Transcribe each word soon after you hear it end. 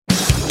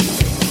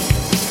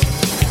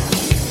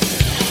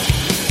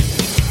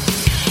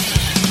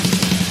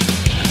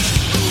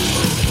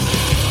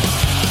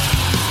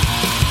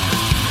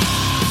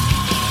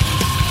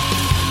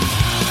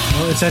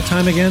that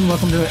time again.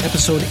 Welcome to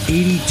episode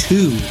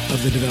 82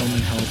 of the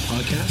Development Hell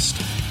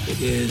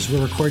podcast.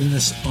 We're recording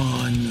this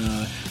on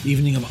the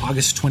evening of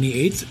August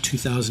 28th,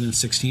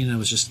 2016. I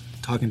was just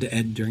talking to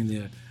Ed during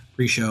the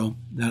pre-show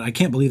that I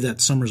can't believe that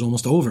summer's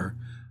almost over.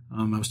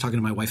 I was talking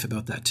to my wife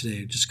about that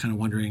today, just kind of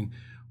wondering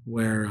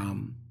where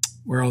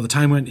all the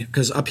time went.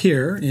 Because up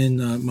here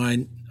in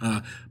my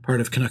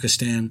part of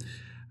Kanakistan,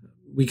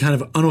 we kind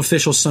of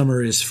unofficial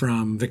summer is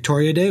from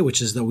Victoria Day,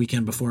 which is the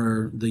weekend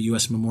before the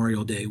U.S.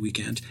 Memorial Day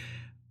weekend,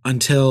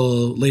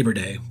 until Labor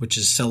Day, which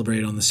is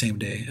celebrated on the same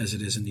day as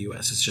it is in the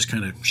U.S. It's just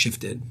kind of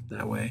shifted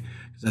that way.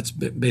 That's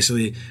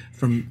basically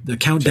from the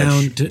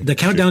countdown to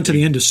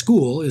the end of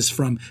school is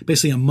from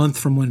basically a month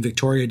from when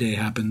Victoria Day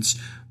happens.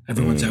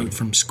 Everyone's out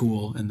from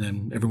school, and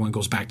then everyone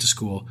goes back to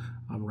school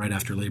right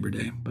after Labor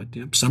Day. But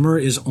yeah, summer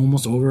is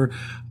almost over.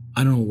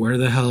 I don't know where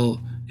the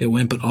hell it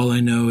went, but all I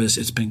know is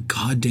it's been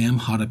goddamn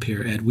hot up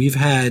here, Ed. We've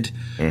had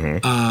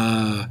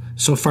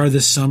so far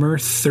this summer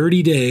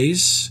 30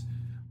 days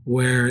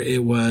where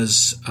it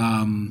was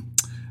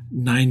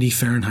 90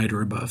 Fahrenheit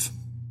or above.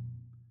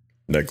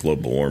 That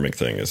global warming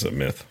thing is a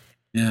myth.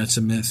 Yeah, it's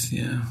a myth.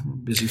 Yeah, we're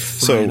busy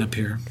frying up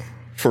here.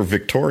 For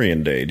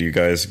Victorian Day, do you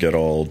guys get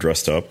all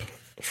dressed up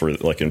for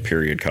like in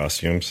period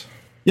costumes?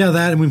 Yeah,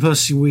 that, and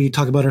we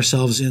talk about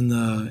ourselves in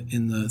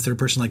the third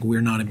person, like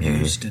we're not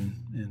abused,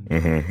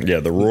 Yeah,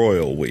 the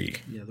royal we.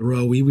 Yeah, the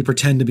royal we. We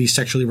pretend to be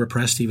sexually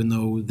repressed, even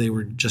though they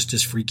were just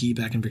as freaky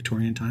back in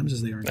Victorian times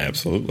as they are now.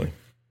 Absolutely.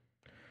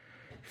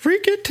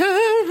 Freaky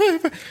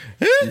time.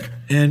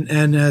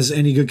 And as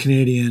any good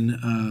Canadian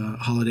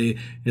holiday,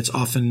 it's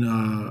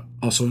often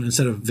also,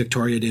 instead of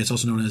Victoria Day, it's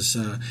also known as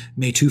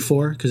May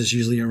 24, because it's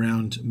usually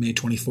around May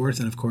 24th.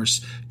 And of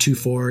course,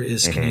 24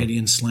 is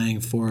Canadian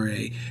slang for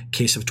a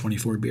case of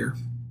 24 beer.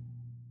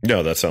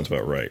 No, that sounds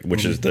about right,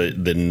 which is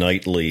the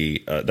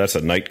nightly, that's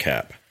a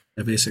nightcap.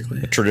 Yeah,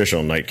 basically. A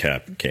traditional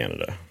nightcap in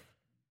Canada.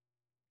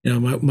 You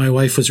know, my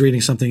wife was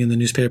reading something in the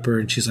newspaper,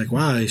 and she's like,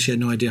 wow, she had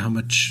no idea how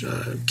much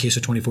a case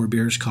of 24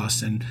 beers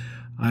cost. And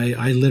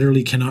I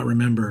literally cannot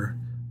remember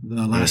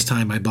the last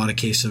time I bought a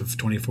case of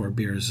 24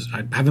 beers.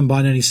 I haven't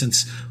bought any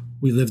since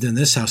we lived in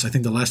this house. I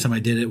think the last time I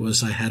did it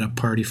was I had a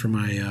party for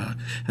my,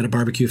 had a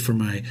barbecue for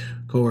my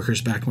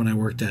coworkers back when I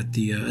worked at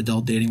the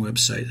adult dating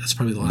website. That's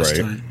probably the last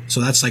time. So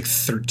that's like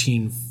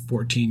 13,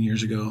 14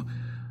 years ago.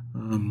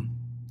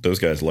 Those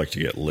guys like to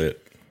get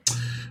lit.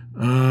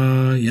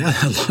 Yeah,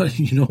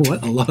 you know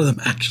what? A lot of them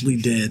actually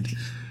did.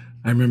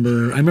 I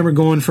remember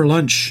going for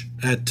lunch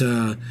at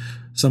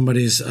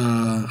somebody's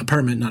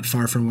apartment not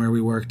far from where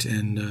we worked,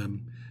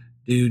 and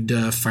dude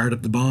fired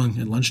up the bong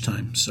at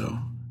lunchtime. So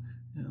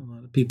a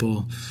lot of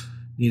people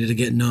needed to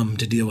get numb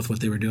to deal with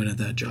what they were doing at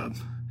that job.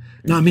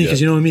 Not me,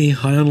 because you know me,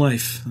 high on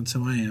life. That's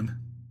how I am.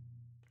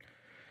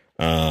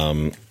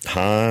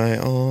 High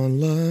on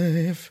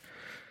life.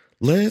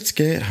 Let's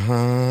get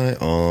high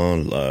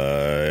on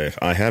life.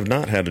 I have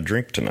not had a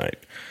drink tonight.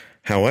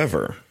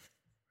 However,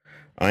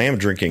 I am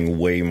drinking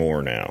way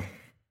more now.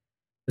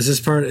 Is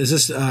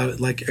this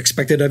like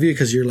expected of you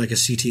because you're like a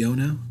CTO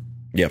now?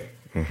 Yep.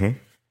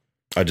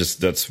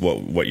 That's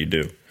what you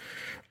do.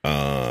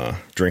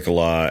 Drink a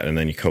lot, and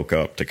then you coke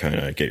up to kind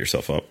of get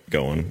yourself up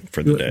going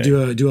for the day.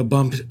 Do a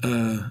bump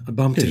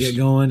to get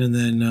going, and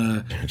then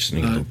I just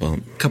need a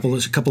bump. Couple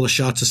of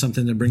shots of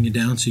something to bring you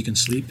down so you can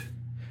sleep.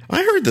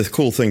 I heard the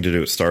cool thing to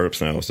do at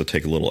startups now is to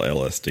take a little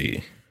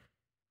LSD,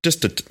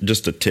 just a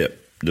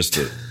tip, just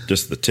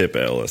the tip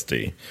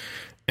LSD,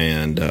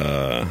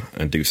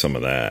 and do some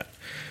of that.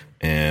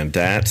 And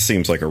that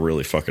seems like a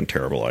really fucking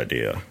terrible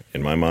idea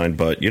in my mind.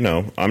 But you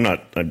know, I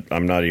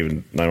don't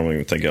even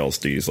think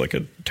LSD is like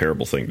a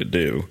terrible thing to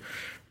do.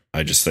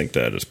 I just think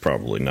that is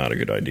probably not a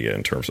good idea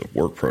in terms of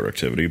work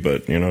productivity.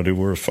 But you know, do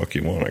whatever the fuck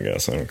you want. I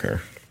guess I don't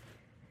care.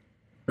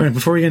 All right,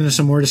 before we get into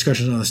some more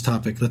discussions on this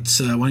topic, why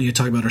don't you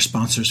talk about our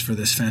sponsors for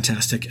this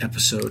fantastic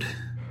episode?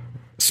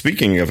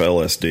 Speaking of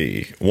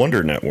LSD,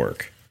 Wonder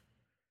Network.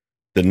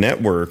 The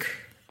network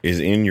is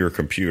in your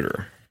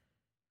computer.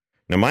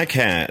 Now, my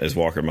cat is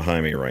walking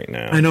behind me right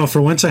now. I know.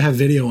 For once, I have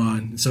video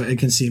on, so Ed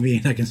can see me,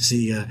 and I can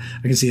see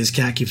his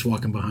cat keeps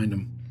walking behind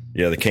him.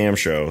 Yeah, the cam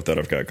show that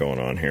I've got going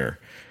on here.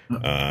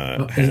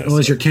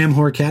 Is your cam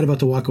whore cat about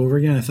to walk over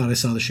again? I thought I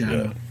saw the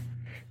shadow.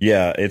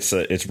 Yeah,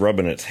 it's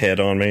rubbing its head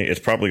on me. It's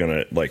probably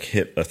gonna like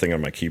hit a thing on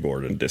my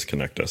keyboard and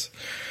disconnect us.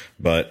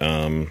 But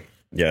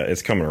yeah,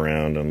 it's coming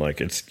around, and like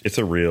it's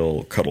a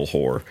real cuddle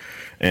whore.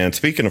 And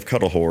speaking of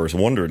cuddle whores,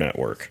 Wonder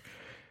Network,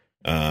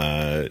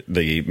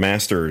 the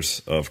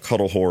masters of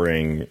cuddle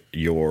whoring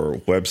your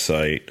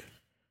website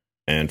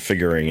and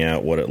figuring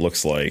out what it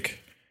looks like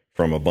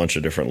from a bunch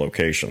of different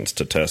locations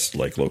to test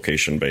like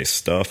location based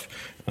stuff.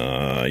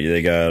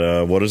 They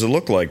got what does it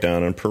look like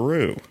down in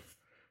Peru?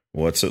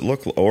 What's it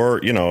look like?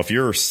 Or, you know, if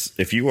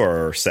you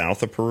are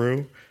south of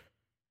Peru,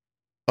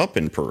 up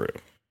in Peru,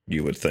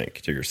 you would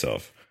think to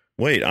yourself,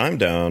 wait, I'm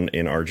down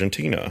in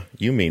Argentina.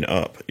 You mean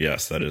up.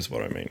 Yes, that is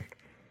what I mean.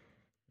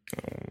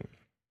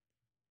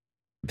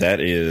 That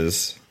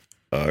is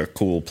a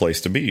cool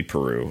place to be,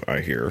 Peru, I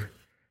hear.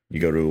 You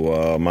go to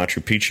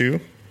Machu Picchu,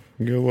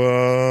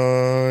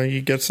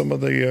 you get some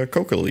of the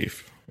coca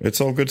leaf.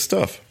 It's all good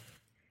stuff.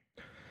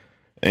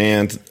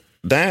 And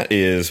that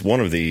is one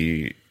of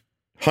the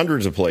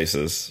hundreds of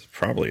places,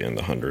 probably in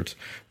the hundreds,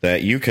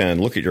 that you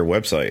can look at your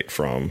website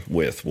from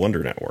with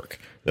Wonder Network.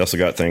 They also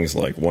got things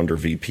like Wonder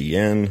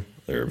VPN,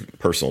 their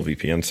personal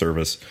VPN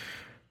service,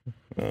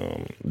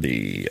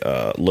 the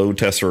load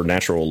tester,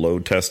 natural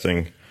load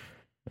testing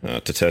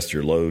to test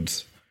your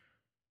loads,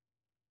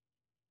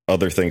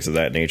 other things of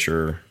that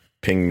nature.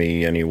 Ping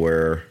me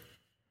anywhere.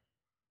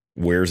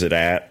 Where's it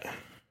at?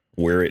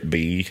 Where it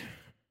be?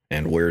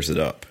 And where's it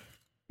up?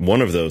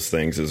 One of those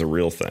things is a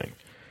real thing.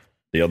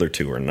 The other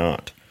two are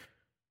not.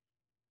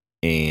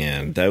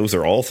 And those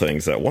are all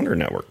things that Wonder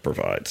Network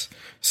provides.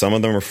 Some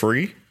of them are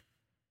free.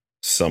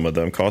 Some of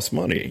them cost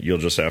money. You'll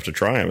just have to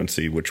try them and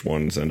see which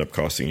ones end up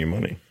costing you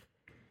money.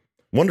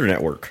 Wonder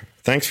Network.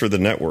 Thanks for the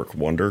network,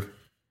 Wonder.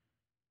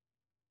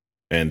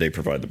 And they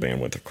provide the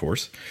bandwidth, of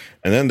course.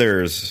 And then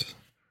there's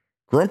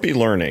Grumpy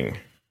Learning.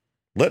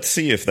 Let's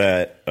see if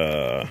that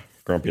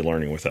Grumpy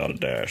Learning without a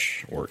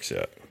dash works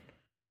yet.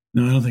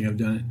 No, I don't think I've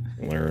done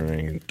it.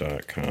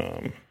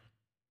 Learning.com.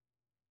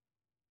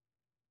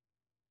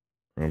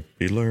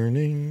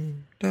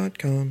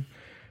 GrumpyLearning.com.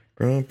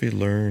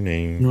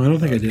 GrumpyLearning. No, I don't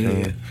think I did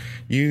it yet.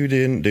 You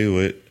didn't do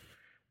it.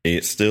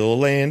 It's still a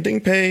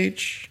landing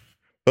page.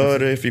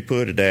 But if you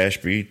put a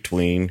dash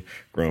between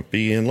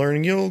Grumpy and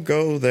Learning, you'll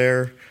go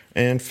there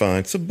and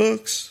find some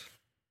books.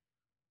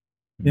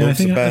 Yeah, I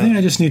think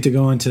I just need to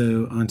go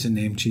onto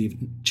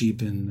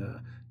Namecheap and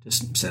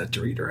just set it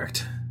to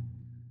redirect.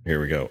 Here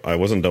we go. I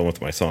wasn't done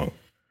with my song.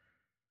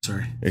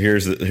 Sorry.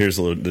 Here's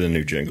the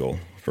new jingle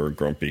for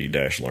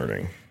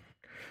Grumpy-Learning.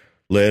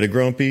 Let a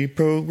grumpy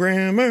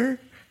programmer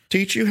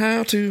teach you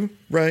how to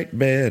write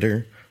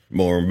better,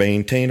 more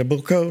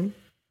maintainable code.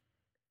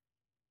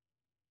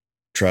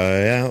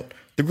 Try out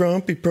the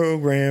Grumpy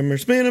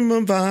Programmer's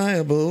minimum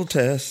viable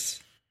tests.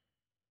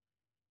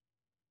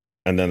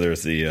 And then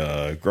there's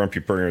the Grumpy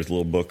Programmer's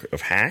little book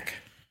of hack.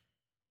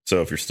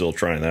 So if you're still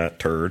trying that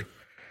turd,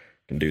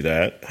 can do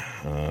that.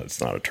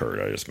 It's not a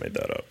turd. I just made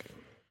that up.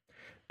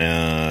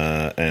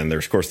 And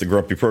there's, of course, the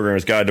Grumpy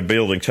Programmer's Guide to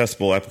Building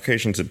Testable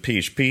Applications in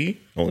PHP,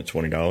 only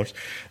 $20.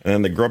 And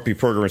then the Grumpy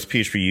Programmer's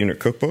PHP Unit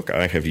Cookbook.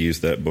 I have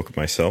used that book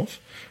myself.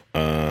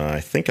 I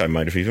think I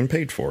might have even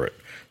paid for it.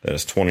 That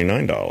is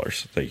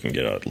 $29 that you can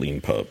get at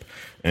LeanPub.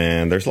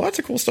 And there's lots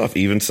of cool stuff,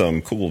 even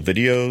some cool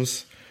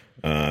videos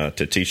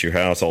to teach you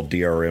how. It's all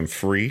DRM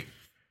free.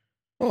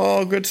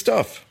 All good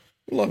stuff.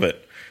 Love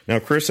it. Now,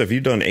 Chris, have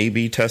you done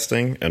A/B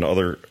testing and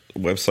other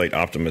website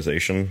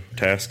optimization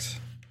tasks?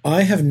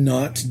 I have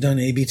not done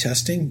A/B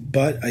testing,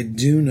 but I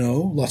do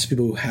know lots of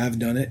people who have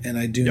done it, and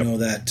I do know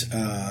that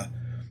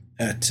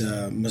at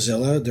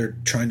Mozilla, they're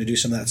trying to do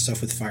some of that stuff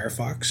with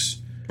Firefox.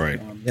 Right.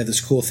 They have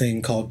this cool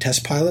thing called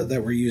Test Pilot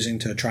that we're using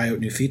to try out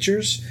new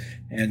features,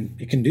 and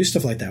it can do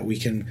stuff like that. We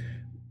can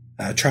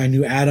try a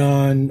new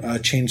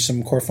add-on, change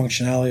some core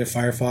functionality of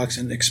Firefox,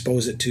 and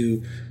expose it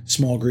to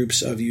small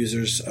groups of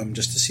users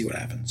just to see what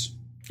happens.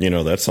 You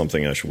know, that's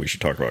something we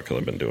should talk about because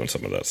I've been doing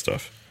some of that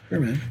stuff. Sure,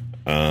 man.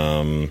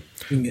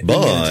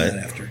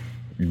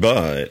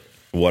 But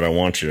what I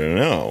want you to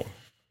know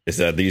is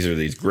that these are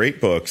these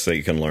great books that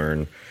you can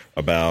learn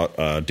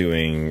about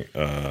doing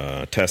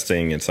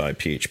testing inside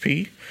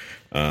PHP.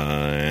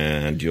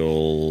 And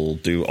you'll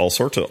do all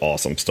sorts of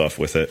awesome stuff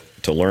with it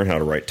to learn how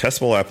to write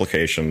testable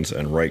applications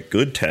and write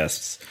good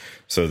tests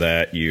so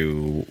that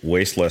you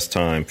waste less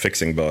time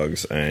fixing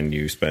bugs and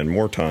you spend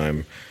more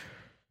time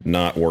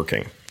not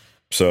working.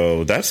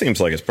 So that seems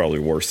like it's probably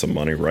worth some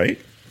money, right?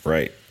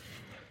 Right.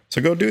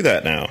 So go do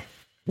that now,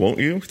 won't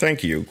you?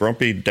 Thank you.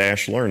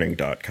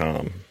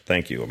 Grumpy-learning.com.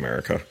 Thank you,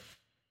 America.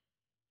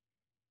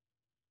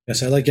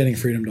 Yes, I like getting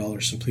freedom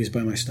dollars, so please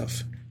buy my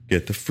stuff.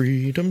 Get the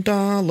freedom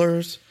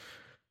dollars.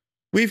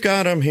 We've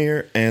got them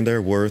here, and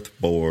they're worth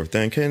more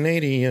than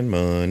Canadian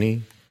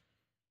money.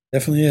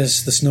 Definitely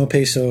is. The snow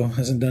peso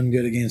hasn't done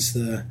good against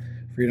the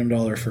freedom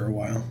dollar for a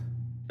while.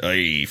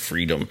 Ay,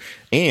 freedom.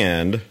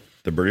 And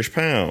the British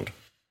pound.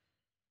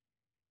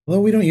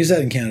 Although we don't use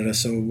that in Canada,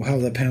 so how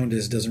the pound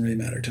is doesn't really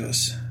matter to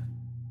us.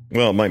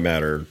 Well, it might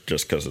matter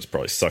just because it's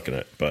probably sucking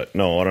it. But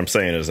no, what I'm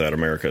saying is that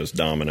America is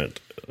dominant,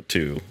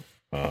 too,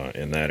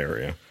 in that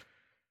area.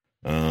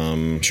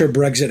 I'm sure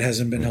Brexit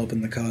hasn't been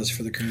helping the cause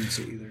for the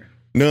currency either.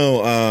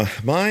 No,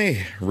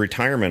 my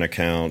retirement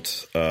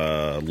account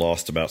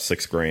lost about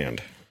 $6,000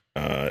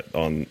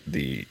 on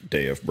the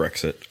day of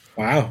Brexit.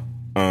 Wow.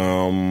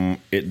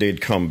 It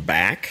did come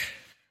back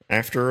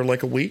after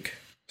like a week,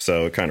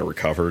 so it kind of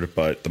recovered,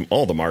 but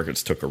all the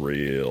markets took a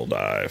real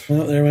dive.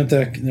 Well, there went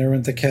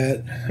the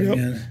cat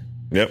again.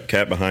 Yep,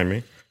 cat behind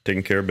me,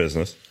 taking care of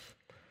business,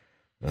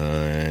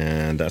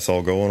 and that's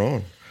all going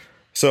on.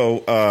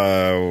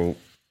 So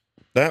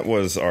that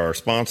was our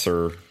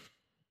sponsor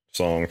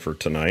song for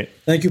tonight.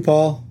 Thank you,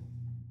 Paul.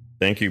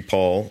 Thank you,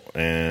 Paul,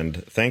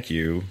 and thank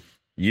you.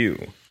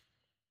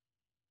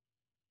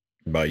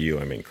 By you,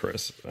 I mean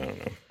Chris. I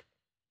don't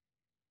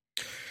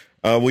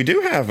know. We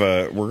do have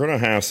we're going to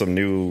have some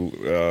new,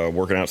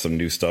 working out some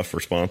new stuff for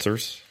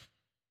sponsors.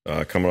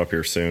 coming up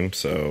here soon.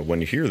 So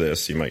when you hear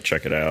this, you might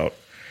check it out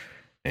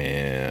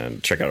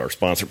and check out our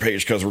sponsor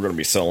page, because we're going to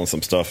be selling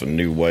some stuff in a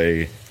new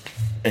way,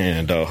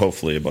 and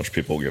hopefully a bunch of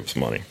people will give us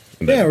money.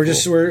 Yeah,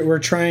 we're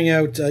trying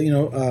out.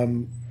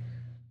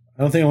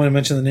 I don't think I want to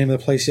mention the name of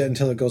the place yet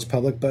until it goes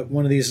public, but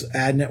one of these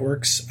ad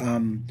networks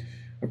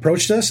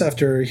approached us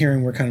after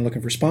hearing we're kind of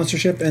looking for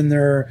sponsorship, and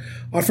they're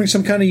offering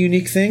some kind of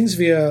unique things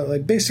via,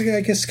 like, basically,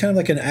 I guess, kind of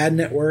like an ad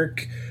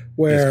network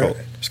where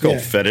it's called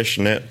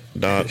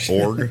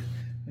fetishnet.org.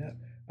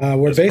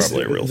 Where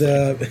basically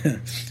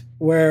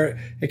where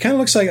it kind of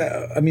looks like,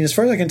 I mean, as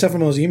far as I can tell from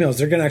those emails,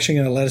 they're actually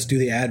going to let us do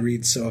the ad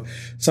reads. So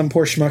some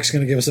poor schmuck's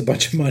going to give us a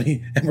bunch of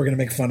money, and we're going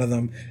to make fun of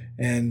them.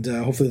 And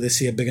hopefully they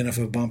see a big enough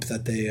of a bump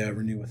that they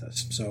renew with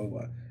us.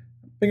 So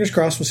fingers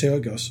crossed, we'll see how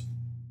it goes.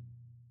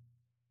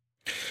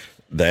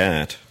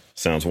 That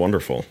sounds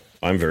wonderful.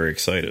 I'm very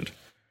excited.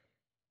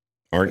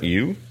 Aren't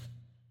you?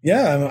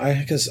 Yeah,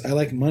 because I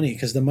like money,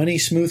 because the money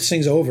smooths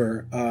things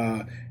over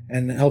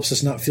and helps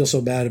us not feel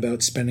so bad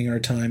about spending our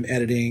time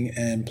editing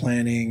and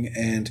planning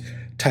and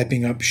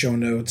typing up show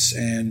notes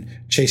and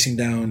chasing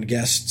down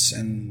guests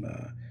and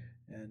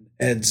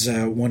Ed's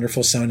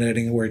wonderful sound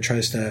editing, where it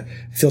tries to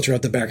filter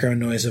out the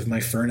background noise of my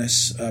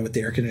furnace with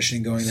the air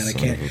conditioning going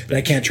that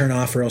I can't turn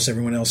off, or else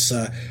everyone else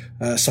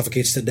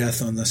suffocates to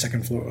death on the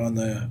second floor, on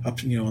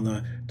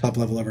the top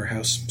level of our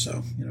house.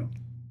 So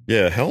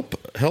yeah, help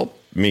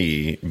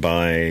me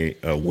buy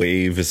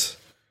Waves,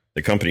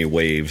 the company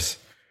Waves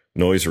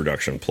noise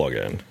reduction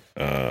plugin,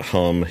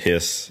 hum,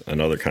 hiss,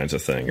 and other kinds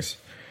of things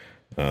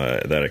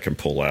that it can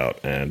pull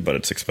out, but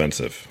it's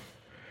expensive.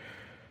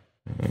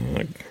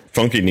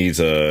 Funky needs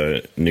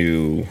a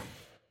new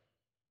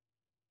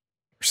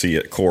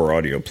Core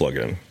Audio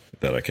plugin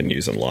that I can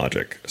use in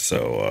Logic,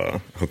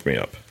 so hook me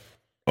up.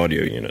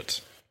 Audio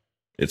units,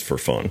 it's for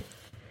fun.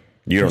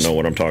 You don't know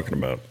what I'm talking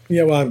about.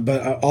 Yeah, well,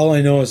 but all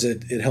I know is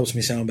it helps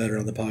me sound better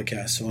on the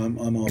podcast, so I'm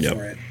all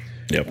for it.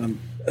 Yep.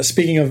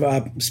 Speaking of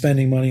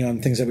spending money on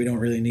things that we don't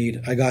really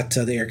need, I got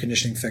the air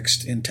conditioning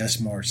fixed in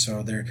Testmore,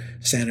 so their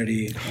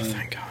sanity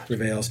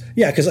prevails.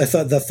 Yeah, because I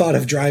thought the thought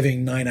of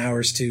driving 9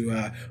 hours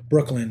to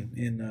Brooklyn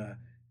in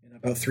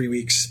about 3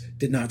 weeks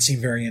did not seem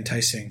very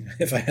enticing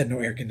if I had no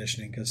air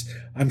conditioning, because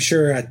I'm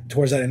sure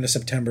towards that end of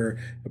September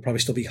it'll probably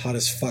still be hot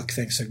as fuck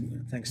thanks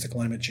to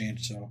climate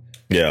change. So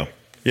yeah.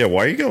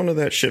 Why are you going to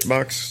that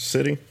shitbox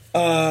city?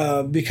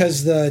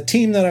 Because the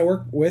team that I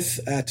work with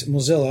at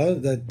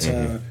Mozilla,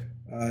 that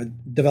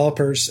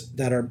developers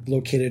that are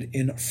located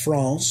in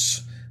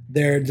France,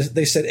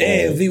 they said,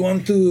 hey, we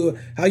want to,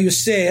 how you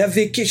say, have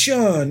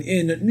vacation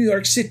in New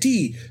York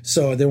City.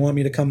 So they want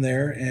me to come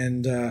there,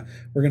 and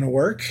we're going to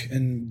work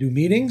and do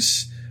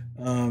meetings,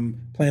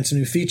 plan some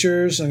new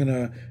features. I'm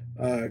going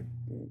to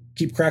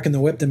keep cracking the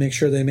whip to make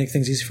sure they make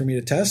things easy for me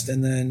to test.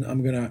 And then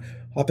I'm going to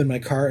hop in my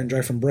car and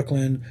drive from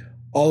Brooklyn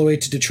all the way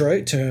to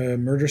Detroit, to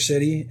Murder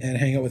City, and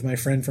hang out with my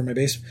friend for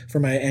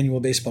my annual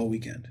baseball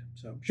weekend.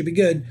 So should be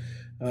good.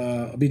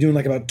 I'll be doing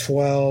like about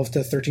 12 to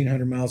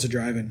 1,300 miles of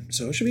driving,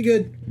 so it should be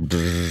good.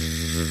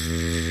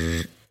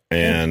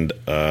 And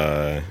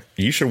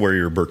you should wear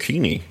your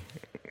burkini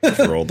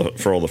for all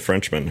the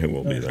Frenchmen who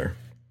will be there.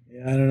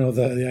 Yeah, I don't know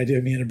the idea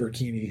of me in a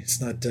burkini. It's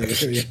not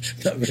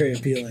very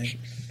appealing.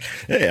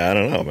 Hey, I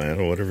don't know,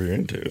 man. Whatever you're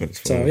into.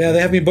 So yeah, they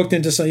have me booked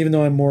into some. Even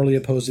though I'm morally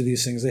opposed to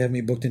these things, they have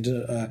me booked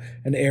into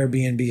an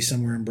Airbnb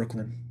somewhere in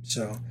Brooklyn.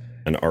 So.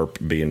 An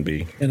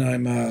ARP-B&B. And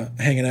I'm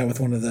hanging out with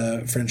one of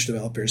the French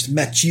developers,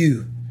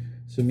 Mathieu.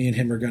 So me and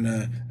him are going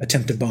to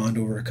attempt to bond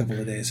over a couple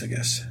of days, I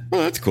guess.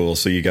 Well, that's cool.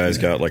 So you guys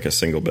got like a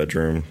single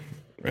bedroom?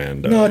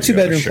 And no, a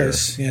 2-bedroom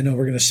place. Yeah, no,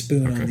 we're going to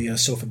spoon on the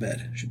sofa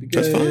bed. Should be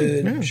good. That's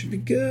fine. Yeah. Should be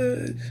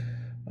good.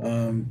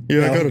 I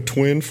got a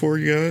twin for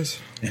you guys.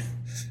 I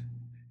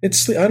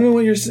don't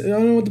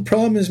know what the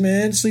problem is,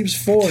 man. It sleeps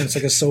 4. It's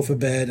like a sofa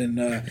bed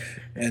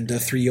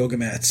and 3 yoga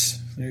mats.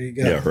 There you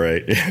go. Yeah,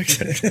 right. Yeah,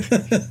 exactly.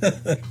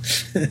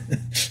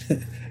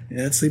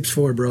 Yeah, it sleeps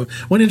 4, bro.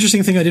 One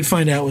interesting thing I did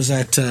find out was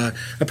that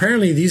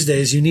apparently these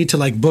days you need to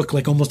like book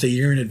like almost a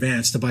year in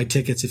advance to buy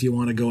tickets if you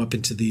want to go up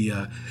into the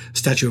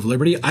Statue of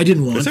Liberty. I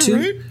didn't want to.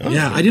 Right? Oh,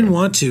 yeah, okay. I didn't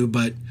want to,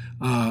 but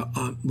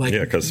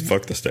because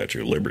fuck the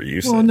Statue of Liberty.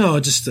 You said. Well, no,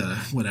 just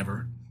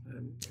whatever.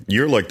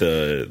 You're like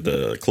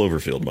the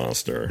Cloverfield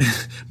monster.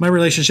 My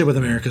relationship with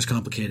America is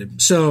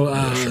complicated. So,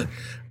 sure.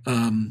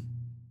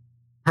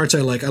 Parts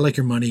I like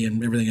your money,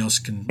 and everything else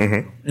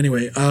can.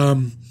 Anyway,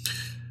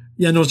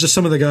 it's just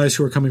some of the guys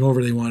who are coming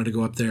over, they wanted to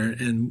go up there,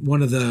 and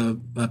one of the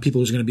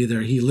people who's going to be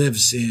there, he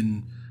lives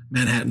in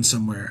Manhattan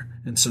somewhere,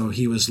 and so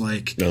he was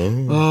like,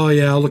 "Oh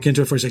yeah, I'll look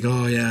into it for a second.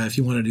 Oh yeah, if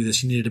you want to do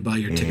this, you needed to buy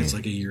your tickets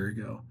like a year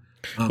ago."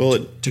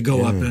 To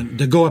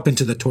go up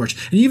into the torch,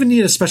 and you even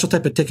need a special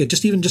type of ticket,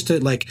 just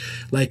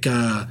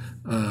to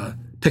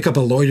pick up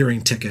a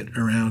loitering ticket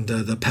around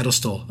the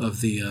pedestal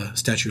of the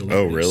Statue of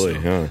Liberty. Oh,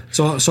 really?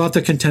 So I'll have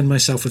to content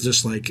myself with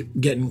just like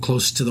getting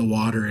close to the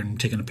water and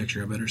taking a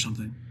picture of it or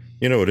something.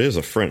 It is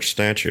a French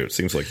statue. It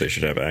seems like they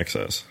should have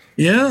access.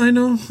 Yeah, I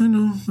know,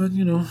 but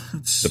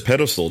it's the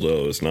pedestal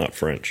though is not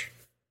French.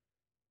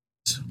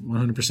 It's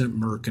 100%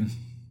 American.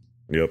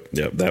 Yep,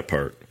 that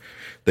part.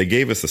 They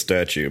gave us a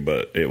statue,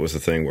 but it was a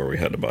thing where we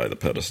had to buy the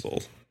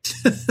pedestal.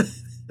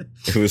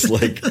 It was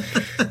like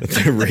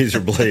the razor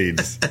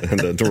blades and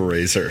the door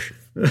razor.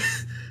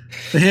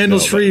 The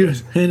handle's free.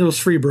 Handle's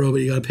free, bro,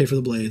 but you got to pay for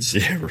the blades.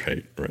 Yeah,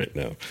 right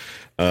now.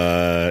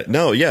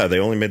 No, yeah, they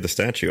only made the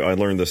statue. I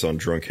learned this on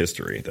Drunk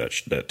History,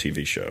 that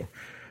TV show.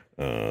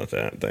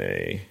 That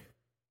they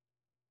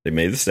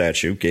made the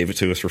statue, gave it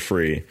to us for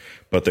free,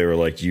 but they were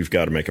like, "You've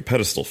got to make a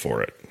pedestal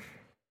for it."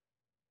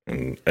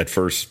 And at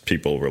first,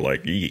 people were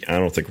like, "I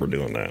don't think we're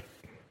doing that.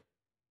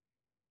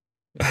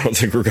 I don't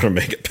think we're going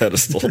to make a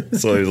pedestal."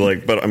 So he's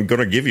like, "But I'm going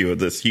to give you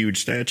this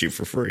huge statue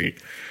for free."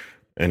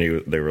 And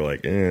they were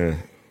like,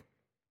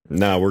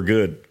 "Nah, we're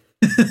good."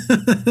 And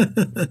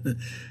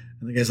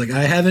the guy's like,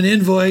 "I have an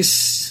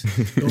invoice.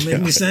 Don't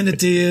make me send it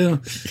to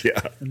you."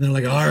 Yeah. And they're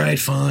like, "All right,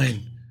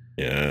 fine."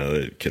 Yeah,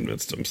 they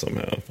convinced him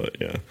somehow, but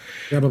yeah.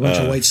 Grab a bunch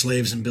of white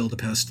slaves and build a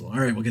pedestal. All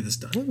right, we'll get this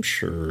done. I'm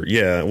sure.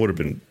 Yeah, it would have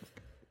been.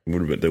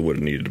 They would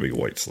have needed to be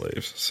white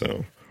slaves.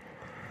 So,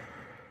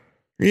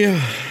 yeah.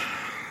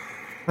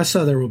 I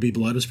saw There Will Be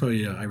Blood. It was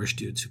probably Irish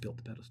dudes who built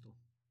the pedestal.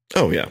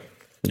 Oh yeah,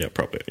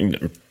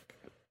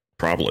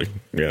 probably.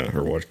 Yeah,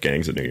 or what,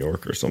 Gangs of New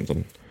York or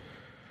something.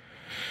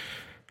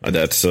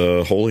 That's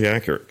wholly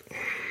accurate.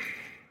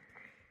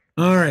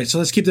 All right, so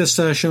let's keep this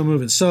show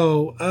moving.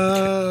 So,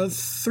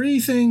 3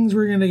 things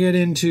we're going to get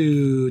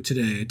into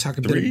today. Talk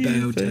a bit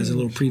about, as a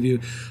little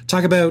preview,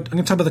 I'm going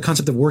to talk about the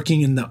concept of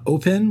working in the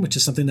open, which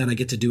is something that I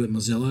get to do at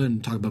Mozilla,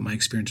 and talk about my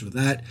experience with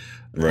that.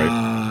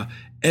 Right.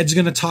 Ed's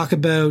going to talk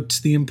about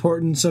the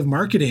importance of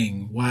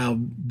marketing while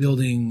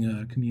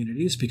building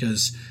communities,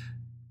 because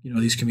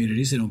these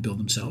communities, they don't build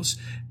themselves.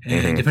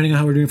 And depending on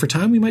how we're doing for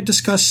time, we might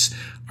discuss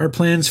our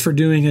plans for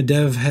doing a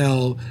Dev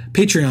Hell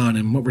Patreon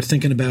and what we're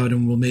thinking about.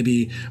 And we'll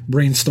maybe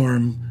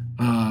brainstorm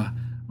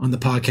on the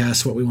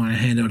podcast what we want to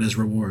hand out as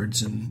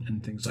rewards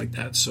and things like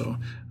that. So,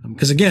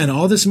 because again,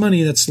 all this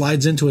money that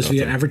slides into us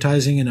via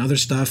advertising and other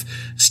stuff,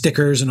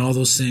 stickers and all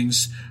those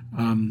things,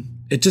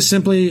 it just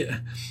simply...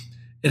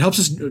 It helps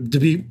us, to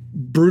be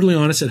brutally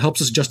honest, it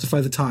helps us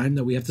justify the time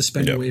that we have to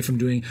spend away from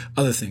doing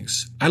other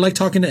things. I like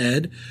talking to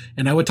Ed,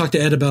 and I would talk to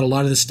Ed about a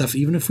lot of this stuff,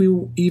 even if we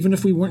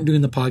weren't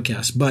doing the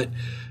podcast. But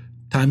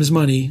time is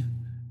money,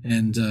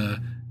 and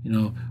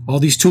all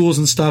these tools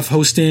and stuff,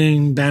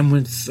 hosting,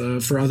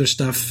 bandwidth for other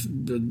stuff,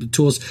 the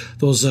tools,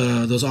 those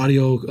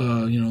audio,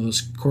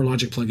 those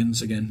CoreLogic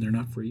plugins. Again, they're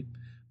not free.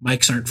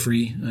 Mics aren't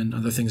free, and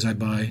other things I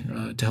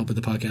buy to help with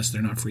the podcast,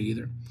 they're not free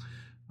either.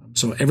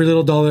 So every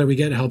little dollar that we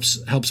get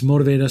helps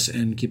motivate us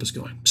and keep us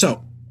going.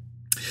 So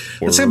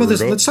let's talk about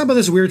this. Let's talk about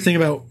this weird thing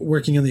about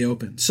working in the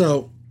open.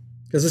 So,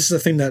 because this is a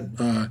thing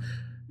that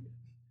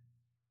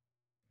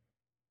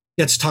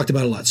gets talked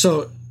about a lot.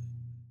 So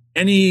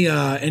any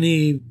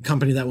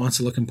company that wants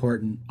to look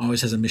important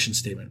always has a mission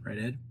statement, right,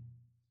 Ed?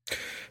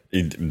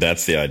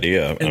 That's the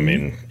idea.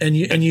 And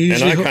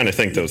I kind of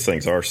think those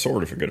things are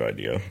sort of a good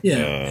idea.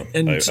 Yeah.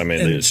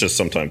 It's just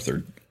sometimes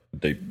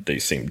they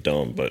seem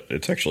dumb, but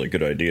it's actually a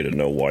good idea to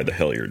know why the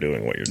hell you're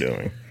doing what you're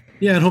doing.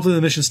 Yeah, and hopefully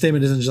the mission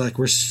statement isn't just like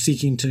we're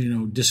seeking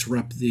to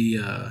disrupt the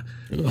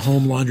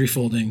home laundry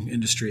folding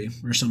industry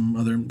or some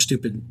other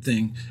stupid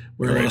thing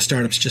where a lot of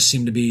startups just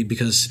seem to be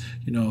because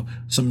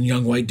some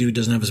young white dude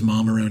doesn't have his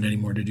mom around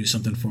anymore to do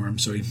something for him,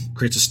 so he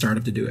creates a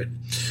startup to do it.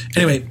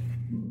 Anyway,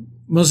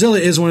 Mozilla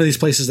is one of these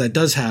places that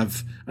does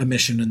have a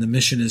mission, and the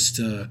mission is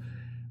to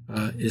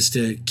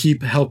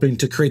keep helping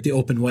to create the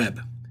open web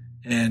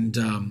and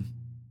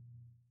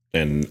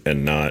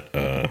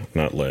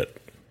not let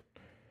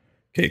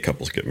gay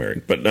couples get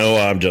married. But no,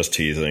 I'm just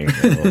teasing.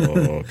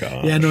 Oh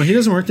god. Yeah, no, he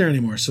doesn't work there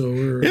anymore. So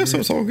so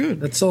it's all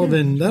good.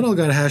 That all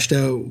got hashed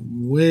out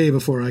way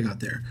before I got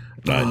there.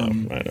 I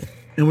know.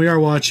 And we are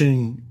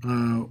watching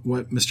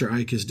what Mr.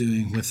 Ike is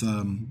doing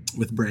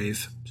with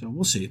Brave. So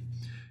we'll see.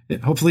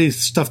 Hopefully,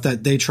 stuff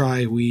that they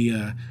try, we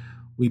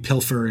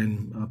pilfer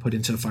and put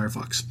into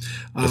Firefox.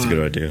 That's a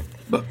good idea.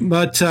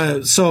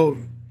 But so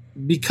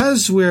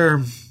because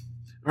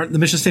the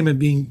mission statement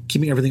being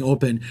keeping everything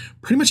open,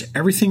 pretty much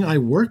everything I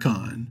work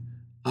on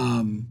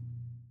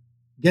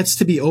gets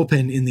to be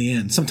open in the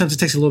end. Sometimes it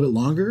takes a little bit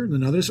longer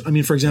than others. I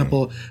mean, for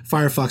example,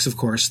 Firefox, of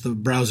course, the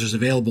browser is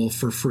available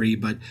for free,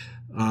 but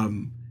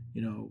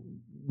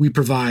we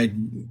provide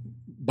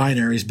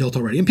binaries built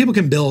already, and people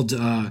can build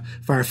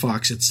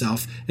Firefox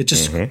itself. It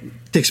just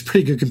takes a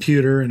pretty good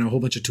computer and a whole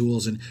bunch of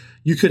tools, and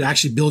you could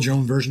actually build your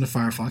own version of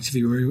Firefox if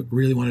you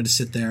really wanted to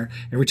sit there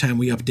every time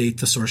we update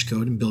the source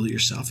code and build it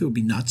yourself. It would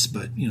be nuts,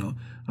 but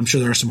I'm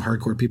sure there are some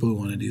hardcore people who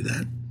want to do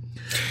that.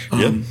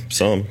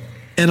 Some.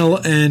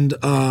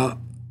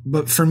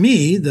 But for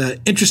me,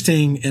 the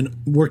interesting and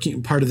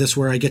working part of this,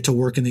 where I get to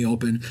work in the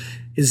open,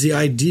 is the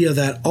idea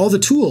that all the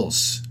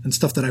tools and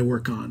stuff that I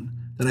work on,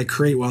 that I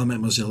create while I'm at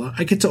Mozilla,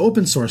 I get to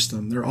open source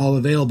them. They're all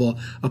available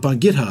up on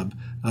GitHub.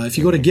 If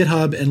you go to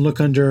GitHub and look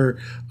under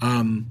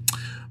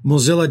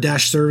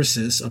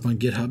Mozilla-services up on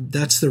GitHub,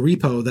 that's the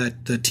repo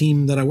that the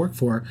team that I work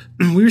for,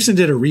 we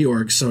recently did a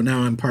reorg, so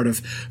now I'm part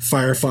of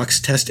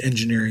Firefox Test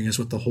Engineering is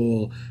what the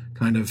whole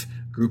kind of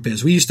group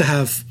is. We used to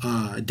have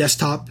a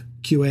desktop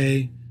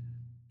QA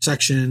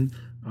section,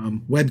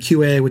 web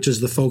QA, which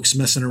is the folks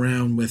messing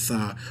around with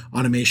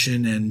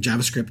automation and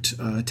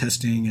JavaScript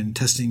testing and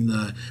testing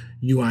the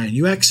UI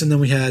and UX. And then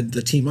we had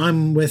the team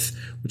I'm with,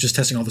 which is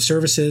testing all the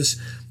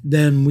services.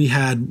 Then we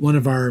had one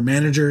of our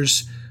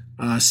managers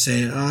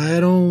say, I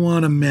don't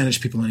want to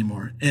manage people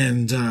anymore.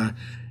 And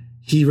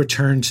he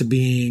returned to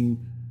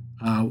being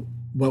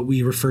what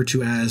we refer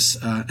to as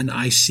an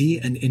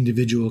IC, an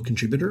individual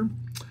contributor.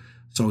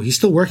 So he's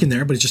still working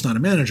there, but he's just not a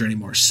manager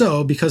anymore.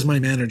 So because my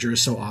manager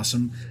is so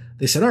awesome,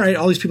 they said, all right,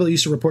 all these people that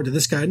used to report to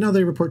this guy, now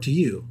they report to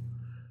you.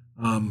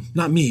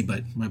 Not me,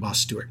 but my boss,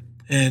 Stuart.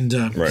 And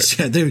right.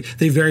 Yeah,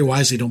 they very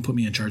wisely don't put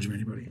me in charge of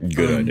anybody.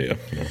 Good idea.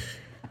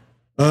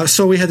 Yeah.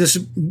 So we had this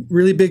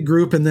really big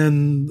group, and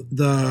then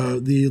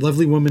the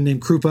lovely woman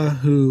named Krupa,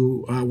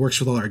 who works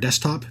with all our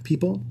desktop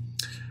people,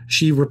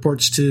 she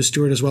reports to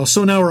Stuart as well.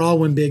 So now we're all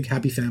one big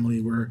happy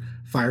family. We're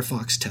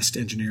Firefox test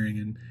engineering,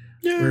 and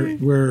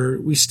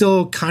we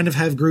still kind of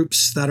have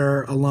groups that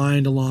are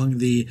aligned along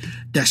the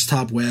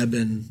desktop web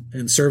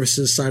and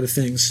services side of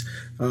things.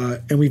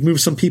 And we've moved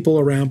some people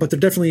around, but there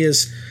definitely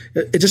is,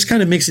 it just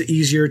kind of makes it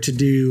easier to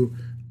do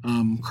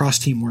cross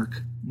team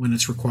work when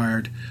it's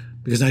required,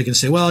 because now you can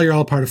say, well, you're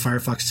all part of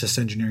Firefox test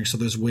engineering. So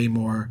there's way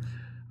more,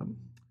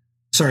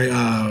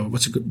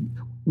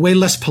 way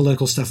less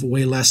political stuff,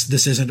 way less,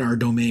 this isn't our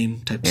domain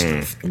type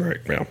stuff.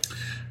 Right. Yeah.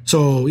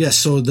 So yes,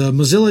 so the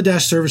Mozilla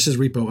Services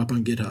repo up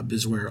on GitHub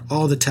is where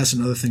all the tests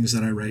and other things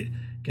that I write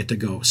get to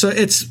go. So I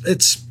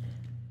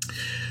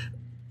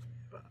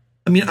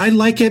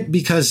like it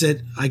because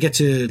I get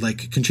to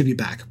like contribute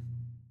back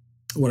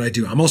what I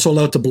do. I'm also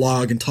allowed to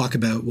blog and talk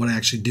about what I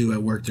actually do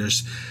at work.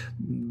 There's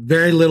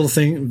very little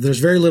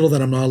that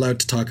I'm not allowed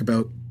to talk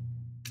about.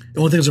 The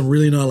only things I'm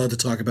really not allowed to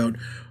talk about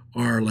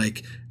are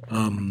like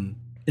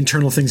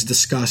internal things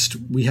discussed.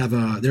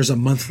 There's a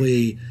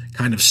monthly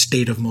kind of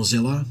state of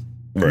Mozilla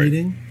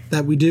meeting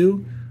that we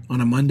do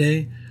on a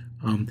Monday.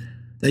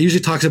 That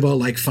usually talks about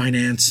like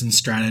finance and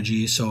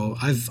strategy. So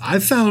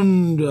I've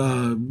found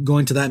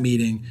going to that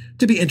meeting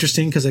to be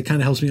interesting because it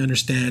kind of helps me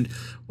understand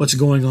what's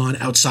going on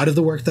outside of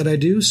the work that I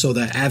do. So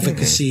the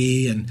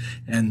advocacy and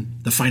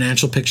the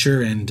financial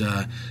picture, and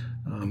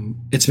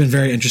it's been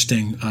very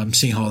interesting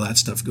seeing how all that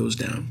stuff goes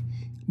down.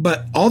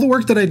 But all the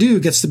work that I do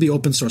gets to be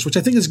open source, which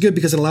I think is good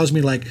because it allows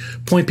me to like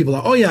point people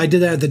out. Oh yeah, I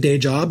did that at the day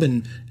job,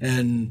 and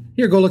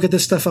here, go look at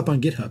this stuff up on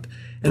GitHub.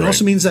 And it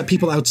also means that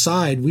people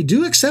outside, we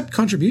do accept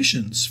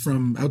contributions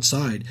from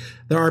outside.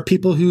 There are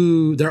people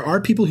who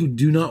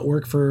do not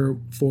work for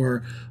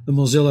the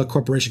Mozilla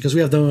Corporation, because we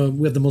have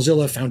the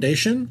Mozilla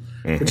Foundation,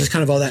 which is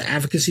kind of all that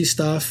advocacy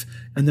stuff,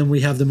 and then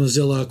we have the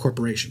Mozilla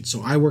Corporation.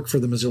 So I work for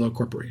the Mozilla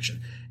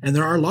Corporation, and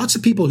there are lots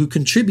of people who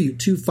contribute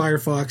to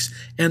Firefox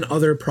and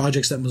other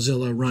projects that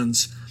Mozilla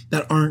runs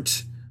that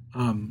aren't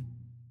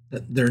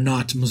that they're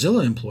not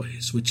Mozilla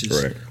employees, which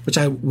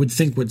I would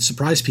think would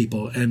surprise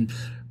people. And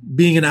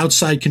being an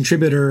outside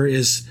contributor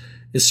is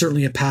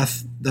certainly a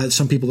path that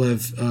some people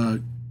have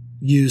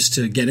used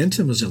to get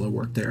into Mozilla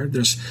work there.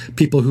 There's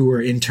people who are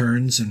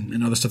interns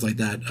and other stuff like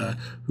that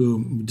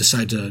who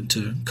decide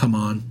to come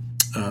on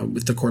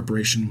with the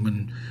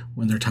corporation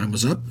when their time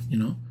was up, you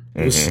know.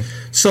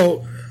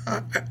 So I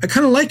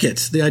kind of like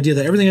it, the idea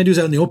that everything I do is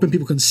out in the open.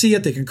 People can see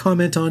it, they can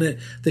comment on it,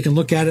 they can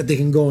look at it, they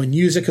can go and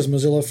use it, because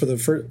Mozilla, for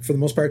the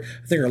most part,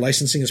 I think our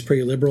licensing is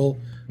pretty liberal.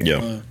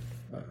 Yeah.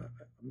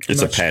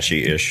 It's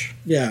Apache-ish.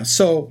 Yeah.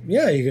 So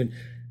yeah, you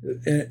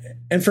can,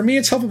 and for me,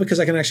 it's helpful because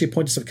I can actually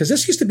point to stuff. Because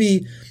this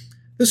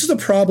is a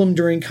problem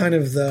during kind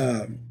of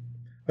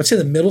I'd say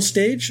the middle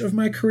stage of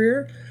my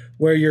career,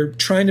 where you're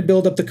trying to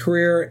build up the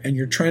career and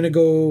you're trying to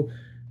go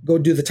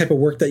do the type of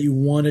work that you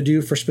want to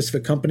do for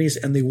specific companies,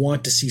 and they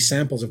want to see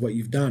samples of what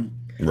you've done.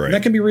 Right. And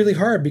that can be really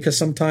hard, because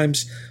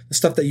sometimes the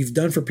stuff that you've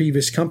done for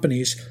previous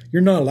companies,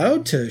 you're not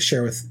allowed to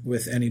share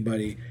with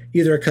anybody,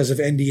 either because of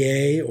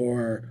NDA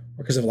or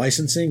because of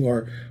licensing,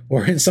 or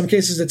in some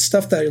cases it's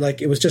stuff that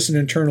like it was just an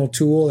internal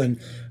tool and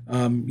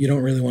you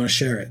don't really want to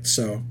share it.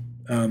 So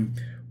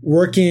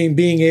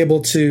being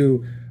able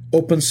to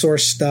open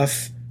source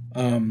stuff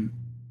and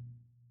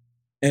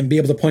be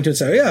able to point to it and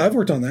say, oh, yeah, I've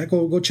worked on that.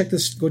 Go check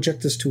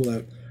this tool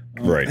out.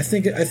 Right. I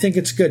think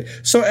it's good.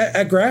 So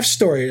at Graph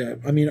Story,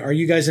 I mean, are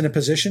you guys in a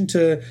position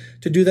to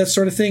do that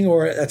sort of thing,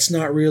 or that's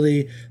not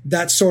really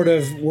that sort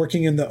of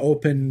working in the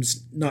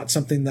open's not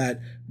something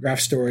that Graph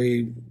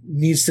Story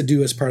needs to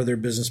do as part of their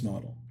business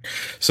model?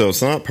 So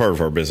it's not part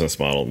of our business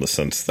model in the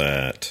sense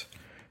that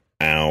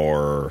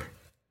the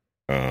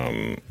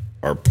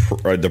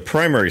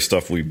primary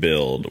stuff we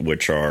build,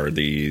 which are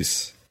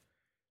these,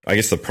 I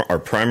guess our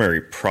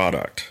primary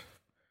product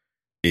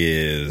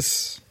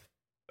is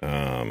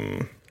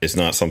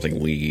not something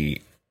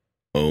we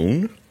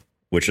own,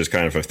 which is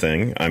kind of a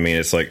thing. I mean,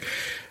 it's like,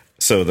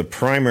 so the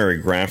primary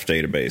graph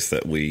database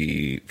that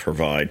we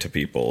provide to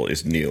people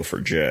is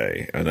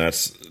Neo4j, and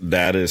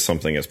that is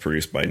something that's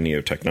produced by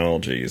Neo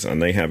Technologies,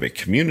 and they have a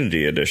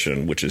community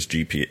edition, which is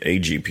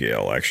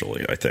AGPL,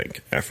 actually, I think,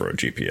 Afro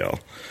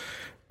GPL.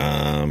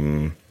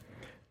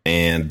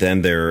 And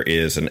then there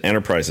is an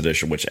enterprise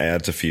edition, which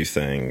adds a few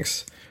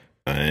things.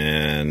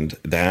 and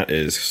that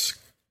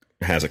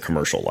has a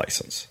commercial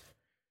license.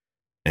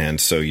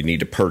 And so you need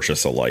to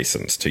purchase a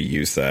license to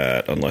use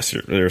that, unless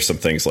there's some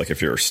things like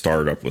if you're a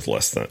startup with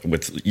less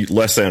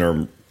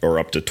than or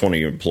up to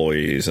 20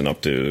 employees and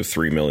up to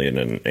 3 million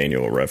in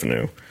annual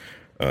revenue,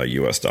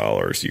 US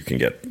dollars, you can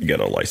get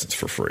a license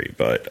for free.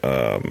 But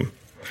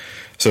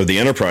so the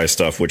enterprise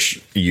stuff,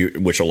 which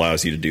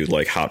allows you to do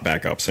like hot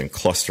backups and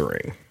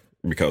clustering,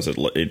 because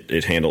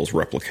it handles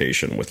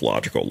replication with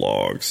logical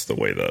logs the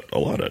way that a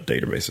lot of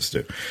databases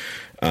do.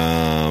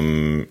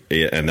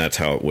 And that's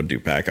how it would do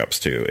backups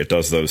too. It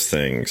does those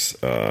things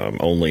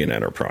only in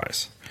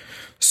enterprise.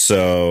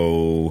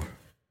 So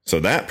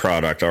that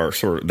product,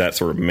 that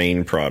sort of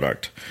main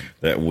product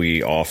that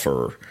we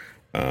offer,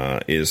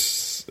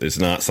 is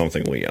not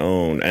something we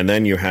own. And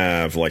then you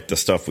have like the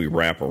stuff we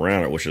wrap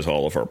around it, which is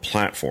all of our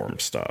platform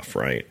stuff,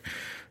 right?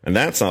 And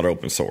that's not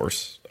open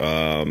source.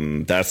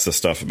 That's the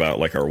stuff about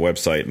like our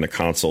website and the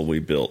console we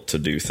built to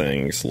do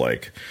things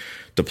like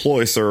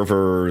deploy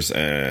servers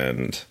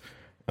and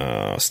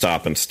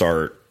stop and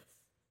start,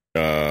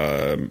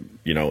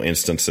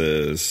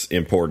 instances,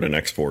 import and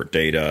export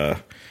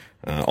data.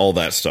 All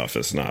that stuff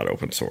is not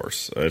open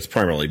source. It's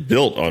primarily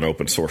built on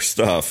open source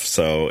stuff,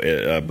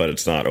 but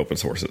it's not open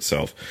source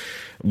itself.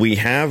 We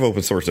have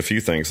open sourced a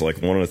few things.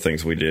 Like one of the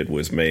things we did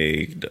was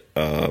made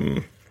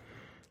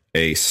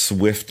a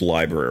Swift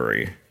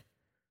library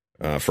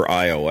for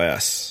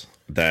iOS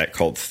that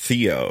called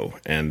Theo,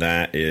 and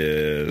that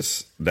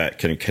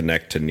can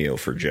connect to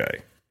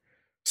Neo4j.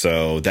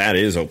 So that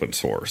is open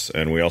source.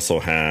 And we also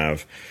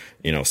have,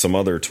 some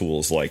other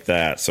tools like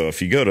that. So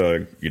if you go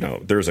to,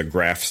 there's a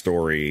Graph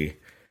Story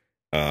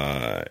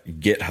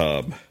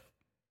GitHub,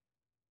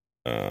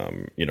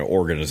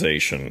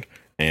 organization,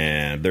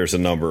 and there's a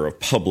number of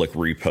public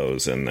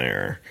repos in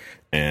there.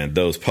 And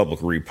those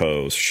public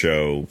repos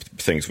show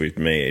things we've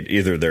made.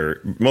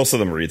 Most of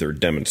them are either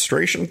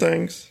demonstration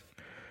things,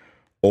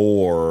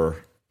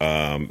 or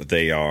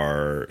they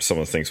are some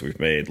of the things we've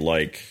made,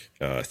 like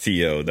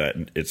Theo,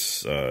 that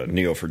it's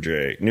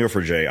Neo4j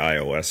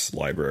iOS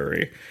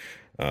library.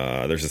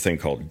 There's a thing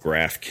called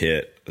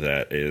GraphKit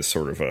that is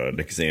sort of an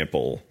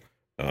example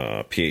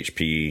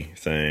PHP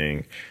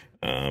thing.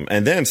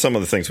 And then some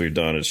of the things we've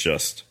done is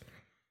just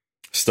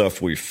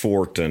stuff we've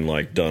forked and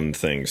like done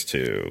things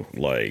to,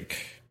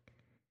 like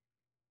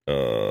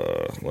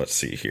let's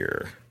see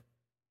here.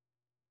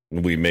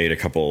 We made a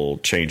couple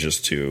changes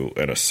to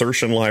an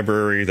assertion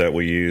library that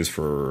we use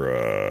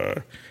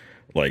for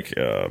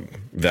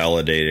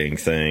validating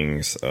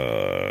things,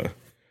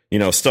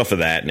 stuff of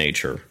that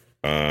nature.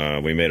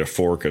 We made a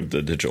fork of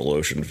the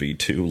DigitalOcean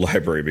v2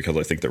 library because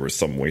I think there was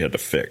something we had to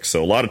fix.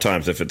 So a lot of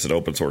times if it's an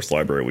open source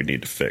library we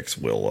need to fix,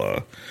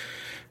 we'll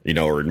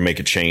or make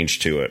a change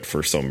to it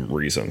for some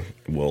reason,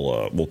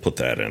 we'll put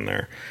that in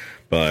there.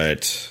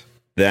 But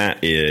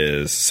that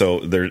is, so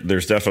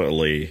there's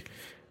definitely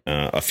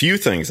a few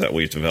things that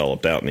we've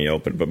developed out in the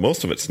open, but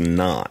most of it's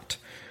not.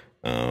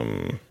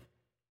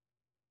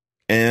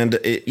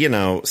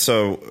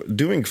 So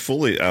doing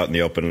fully out in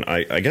the open,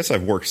 I guess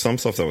I've worked some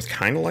stuff that was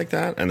kind of like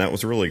that, and that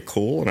was really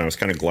cool, and I was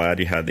kind of glad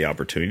you had the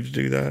opportunity to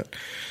do that.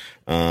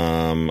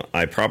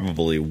 I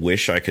probably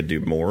wish I could do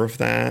more of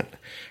that,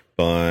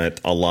 but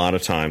a lot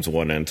of times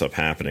what ends up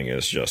happening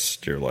is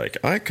just, you're like,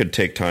 I could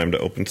take time to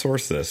open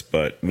source this,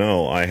 but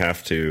no, I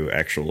have to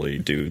actually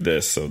do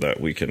this so that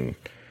we can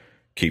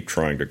keep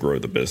trying to grow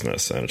the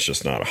business, and it's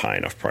just not a high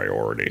enough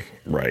priority,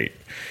 right?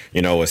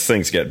 As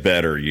things get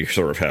better, you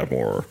sort of have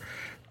more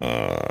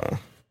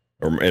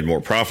and more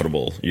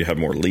profitable, you have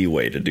more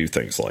leeway to do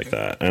things like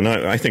that. And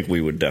I think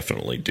we would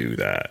definitely do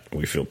that.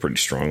 We feel pretty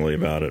strongly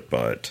about it,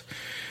 but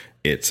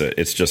it's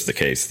just the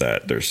case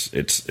that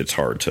it's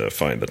hard to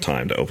find the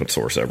time to open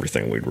source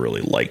everything we'd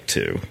really like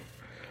to.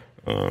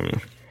 And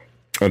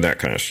that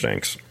kind of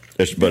stinks.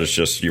 But it's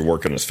just, you're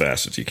working as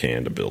fast as you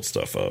can to build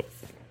stuff up.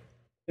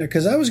 Yeah,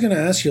 because I was going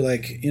to ask you,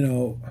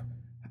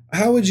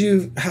 how would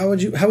you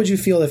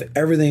feel if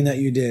everything that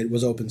you did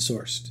was open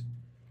sourced?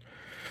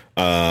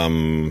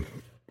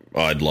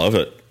 I'd love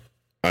it.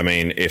 I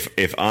mean,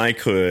 if I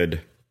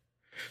could.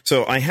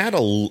 So I had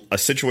a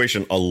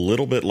situation a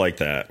little bit like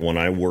that when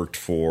I worked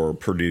for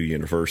Purdue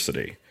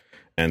University,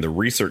 and the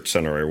research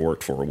center I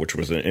worked for, which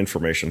was an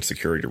information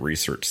security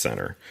research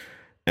center.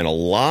 And a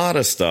lot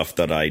of stuff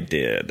that I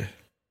did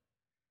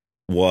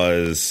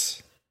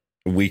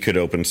we could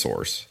open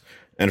source.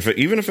 And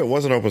even if it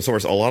wasn't open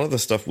source, a lot of the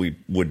stuff we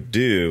would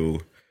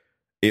do,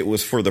 it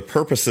was for the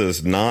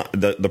purposes,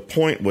 the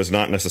point was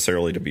not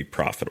necessarily to be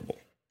profitable.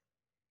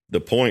 The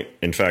point,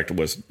 in fact,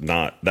 was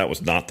not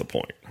the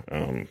point.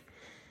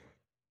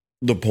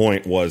 The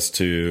point was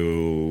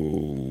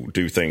to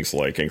do things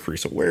like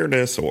increase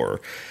awareness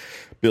or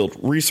build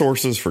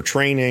resources for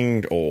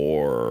training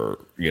or,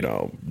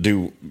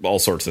 do all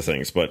sorts of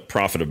things. But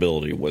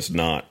profitability was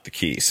not the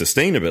key.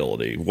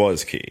 Sustainability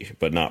was key,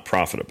 but not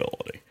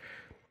profitability.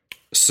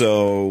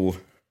 So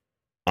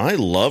I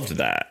loved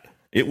that.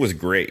 It was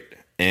great.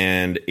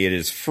 And it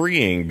is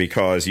freeing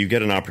because you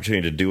get an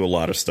opportunity to do a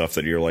lot of stuff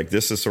that you're like,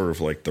 this is sort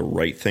of like the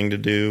right thing to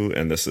do.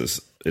 And this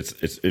is,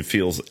 it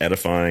feels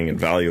edifying and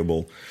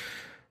valuable.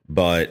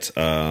 But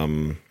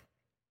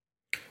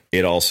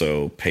it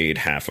also paid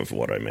half of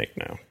what I make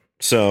now.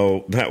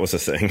 So that was a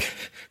thing.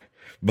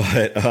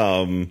 But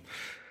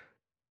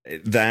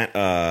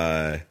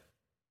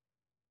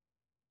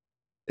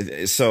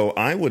so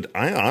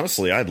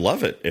I'd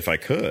love it if I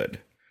could.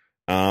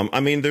 I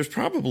mean, there's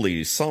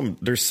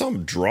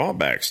some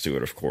drawbacks to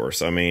it, of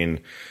course. I mean,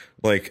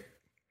 like,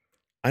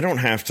 I don't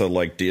have to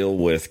like deal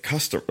with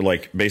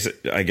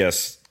I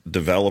guess,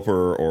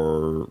 developer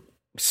or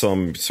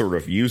some sort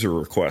of user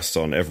requests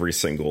on every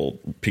single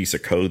piece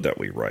of code that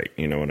we write.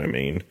 You know what I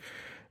mean?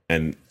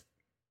 And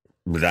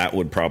that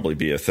would probably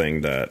be a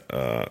thing that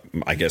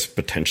I guess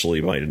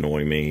potentially might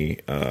annoy me.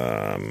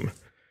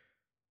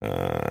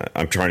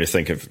 I'm trying to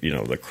think of,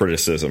 the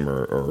criticism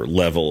or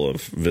level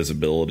of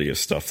visibility of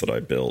stuff that I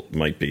built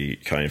might be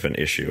kind of an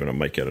issue and it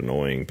might get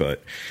annoying,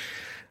 but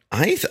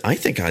I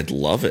think I'd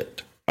love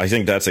it. I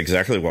think that's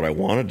exactly what I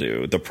want to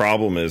do. The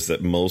problem is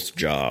that most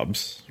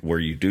jobs where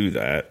you do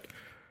that,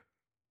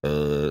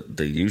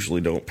 they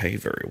usually don't pay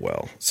very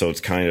well. So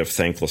it's kind of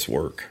thankless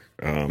work.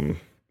 I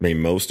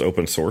mean, most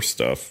open source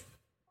stuff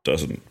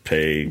doesn't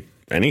pay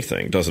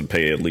anything, doesn't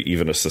pay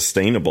even a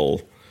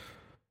sustainable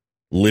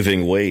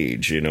living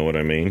wage, you know what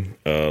I mean?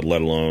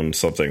 Let alone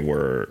something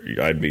where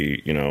I'd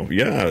be,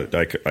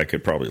 I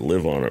could probably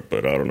live on it,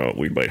 but I don't know,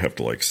 we might have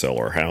to like sell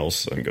our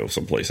house and go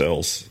someplace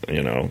else,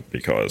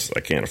 because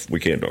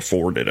we can't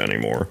afford it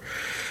anymore.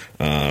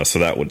 So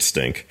that would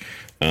stink.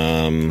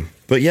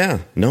 But yeah,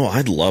 no,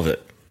 I'd love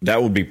it.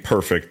 That would be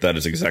perfect. That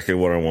is exactly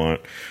what I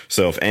want.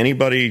 So if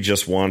anybody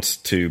just wants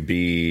to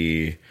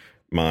be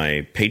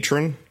my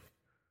patron,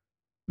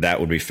 that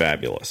would be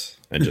fabulous.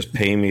 And just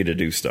pay me to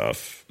do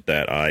stuff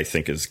that I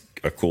think is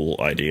a cool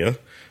idea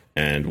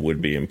and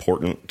would be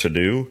important to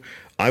do.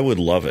 I would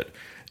love it.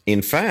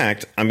 In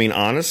fact, I mean,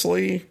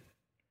 honestly,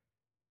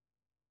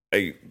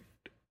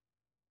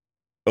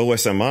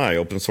 OSMI,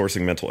 open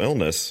sourcing mental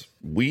illness,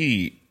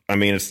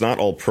 it's not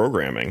all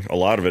programming. A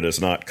lot of it is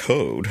not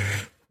code.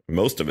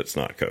 Most of it's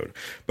not code,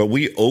 but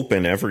we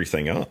open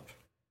everything up,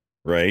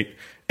 right?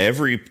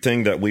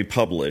 Everything that we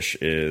publish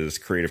is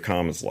Creative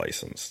Commons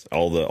licensed,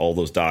 all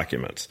those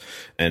documents.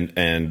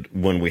 And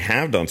when we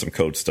have done some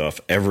code stuff,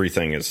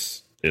 everything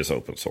is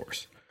open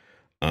source.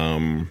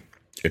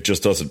 It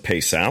just doesn't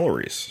pay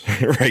salaries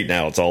right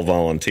now. It's all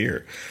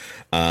volunteer.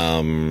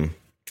 And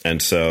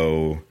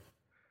so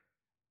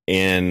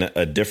in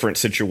a different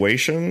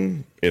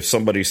situation, if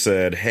somebody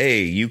said,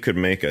 hey, you could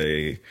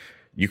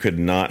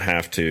not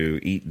have to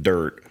eat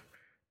dirt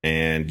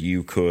and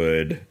you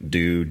could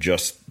do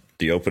just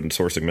the open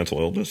sourcing mental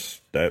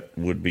illness, that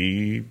would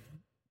be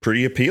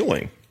pretty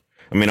appealing.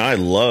 I mean, I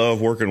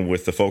love working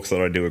with the folks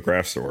that I do at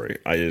Graph Story.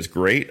 It is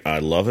great. I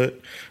love it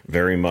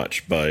very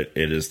much, but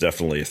it is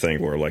definitely a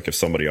thing where, like, if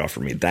somebody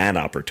offered me that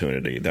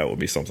opportunity, that would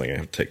be something I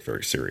have to take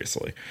very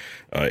seriously.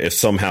 If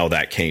somehow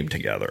that came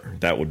together,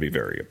 that would be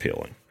very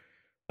appealing.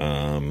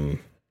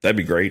 That'd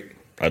be great.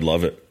 I'd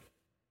love it.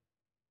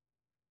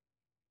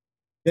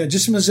 Yeah,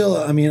 just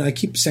Mozilla. I mean, I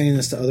keep saying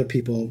this to other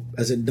people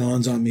as it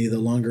dawns on me the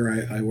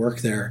longer I work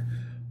there.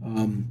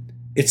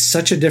 It's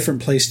such a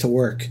different place to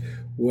work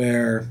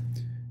where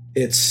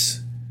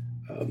it's,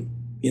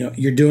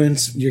 you're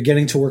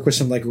getting to work with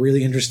some like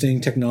really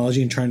interesting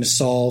technology and trying to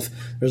solve.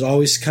 There's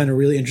always kind of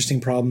really interesting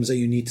problems that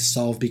you need to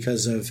solve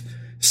because of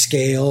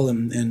scale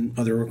and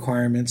other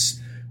requirements.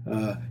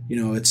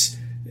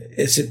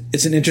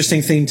 It's an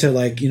interesting thing to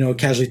like,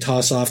 casually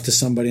toss off to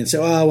somebody and say,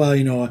 oh,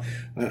 well,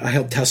 I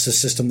help test a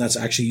system that's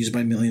actually used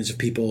by millions of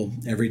people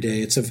every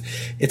day. And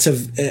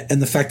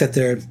the fact that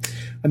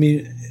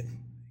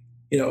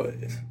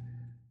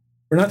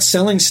we're not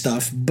selling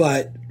stuff,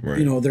 but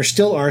right. There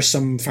still are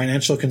some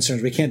financial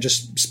concerns. We can't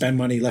just spend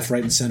money left,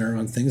 right, and center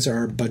on things. There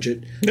are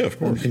budget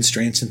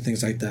constraints and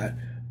things like that.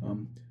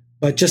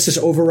 But just this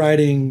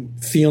overriding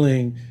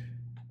feeling,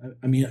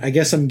 I mean, I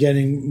guess I'm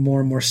getting more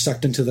and more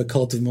sucked into the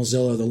cult of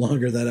Mozilla the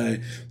longer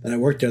that I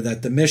work there,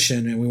 that the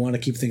mission, and we want to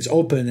keep things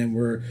open,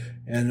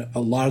 and a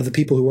lot of the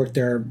people who work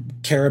there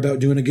care about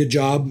doing a good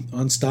job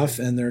on stuff,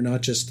 and they're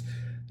not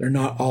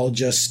all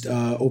just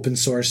open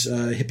source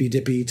hippy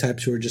dippy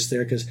types who are just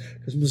there because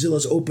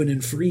Mozilla's open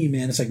and free,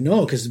 man. It's like,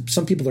 no, because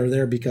some people are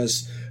there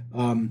because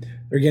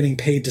they're getting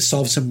paid to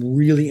solve some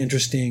really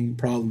interesting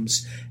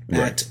problems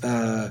right.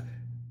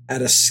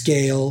 at a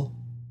scale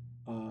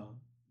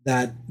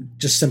that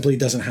just simply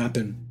doesn't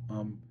happen.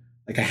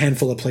 Like a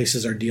handful of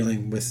places are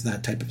dealing with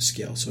that type of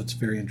scale, so it's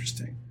very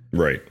interesting.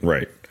 Right.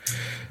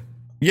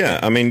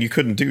 Yeah, I mean, you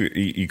couldn't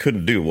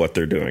do what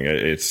they're doing.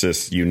 It's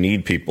just you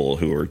need people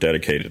who are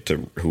dedicated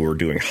to who are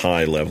doing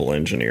high level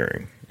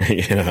engineering.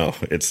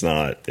 That's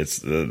not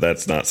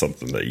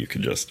something that you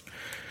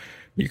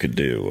could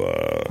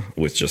do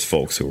with just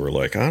folks who are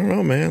like, I don't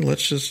know, man,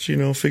 let's just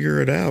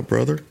figure it out,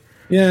 brother.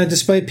 Yeah,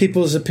 despite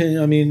people's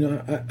opinion, I mean,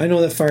 I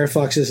know that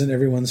Firefox isn't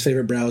everyone's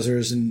favorite browser,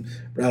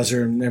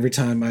 and every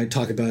time I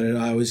talk about it,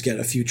 I always get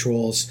a few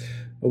trolls.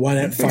 why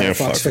didn't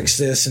Firefox fix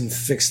this and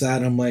fix that?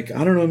 And I'm like,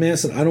 I don't know, man. I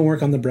said, I don't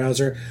work on the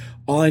browser.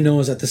 All I know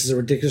is that this is a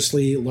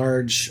ridiculously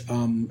large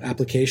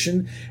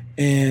application,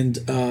 and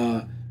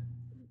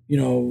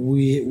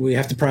we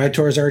have to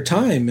prioritize our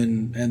time,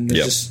 and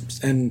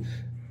and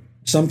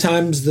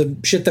sometimes the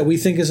shit that we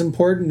think is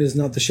important is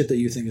not the shit that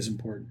you think is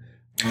important.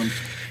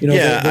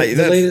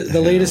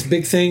 The latest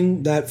big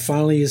thing that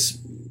finally has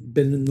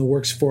been in the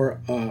works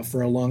for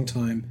a long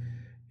time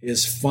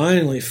is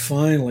finally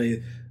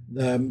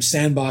the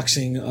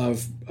sandboxing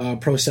of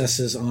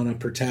processes on a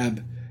per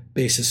tab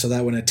basis, so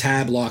that when a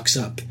tab locks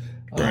up,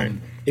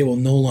 it will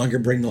no longer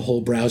bring the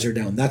whole browser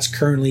down. That's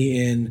currently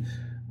in.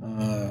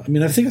 I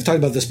think I've talked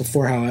about this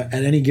before. How at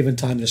any given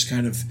time there's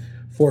kind of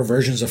 4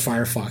 versions of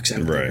Firefox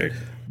out there: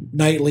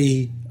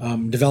 Nightly,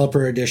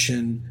 Developer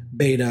Edition,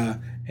 Beta,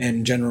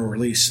 and General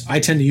Release. I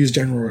tend to use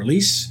General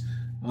Release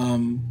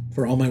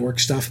for all my work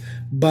stuff,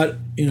 but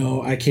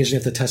I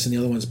occasionally have to test in the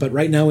other ones. But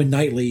right now in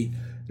Nightly,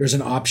 there's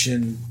an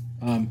option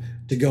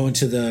to go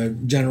into the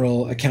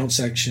general account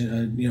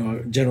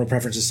section, general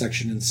preferences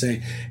section, and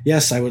say,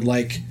 yes, I would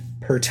like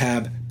per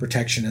tab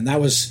protection. And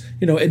that was,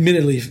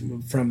 admittedly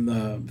from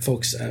the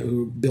folks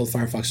who build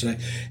Firefox today.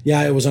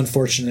 Yeah, it was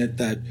unfortunate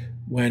that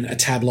when a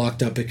tab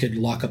locked up, it could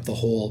lock up the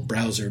whole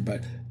browser.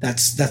 But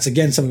that's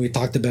again something we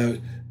talked about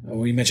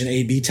when you mentioned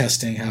A/B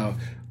testing, how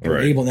we're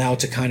able now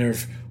to kind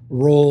of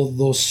roll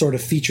those sort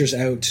of features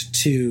out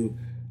to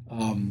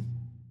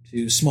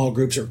small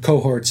groups, or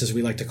cohorts, as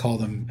we like to call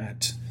them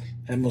at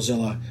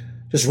Mozilla.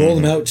 Just roll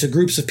them out to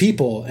groups of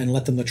people and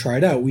let them try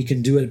it out. We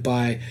can do it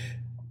by,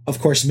 of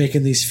course,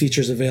 making these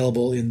features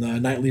available in the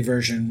Nightly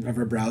version of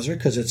our browser,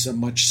 because it's a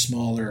much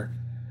smaller.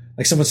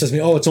 Like someone says to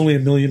me, "Oh, it's only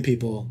 1 million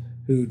people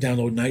who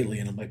download Nightly,"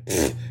 and I'm like,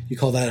 "You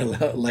call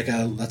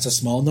that that's a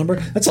small number?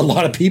 That's a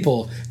lot of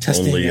people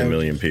testing." Only 1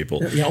 million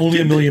people. Yeah, only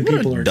 1 million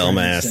people. What a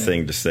dumbass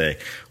thing to say.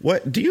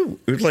 What do you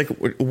like?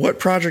 What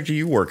project are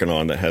you working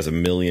on that has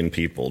 1 million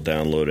people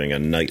downloading a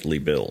Nightly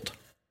build?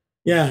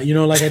 Yeah,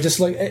 I just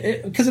like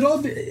it, because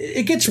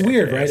it gets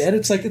weird, right? And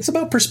it's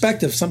about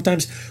perspective.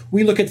 Sometimes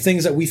we look at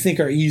things that we think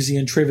are easy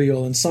and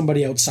trivial, and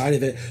somebody outside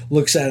of it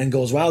looks at it and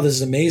goes, "Wow, this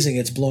is amazing!"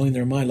 It's blowing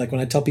their mind. Like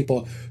when I tell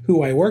people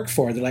who I work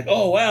for, they're like,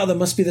 "Oh, wow, there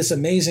must be this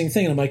amazing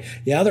thing." And I'm like,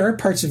 "Yeah, there are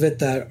parts of it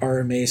that are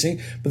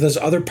amazing, but there's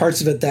other parts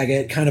of it that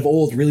get kind of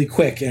old really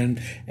quick, and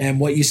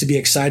what used to be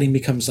exciting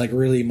becomes like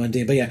really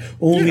mundane." But yeah,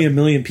 only 1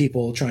 million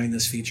people trying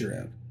this feature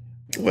out.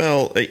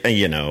 Well,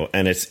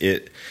 and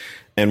it.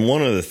 And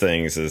one of the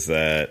things is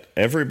that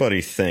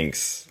everybody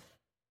thinks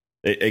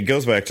it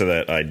goes back to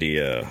that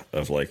idea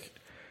of like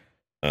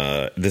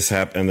this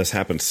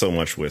happens so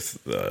much with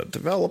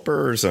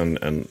developers, and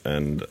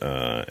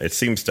it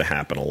seems to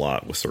happen a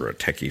lot with sort of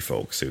techie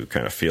folks who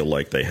kind of feel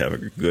like they have a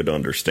good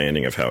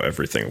understanding of how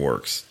everything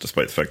works,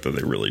 despite the fact that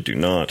they really do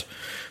not.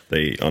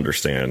 They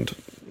understand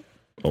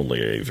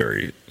only a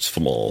very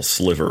small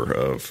sliver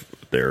of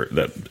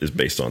that is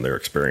based on their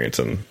experience,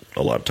 and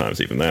a lot of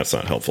times even that's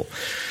not helpful.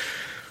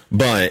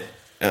 But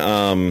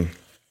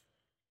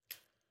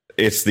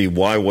it's the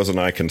why wasn't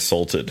I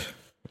consulted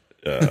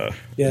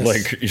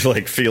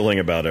like feeling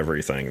about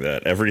everything,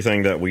 that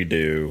everything that we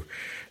do,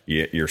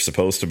 you're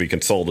supposed to be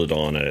consulted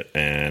on it.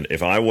 And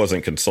if I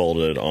wasn't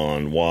consulted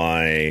on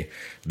why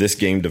this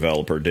game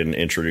developer didn't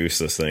introduce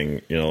this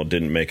thing,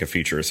 didn't make a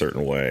feature a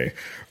certain way,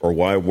 or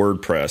why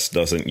WordPress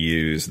doesn't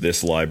use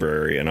this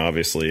library, and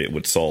obviously it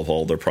would solve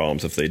all their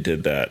problems if they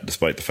did that,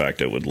 despite the fact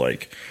it would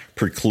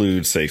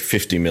preclude, say,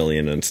 50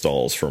 million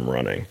installs from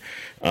running,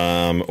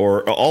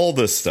 or all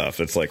this stuff.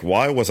 It's like,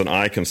 why wasn't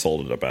I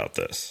consulted about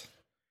this?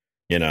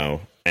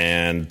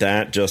 And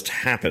that just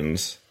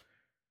happens.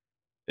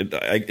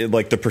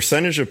 Like the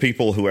percentage of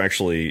people who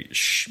actually,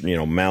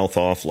 mouth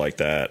off like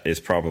that is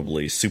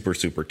probably super,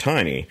 super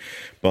tiny.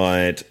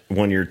 But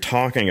when you're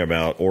talking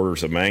about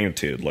orders of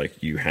magnitude,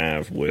 like you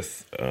have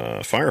with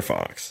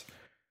Firefox,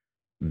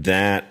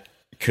 that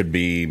could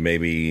be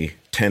maybe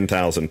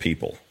 10,000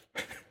 people.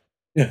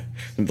 Yeah,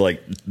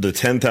 like the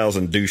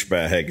 10,000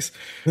 douchebags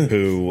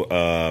who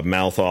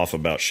mouth off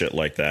about shit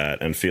like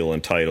that and feel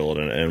entitled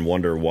and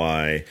wonder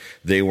why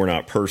they were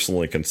not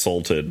personally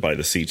consulted by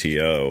the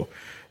CTO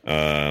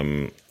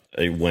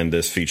when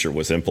this feature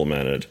was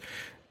implemented,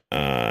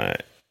 and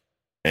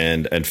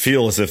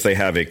feel as if they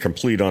have a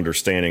complete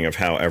understanding of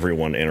how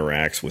everyone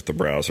interacts with the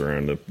browser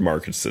and the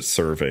markets it's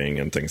serving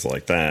and things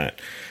like that,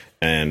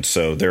 and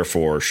so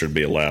therefore should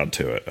be allowed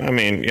to it. I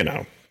mean,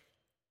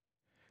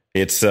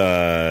 it's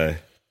that's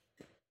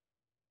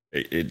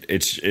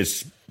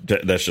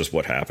just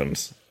what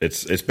happens.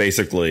 It's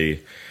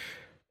basically,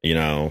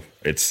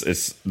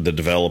 it's the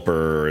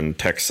developer and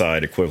tech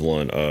side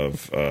equivalent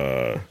of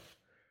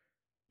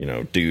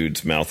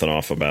dudes mouthing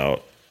off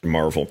about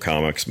Marvel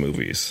Comics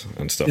movies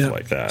and stuff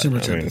like that.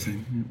 Similar type of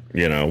thing.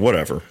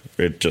 Whatever.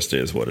 It just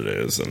is what it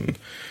is, and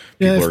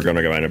people are going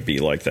to kind of be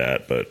like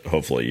that. But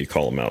hopefully, you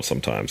call them out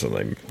sometimes, and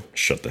they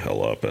shut the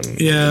hell up and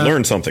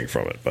learn something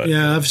from it. But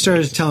I've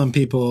started telling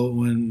people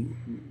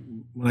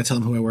when when I tell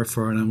them who I work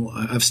for, and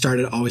I've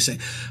started always saying,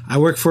 I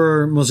work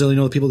for Mozilla,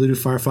 the people that do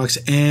Firefox,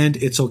 and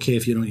it's okay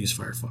if you don't use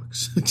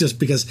Firefox. Just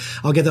because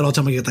I'll get that all the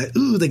time. I get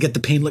that, they get the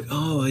pain, like,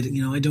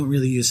 I don't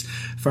really use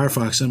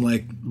Firefox. I'm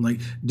like,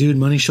 dude,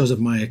 money shows up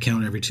my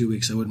account every 2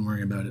 weeks. I wouldn't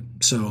worry about it.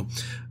 So,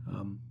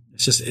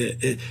 it's just,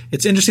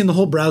 it's interesting. The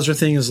whole browser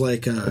thing is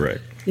like, right.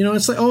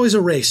 It's like always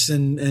a race,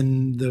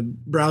 and the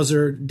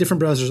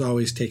different browsers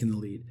always taking the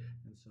lead.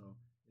 And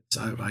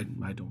so I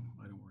don't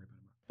worry about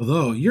it.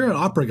 Although you're an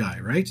Opera guy,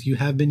 right? You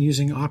have been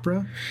using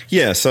Opera?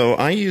 Yeah. So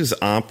I use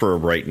Opera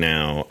right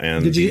now.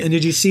 And did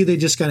you see they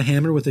just got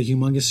hammered with a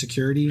humongous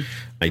security?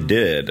 I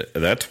did.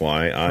 That's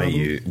why I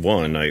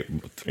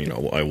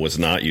was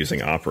not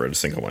using Opera to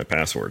sync all my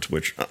passwords,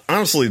 which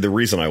honestly, the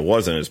reason I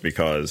wasn't is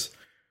because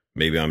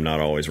maybe I'm not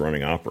always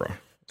running Opera.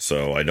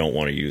 So I don't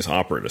want to use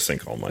Opera to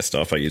sync all my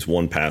stuff. I use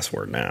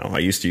 1Password now. I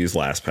used to use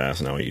LastPass.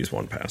 Now I use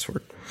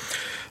 1Password.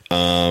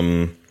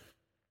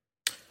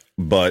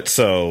 But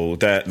so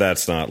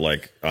that's not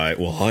like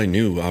I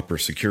knew Opera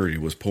security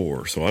was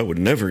poor, so I would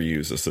never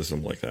use a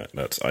system like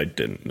that. I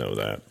didn't know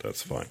that.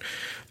 That's fine.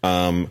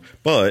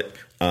 But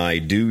I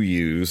do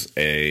use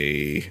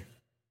a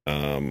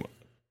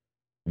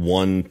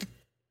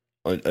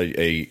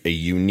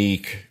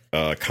unique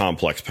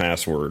complex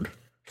password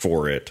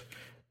for it,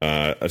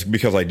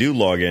 because I do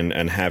log in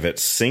and have it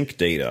sync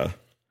data,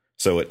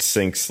 so it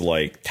syncs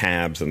like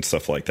tabs and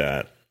stuff like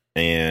that,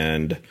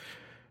 and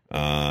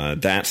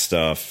that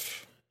stuff.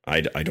 I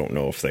don't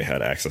know if they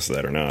had access to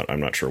that or not. I'm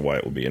not sure why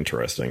it would be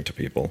interesting to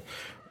people,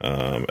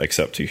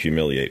 except to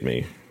humiliate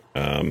me.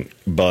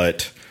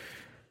 But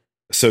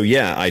so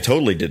yeah, I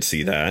totally did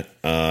see that.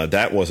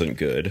 That wasn't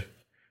good.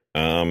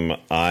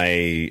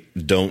 I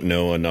don't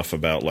know enough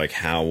about like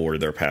how were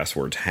their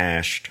passwords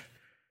hashed.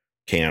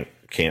 Can't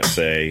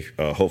say.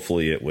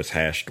 Hopefully it was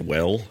hashed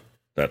well.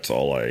 That's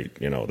all I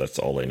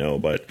know.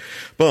 But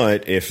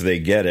if they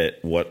get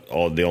it,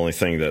 the only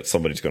thing that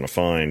somebody's going to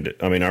find,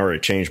 I already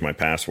changed my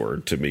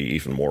password to be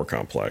even more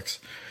complex,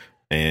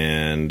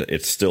 and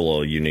it's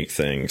still a unique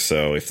thing.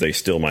 So if they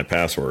steal my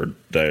password,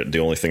 the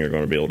only thing they're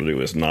going to be able to do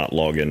is not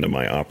log into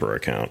my Opera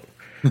account.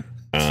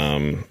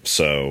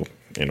 So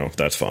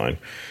that's fine.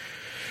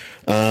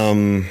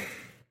 So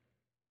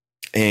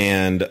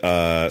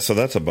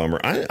that's a bummer.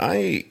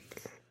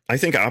 I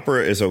think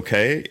Opera is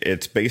okay.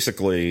 It's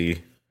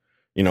basically,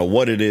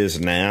 what it is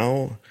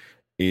now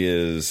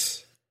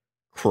is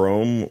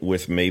Chrome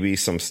with maybe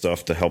some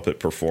stuff to help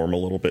it perform a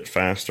little bit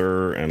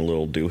faster and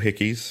little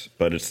doohickeys,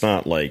 but it's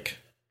not like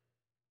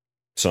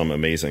some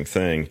amazing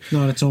thing.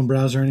 Not its own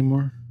browser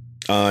anymore?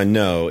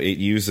 No, it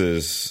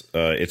uses,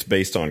 it's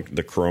based on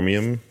the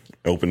Chromium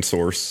open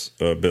source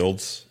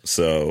builds.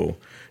 So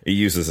it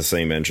uses the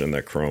same engine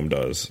that Chrome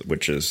does,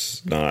 which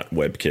is not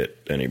WebKit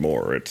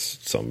anymore. It's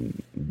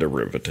some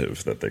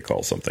derivative that they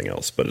call something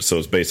else. But it's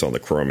based on the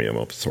Chromium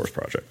open source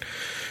project.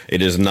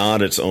 It is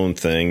not its own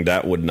thing.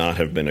 That would not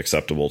have been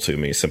acceptable to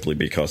me simply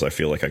because I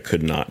feel like I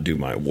could not do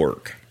my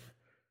work.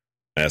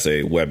 As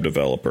a web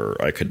developer,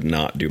 I could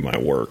not do my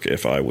work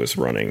if I was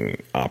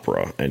running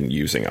Opera and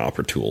using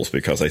Opera tools,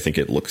 because I think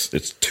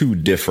it's too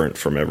different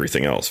from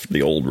everything else,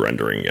 the old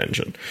rendering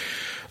engine.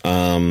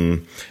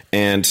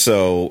 And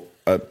so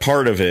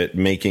part of it,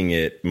 making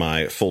it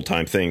my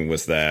full-time thing,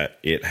 was that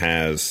it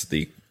has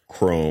the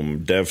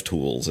Chrome dev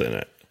tools in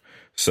it.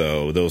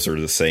 So those are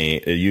the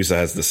same. It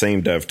has the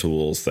same dev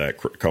tools that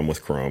come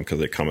with Chrome because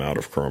they come out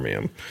of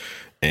Chromium,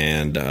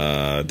 and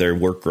they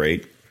work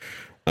great.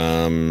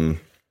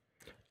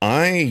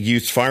 I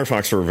used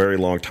Firefox for a very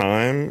long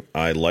time.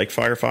 I like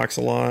Firefox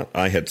a lot.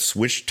 I had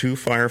switched to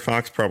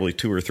Firefox probably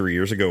 2 or 3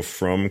 years ago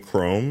from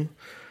Chrome,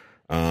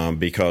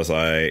 because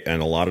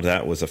and a lot of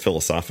that was a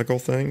philosophical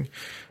thing.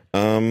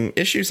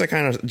 Issues I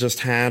kind of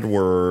just had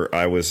were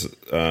I was,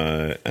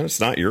 and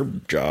it's not your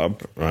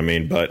job,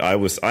 but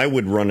I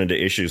would run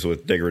into issues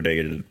with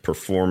degrading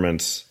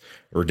performance.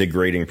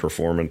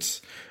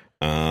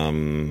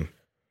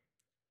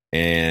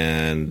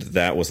 And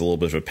that was a little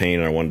bit of a pain.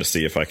 I wanted to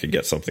see if I could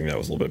get something that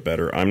was a little bit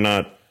better. I'm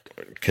not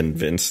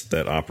convinced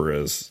that Opera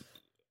is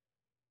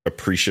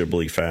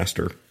appreciably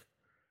faster.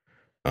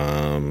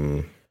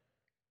 And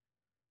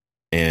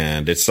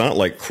it's not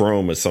like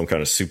Chrome is some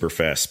kind of super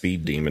fast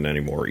speed demon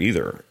anymore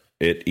either.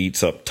 It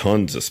eats up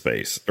tons of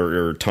space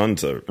or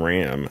tons of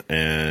RAM,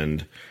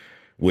 and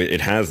it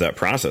has that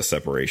process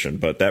separation.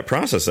 But that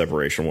process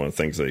separation, one of the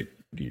things that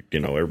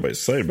everybody's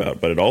excited about,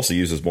 but it also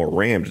uses more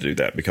RAM to do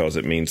that, because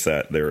it means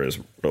that there is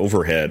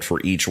overhead for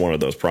each one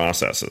of those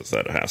processes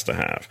that it has to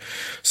have.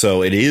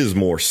 So it is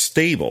more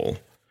stable,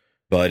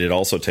 but it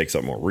also takes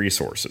up more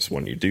resources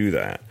when you do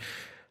that.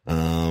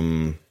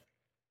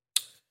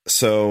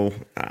 So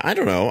I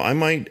don't know. I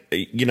might,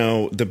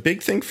 the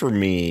big thing for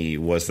me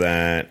was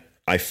that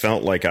I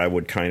felt like I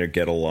would kind of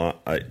get a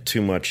lot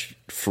too much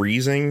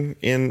freezing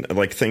in,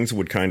 like things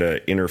would kind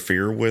of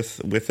interfere with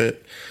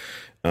it.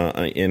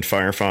 In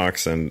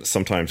Firefox, and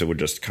sometimes it would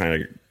just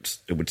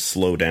it would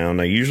slow down.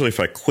 Now, usually if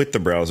I quit the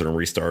browser and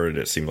restarted,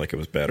 it seemed like it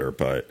was better,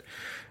 but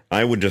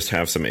I would just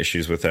have some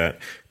issues with that.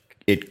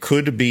 It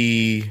could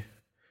be,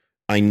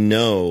 I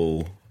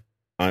know,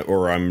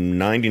 or I'm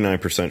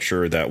 99%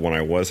 sure that when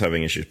I was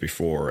having issues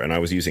before and I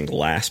was using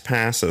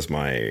LastPass as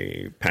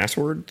my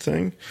password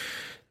thing,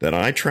 that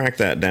I tracked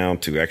that down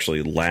to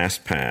actually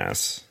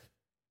LastPass.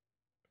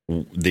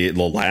 The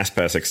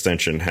LastPass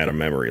extension had a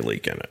memory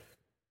leak in it.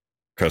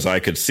 Because I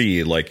could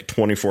see like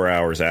 24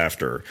 hours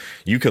after,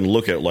 you can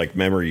look at like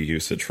memory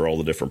usage for all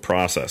the different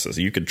processes.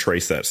 You could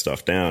trace that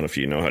stuff down if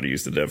you know how to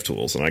use the dev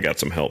tools. And I got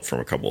some help from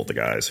a couple of the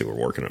guys who were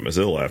working at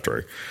Mozilla after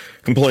I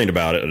complained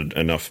about it.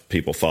 Enough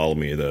people followed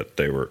me that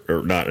they were,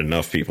 or not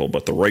enough people,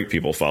 but the right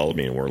people followed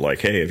me and were like,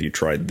 hey, have you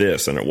tried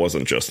this? And it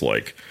wasn't just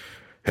like,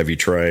 have you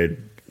tried,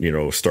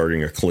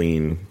 starting a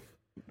clean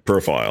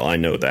profile? I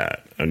know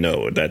that. I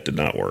know that did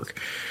not work.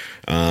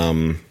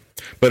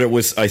 But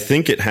I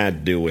think it had to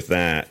do with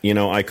that.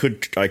 I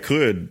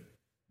could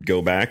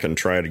go back and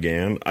try it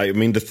again. I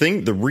mean, the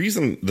thing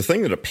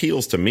that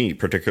appeals to me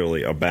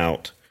particularly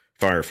about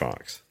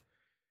Firefox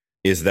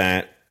is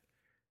that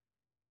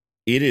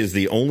it is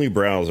the only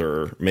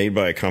browser made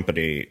by a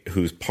company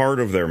whose part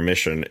of their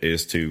mission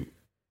is to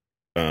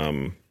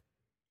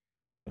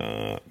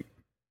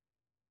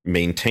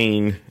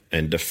maintain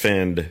and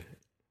defend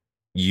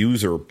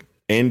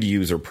end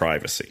user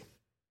privacy.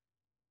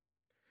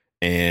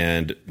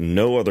 And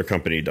no other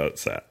company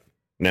does that.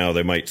 Now,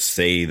 they might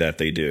say that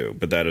they do,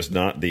 but that's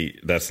not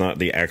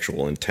the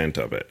actual intent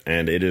of it.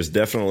 And it is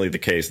definitely the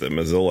case that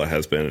Mozilla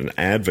has been an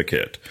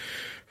advocate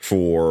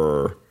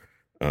for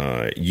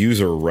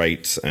user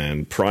rights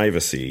and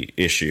privacy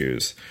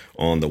issues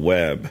on the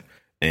web.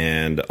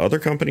 And other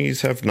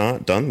companies have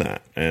not done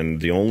that. And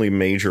the only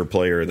major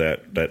player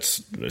that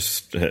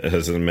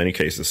has in many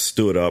cases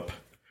stood up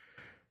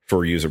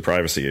for user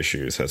privacy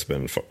issues has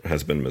been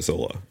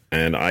Mozilla.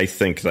 And I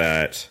think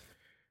that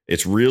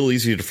it's real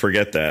easy to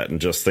forget that and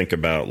just think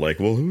about like,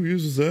 well, who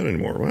uses that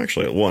anymore? Well,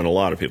 actually, one, a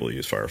lot of people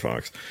use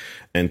Firefox,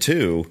 and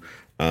two,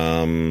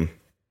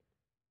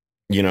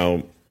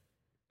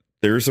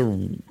 there's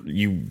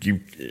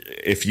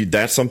if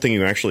that's something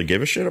you actually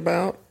give a shit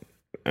about,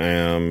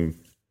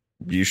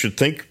 you should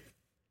think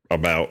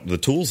about the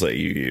tools that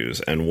you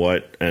use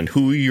and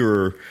who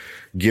you're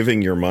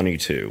giving your money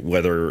to,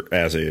 whether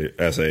as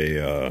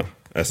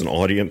an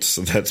audience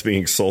that's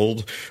being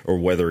sold or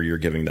whether you're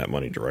giving that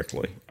money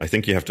directly. I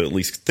think you have to at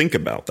least think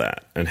about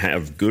that and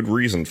have good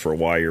reason for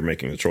why you're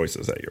making the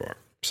choices that you are.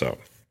 So,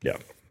 yeah.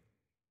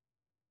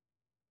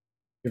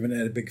 Giving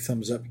Ed a big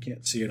thumbs up. You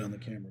can't see it on the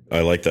camera.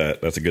 I like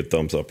that. That's a good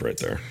thumbs up right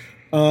there.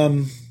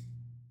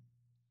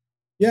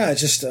 Yeah,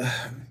 it's just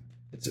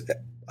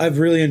I've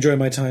really enjoyed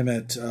my time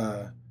at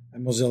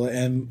Mozilla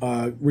and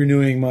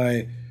renewing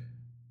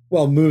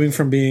moving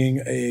from being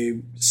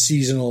a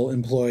seasonal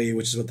employee,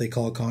 which is what they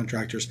call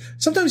contractors.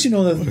 Sometimes,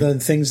 the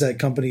things that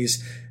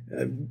companies,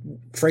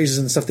 phrases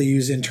and stuff they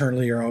use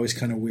internally are always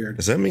kind of weird.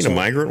 Does that mean a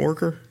migrant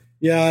worker?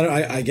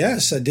 Yeah, I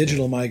guess a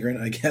digital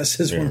migrant, I guess,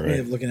 is one way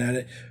of looking at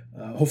it.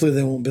 Hopefully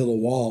they won't build a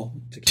wall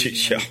to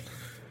keep yeah.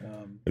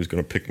 Who's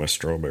going to pick my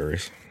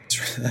strawberries?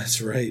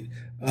 That's right.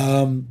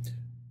 I'm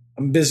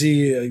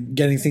busy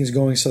getting things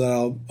going so that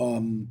I'll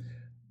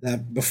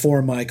that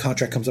before my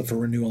contract comes up for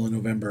renewal in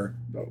November,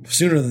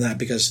 sooner than that,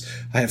 because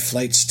I have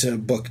flights to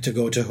book to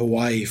go to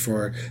Hawaii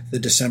for the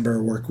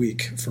December work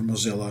week for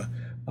Mozilla,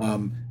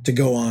 to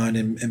go on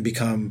and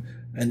become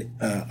an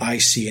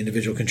IC,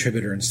 individual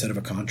contributor, instead of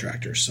a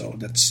contractor. So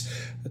that's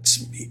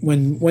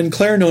when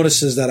Claire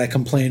notices that I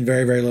complain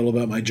very, very little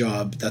about my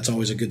job, that's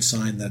always a good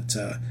sign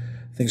that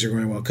things are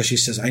going well, because she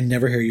says, I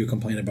never hear you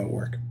complain about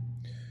work.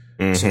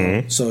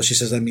 Mm-hmm. So she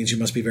says that means you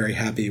must be very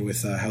happy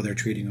with how they're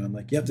treating you. I'm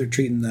like, yep, they're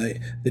treating the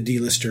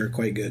D-lister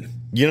quite good.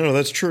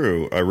 That's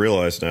true. I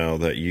realize now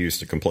that you used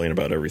to complain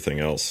about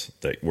everything else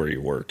where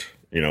you worked,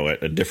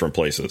 at different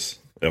places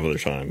at other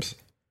times.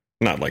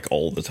 Not like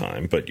all the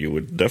time, but you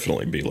would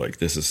definitely be like,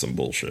 this is some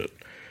bullshit.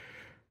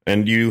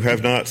 And you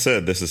have not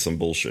said this is some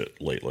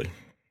bullshit lately.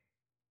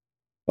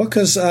 Well,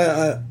 because,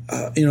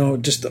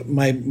 just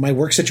my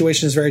work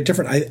situation is very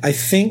different. I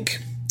think,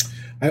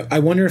 I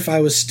wonder if I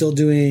was still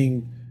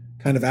doing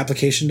kind of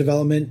application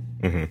development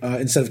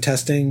instead of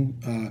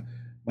testing,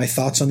 my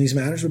thoughts on these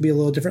matters would be a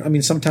little different. I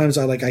mean, sometimes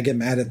I get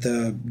mad at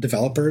the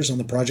developers on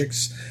the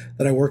projects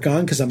that I work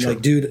on, because I'm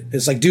like, dude,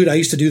 I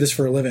used to do this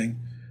for a living.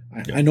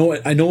 I know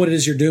what it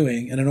is you're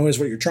doing, and I know what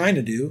you're trying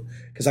to do,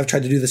 because I've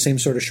tried to do the same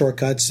sort of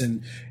shortcuts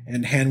and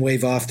hand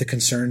wave off the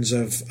concerns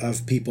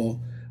of people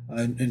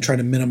and try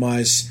to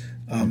minimize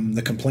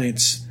the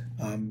complaints.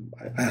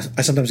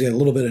 I sometimes get a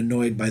little bit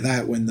annoyed by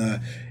that when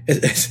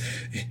it's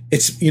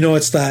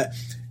that.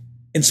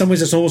 In some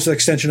ways, it's almost an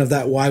extension of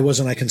that "why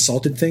wasn't I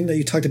consulted" thing that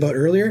you talked about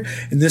earlier.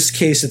 In this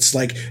case, it's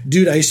like,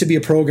 dude, I used to be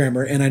a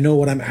programmer, and I know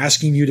what I'm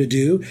asking you to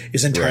do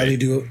is entirely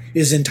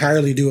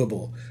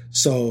doable.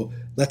 So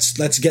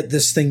let's get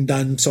this thing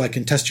done so I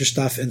can test your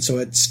stuff, and so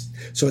it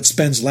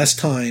spends less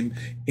time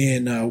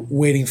in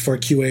waiting for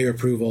QA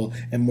approval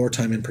and more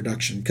time in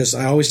production. Because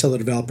I always tell the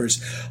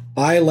developers,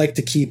 I like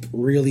to keep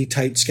really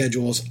tight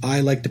schedules. I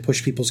like to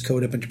push people's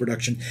code up into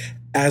production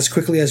as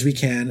quickly as we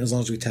can, as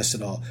long as we test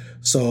it all.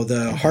 So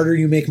the harder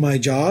you make my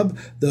job,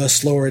 the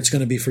slower it's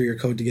going to be for your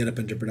code to get up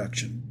into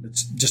production.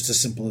 It's just as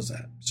simple as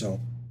that. So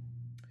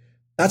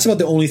that's about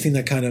the only thing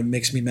that kind of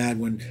makes me mad,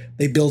 when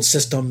they build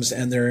systems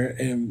and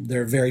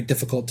they're very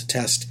difficult to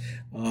test,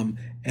 and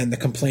the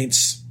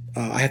complaints,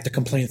 I have to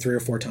complain 3 or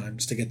 4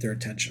 times to get their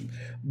attention.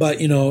 But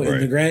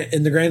right.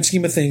 in the grand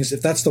scheme of things,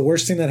 if that's the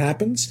worst thing that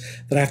happens,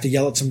 that I have to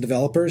yell at some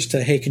developers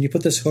to, hey, can you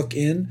put this hook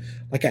in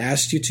like I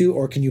asked you to,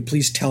 or can you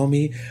please tell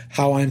me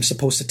how I'm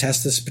supposed to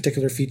test this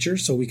particular feature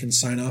so we can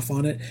sign off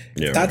on it?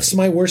 Yeah, if that's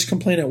my worst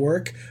complaint at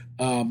work,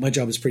 my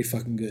job is pretty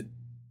fucking good.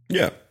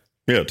 Yeah,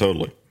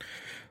 totally.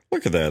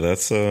 Look at that.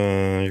 That's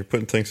you're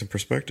putting things in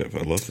perspective.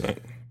 I love that.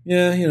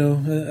 Yeah,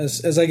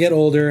 as I get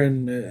older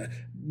and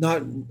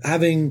not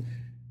having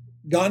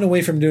gotten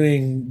away from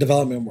doing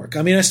development work.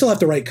 I mean, I still have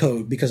to write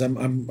code because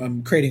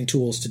I'm creating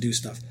tools to do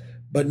stuff,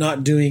 but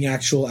not doing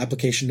actual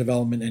application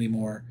development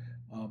anymore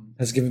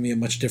has given me a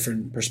much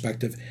different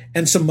perspective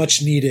and some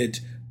much needed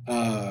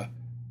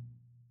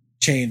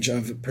change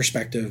of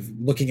perspective,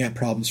 looking at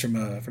problems from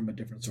a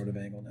different sort of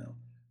angle now.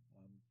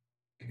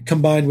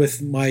 Combined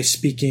with my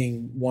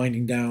speaking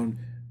winding down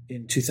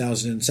in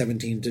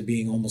 2017 to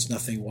being almost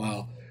nothing,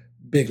 while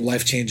big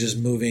life changes,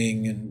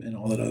 moving and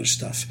all that other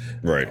stuff.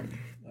 Right.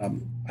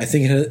 I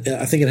think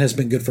it has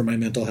been good for my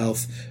mental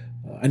health.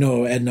 I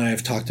know Ed and I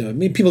have talked to. I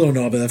mean, people don't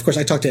know, but of course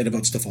I talk to Ed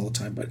about stuff all the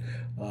time. But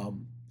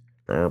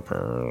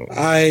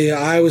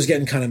I was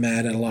getting kind of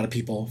mad at a lot of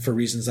people for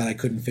reasons that I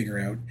couldn't figure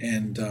out,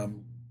 and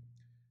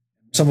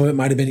some of it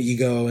might have been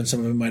ego, and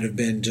some of it might have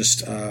been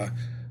just.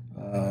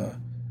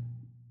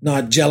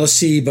 Not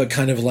jealousy, but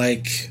kind of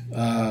like,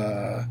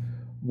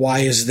 why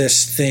is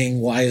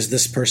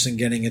this person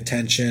getting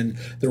attention?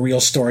 The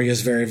real story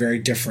is very, very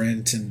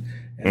different. And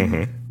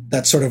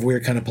that sort of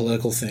weird kind of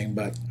political thing.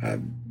 But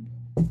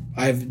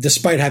I've,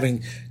 despite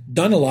having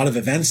done a lot of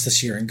events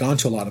this year and gone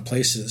to a lot of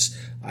places,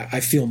 I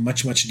feel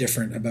much, much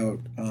different about,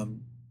 and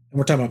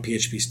we're talking about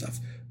PHP stuff,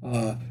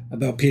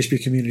 about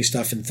PHP community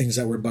stuff and things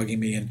that were bugging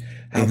me, and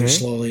how they're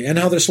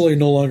slowly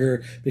no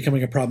longer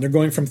becoming a problem. They're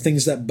going from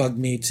things that bug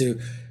me to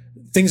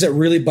things that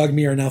really bug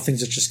me are now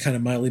things that just kind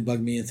of mildly bug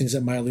me, and things that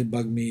mildly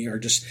bug me are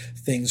just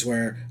things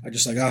where I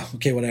just like, oh,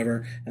 okay,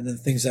 whatever. And then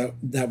things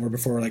that were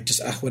before like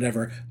just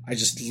whatever, I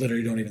just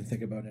literally don't even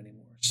think about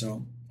anymore.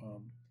 So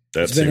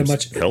it's been a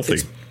much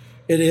healthy.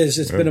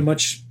 It's been a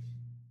much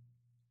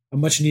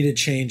needed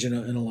change in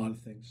a lot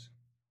of things.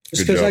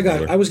 Just because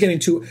I was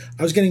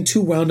getting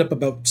too wound up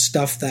about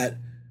stuff that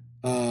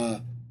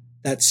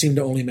seemed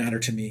to only matter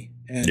to me,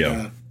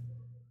 and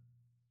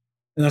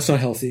that's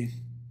not healthy.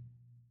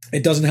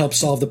 It doesn't help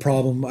solve the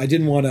problem. I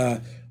didn't want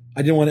to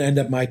end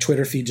up my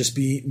Twitter feed just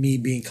be me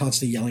being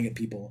constantly yelling at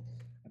people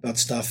about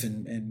stuff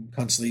and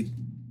constantly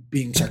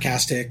being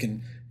sarcastic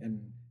and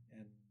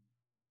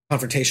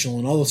confrontational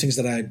and all those things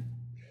that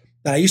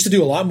I used to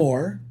do a lot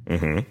more,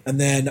 and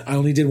then I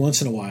only did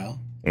once in a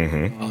while.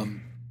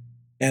 And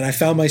I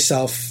found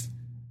myself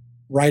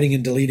writing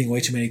and deleting way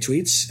too many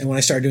tweets. And when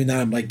I started doing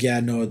that, I'm like, yeah,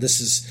 no, this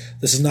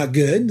is not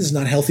good. This is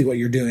not healthy what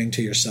you're doing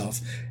to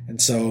yourself.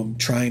 And so I'm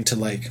trying to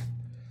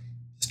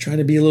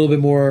be a little bit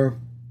more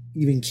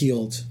even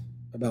keeled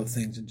about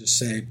things and just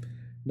say,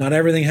 not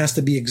everything has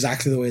to be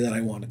exactly the way that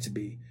I want it to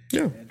be.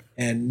 Yeah.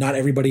 And not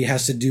everybody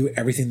has to do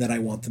everything that I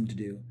want them to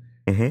do.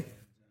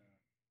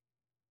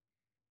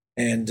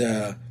 And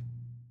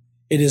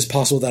it is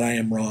possible that I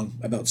am wrong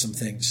about some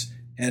things,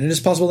 and it is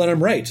possible that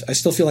I'm right. I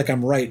still feel like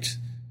I'm right.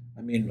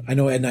 I mean, I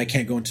know Ed and I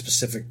can't go into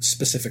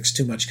specifics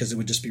too much because it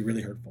would just be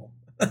really hurtful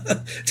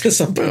to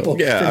some people.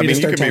 Well, yeah, I mean,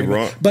 you could be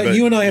wrong. But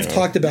you and I have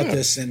talked about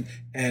this, and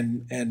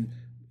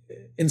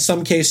in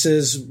some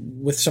cases,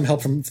 with some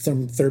help from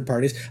third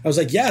parties, I was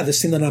like, yeah,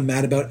 this thing that I'm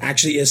mad about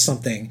actually is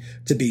something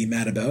to be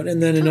mad about.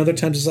 And then in other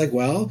times, it's like,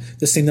 well,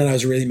 this thing that I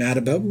was really mad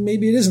about,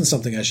 maybe it isn't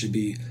something I should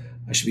be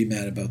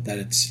mad about.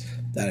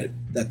 That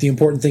the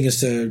important thing is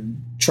to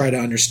try to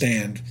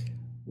understand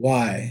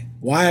why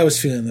I was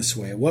feeling this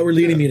way, what were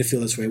leading me to feel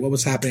this way, what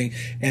was happening,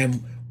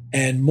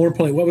 and more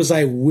importantly, what was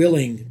I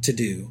willing to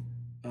do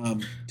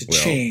to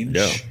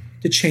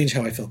change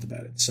how I felt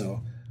about it.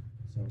 So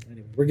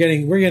anyway, we're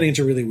getting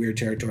into really weird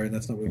territory, and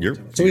that's not what we're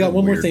talking about. So we got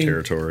one more thing.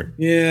 Territory.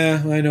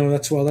 Yeah, I know.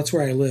 That's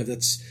where I live.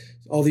 That's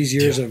all these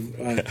years of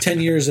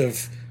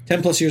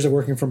 10 plus years of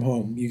working from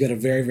home. You get a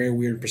very, very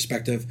weird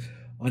perspective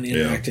on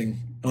interacting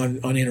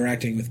on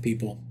interacting with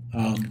people.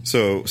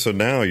 So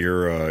now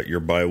your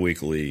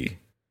biweekly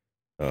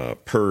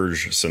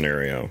purge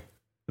scenario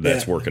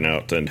that's working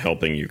out and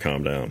helping you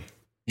calm down.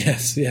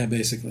 Yes, yeah,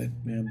 basically.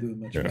 Yeah, I'm doing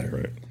much better.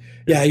 Right.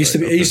 Yeah, it used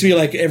to be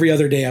like every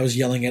other day I was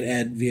yelling at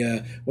Ed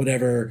via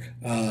whatever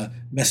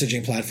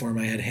messaging platform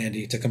I had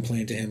handy to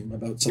complain to him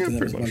about something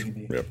that was bugging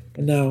me. Yep.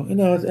 And now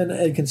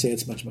Ed can say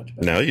it's much, much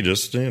better. Now you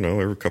just,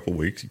 every couple of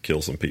weeks you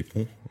kill some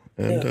people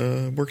and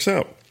it works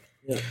out.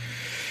 Yeah.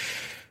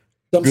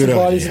 Dump some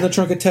bodies in the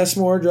trunk of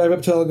Tessmore, drive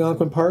up to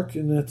Algonquin Park,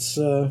 and it's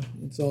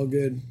all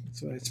good.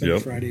 That's what I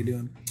spent Friday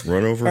doing.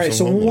 Run over. All right,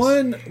 so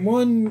homeless.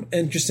 one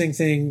interesting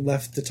thing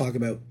left to talk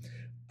about.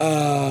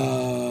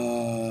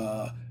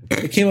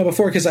 It came up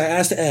before because I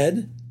asked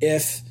Ed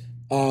if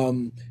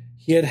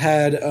he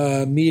had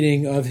a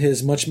meeting of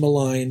his much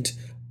maligned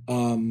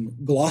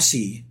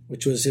Glossy,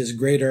 which was his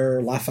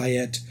Greater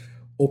Lafayette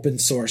open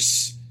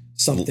source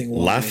something.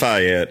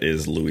 Lafayette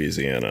is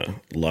Louisiana.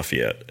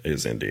 Lafayette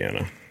is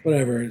Indiana.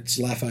 Whatever, it's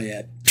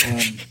Lafayette.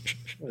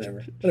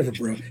 Whatever,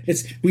 bro.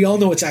 We all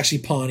know it's actually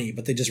Pawnee,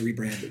 but they just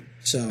rebranded.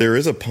 So there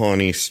is a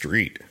Pawnee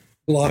Street.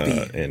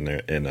 Gloppy.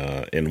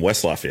 In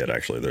West Lafayette,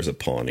 actually, there's a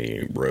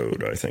Pawnee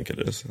Road. I think it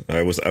is.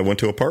 I went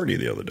to a party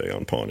the other day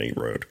on Pawnee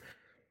Road.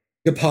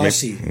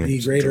 Gapasi,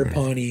 the Greater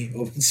Pawnee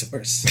open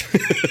source.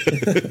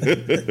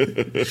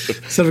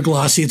 Instead of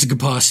Glossy, it's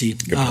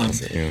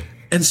Gapasi. Yeah.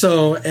 And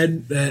so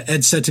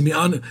Ed said to me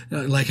on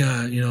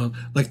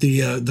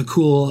the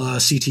cool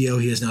CTO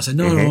he is now said,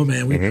 no,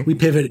 man, we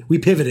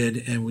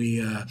pivoted and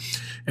we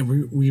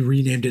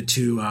renamed it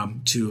to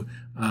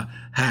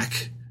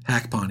Hack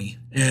Pawnee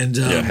and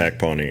Hack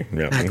Pawnee,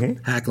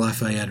 Hack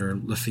Lafayette or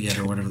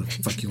whatever the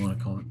fuck you want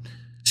to call it.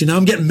 See, now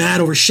I'm getting mad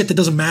over shit that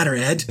doesn't matter,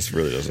 Ed. This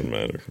really doesn't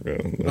matter. Yeah,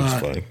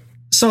 that's fine.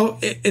 So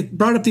it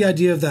brought up the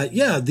idea of that,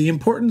 the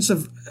importance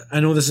of, I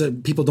know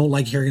people don't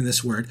like hearing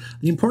this word,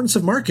 the importance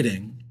of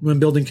marketing when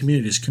building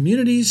communities.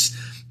 Communities,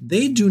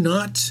 they do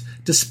not,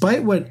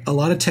 despite what a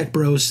lot of tech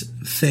bros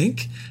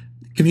think,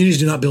 communities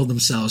do not build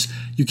themselves.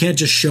 You can't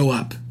just show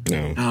up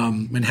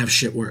and have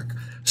shit work.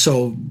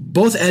 So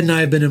both Ed and I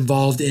have been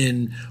involved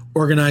in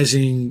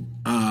organizing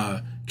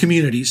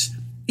communities,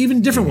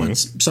 even different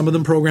ones. Some of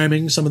them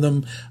programming, some of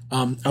them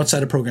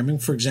outside of programming.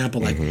 For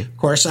example, of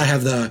course, I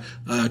have the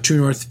True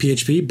North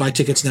PHP. Buy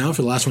tickets now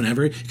for the last one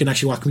ever. You can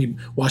actually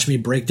watch me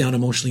break down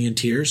emotionally in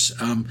tears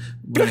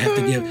when I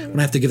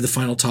have to give the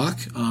final talk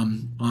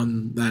on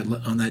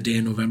that day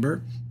in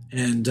November.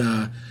 And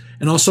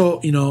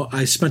also,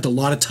 I spent a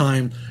lot of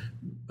time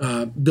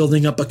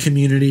building up a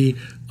community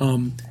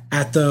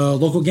at the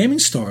local gaming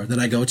store that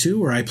I go to,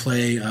 where I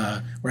play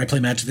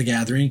Magic the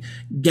Gathering,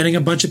 getting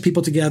a bunch of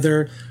people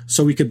together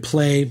so we could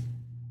play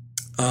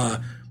a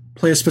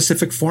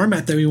specific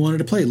format that we wanted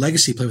to play.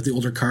 Legacy, play with the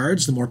older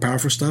cards, the more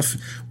powerful stuff,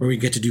 where we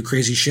get to do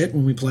crazy shit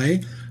when we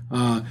play.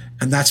 And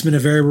that's been a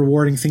very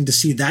rewarding thing to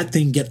see that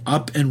thing get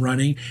up and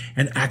running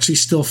and actually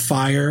still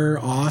fire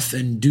off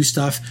and do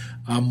stuff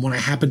when I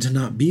happen to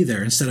not be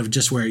there, instead of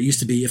just where it used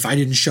to be. If I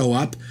didn't show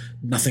up,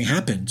 nothing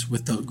happened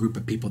with the group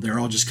of people. They're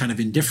all just kind of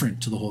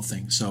indifferent to the whole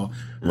thing. So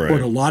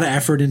put a lot of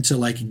effort into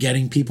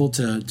getting people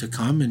to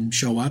come and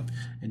show up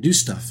and do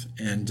stuff.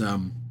 And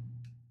it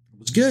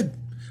was good.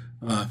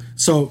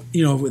 So,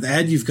 with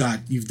Ed, you've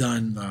done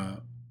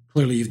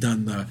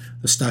the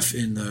stuff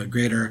in the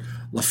Greater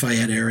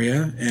Lafayette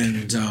area.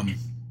 And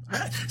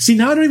see,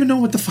 now I don't even know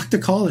what the fuck to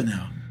call it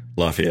now.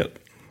 Lafayette.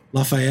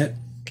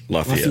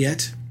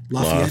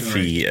 Fuck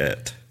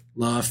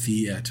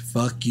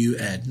you,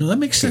 Ed. No, that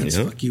makes sense.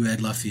 Yeah. Fuck you, Ed.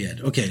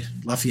 Lafayette. Okay,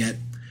 Lafayette.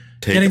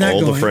 Take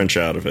all the French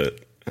out of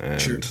it. And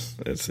sure.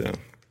 It's Without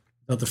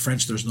the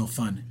French, there's no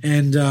fun.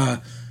 And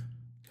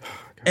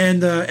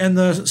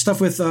the stuff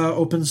with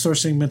open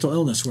sourcing mental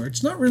illness, where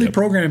it's not really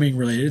programming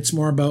related. It's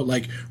more about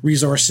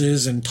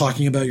resources and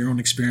talking about your own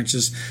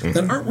experiences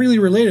that aren't really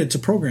related to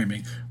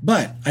programming.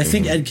 But I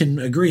think Ed can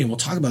agree, and we'll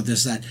talk about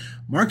this, that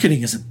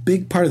marketing is a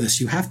big part of this.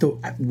 You have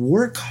to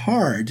work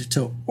hard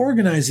to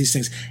organize these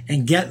things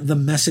and get the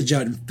message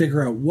out and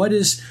figure out what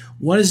is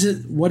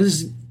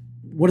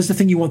the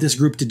thing you want this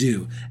group to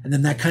do. And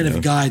then that kind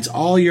of guides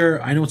all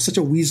your, I know it's such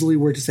a weaselly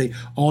word to say,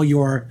 all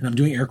your, and I'm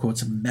doing air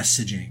quotes,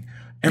 messaging.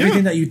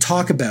 Everything that you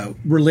talk about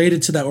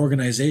related to that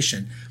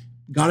organization,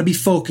 got to be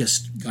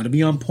focused, got to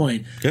be on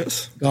point.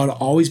 Yes. Got to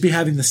always be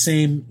having the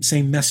same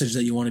message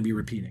that you want to be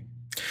repeating.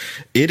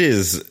 It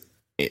is,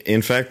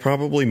 in fact,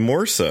 probably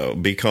more so,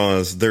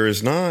 because there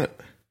is not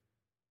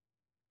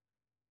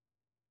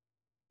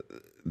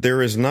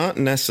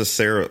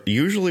necessarily,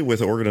 usually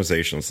with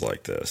organizations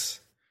like this,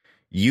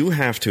 you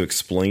have to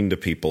explain to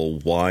people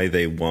why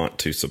they want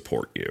to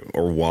support you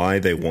or why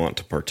they want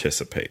to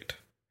participate.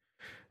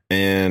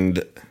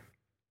 And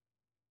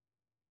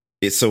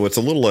so it's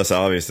a little less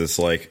obvious. It's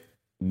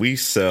we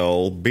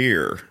sell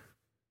beer.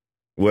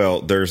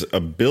 Well, there's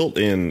a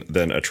built-in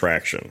then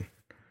attraction,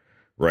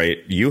 right?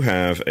 You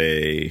have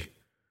a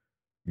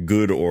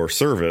good or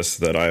service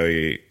that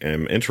I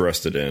am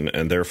interested in,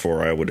 and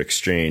therefore I would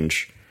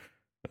exchange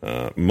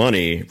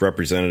money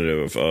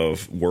representative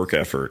of work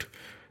effort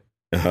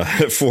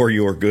for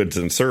your goods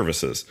and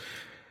services.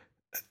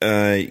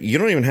 You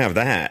don't even have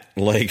that,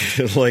 like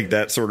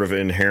that sort of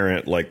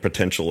inherent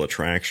potential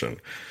attraction.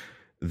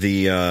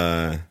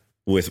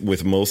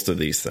 With most of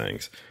these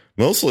things,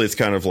 mostly it's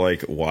kind of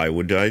why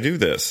would I do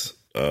this?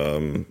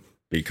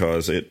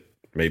 Because it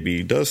Maybe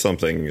he does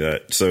something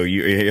that, so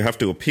you have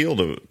to appeal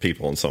to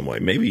people in some way.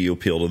 Maybe you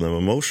appeal to them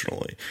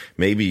emotionally.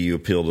 Maybe you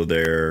appeal to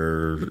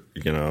their,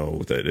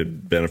 that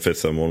it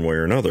benefits them one way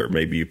or another.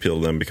 Maybe you appeal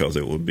to them because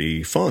it would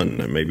be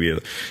fun. And maybe,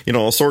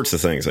 all sorts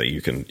of things that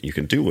you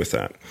can do with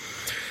that.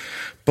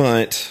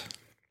 But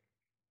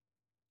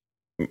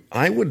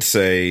I would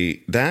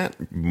say that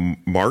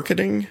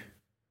marketing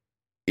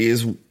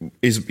is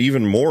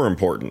even more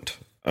important.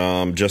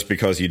 Just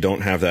because you don't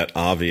have that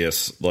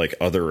obvious like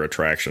other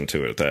attraction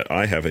to it, that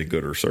I have a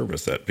gooder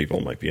service that people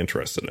might be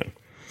interested in.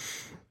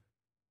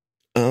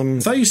 I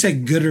thought you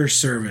said gooder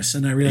service,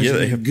 and I realized you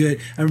meant good.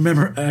 I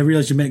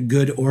realized you meant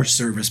good or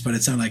service, but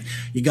it sounded like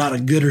you got a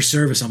gooder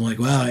service. I'm like,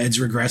 wow, Ed's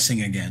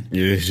regressing again.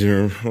 You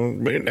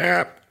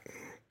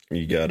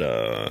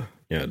gotta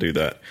do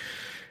that.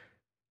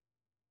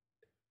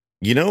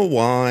 You know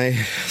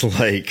why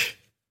like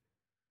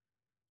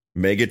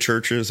mega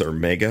churches are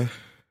mega?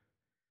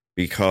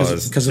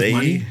 Because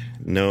they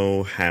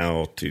know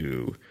how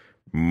to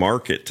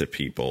market to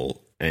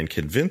people and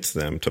convince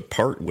them to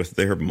part with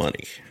their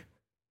money.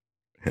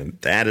 And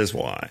that is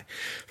why,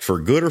 for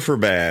good or for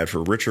bad,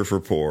 for rich or for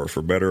poor,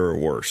 for better or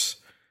worse,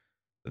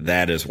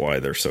 that is why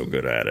they're so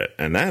good at it.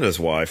 And that is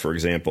why, for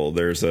example,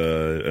 there's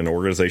an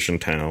organization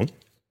town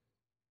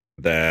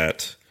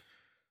that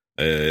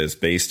is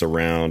based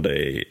around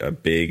a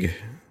big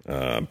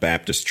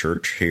Baptist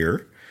church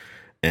here.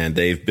 And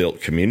they've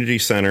built community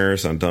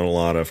centers and done a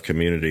lot of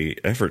community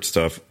effort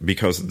stuff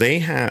because they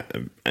have,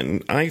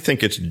 and I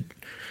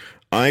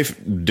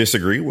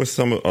disagree with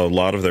a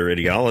lot of their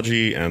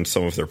ideology and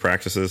some of their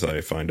practices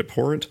I find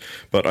abhorrent,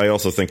 but I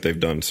also think they've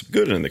done some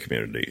good in the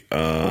community.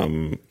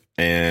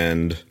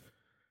 And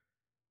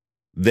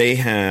they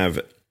have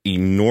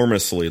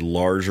enormously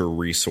larger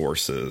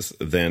resources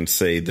than,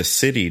 say, the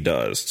city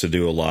does to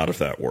do a lot of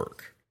that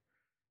work.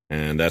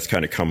 And that's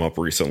kind of come up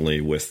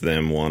recently with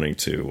them wanting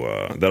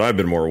to, that I've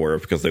been more aware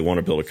of, because they want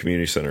to build a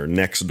community center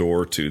next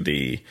door to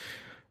the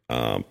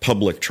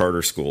public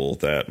charter school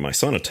that my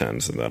son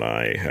attends and that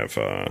I have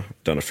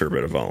done a fair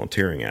bit of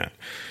volunteering at.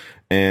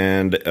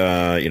 And,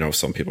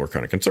 some people are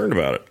kind of concerned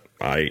about it.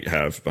 I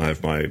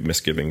have my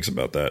misgivings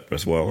about that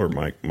as well, or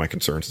my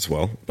concerns as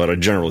well. But I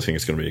generally think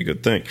it's going to be a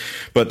good thing.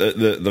 But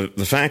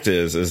the fact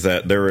is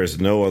that there is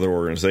no other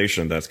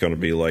organization that's going to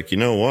be like, you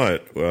know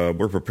what,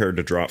 we're prepared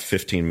to drop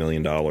 $15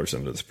 million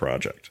into this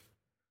project.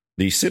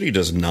 The city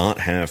does not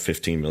have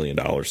 $15 million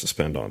to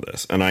spend on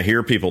this. And I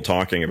hear people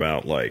talking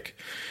about like,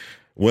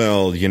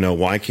 well,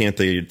 why can't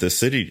they just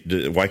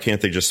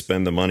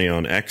spend the money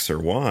on X or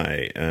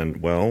Y?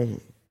 And well,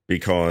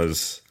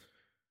 because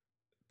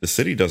the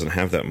city doesn't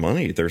have that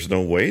money. There's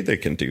no way they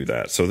can do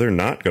that. So they're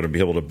not going to be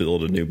able to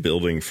build a new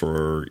building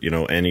for,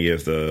 any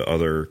of the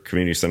other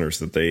community centers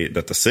that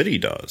the city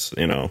does,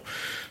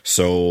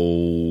 So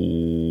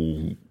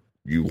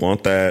you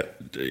want that,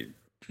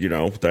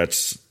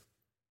 that's,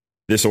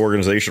 this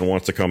organization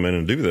wants to come in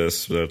and do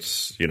this.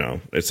 That's,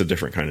 it's a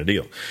different kind of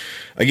deal.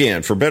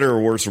 Again, for better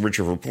or worse, for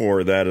richer or for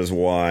poor, that is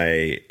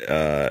why,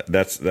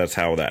 that's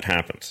how that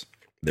happens.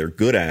 They're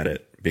good at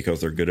it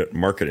because they're good at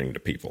marketing to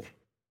people.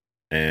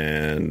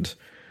 And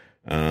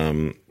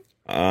so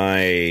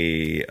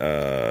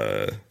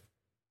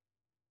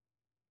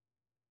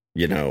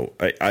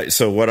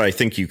what I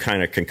think you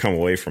kind of can come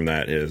away from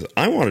that is,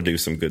 I want to do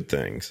some good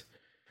things.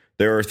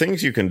 There are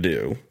things you can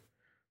do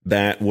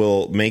that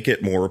will make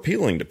it more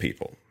appealing to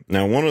people.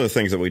 Now, one of the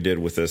things that we did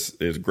with this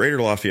is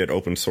Greater Lafayette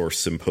Open Source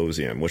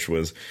Symposium, which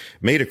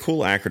made a cool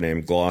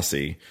acronym,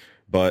 Glossy,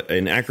 but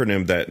an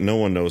acronym that no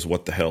one knows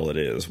what the hell it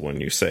is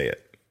when you say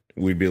it.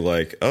 We'd be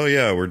like, oh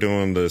yeah, we're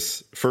doing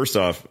this. First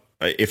off,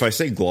 if I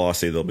say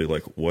glossy, they'll be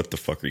like, what the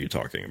fuck are you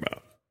talking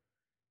about?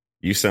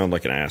 You sound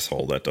like an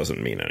asshole. That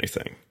doesn't mean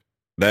anything.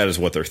 That is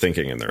what they're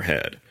thinking in their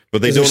head.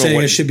 But they don't know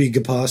what it should be.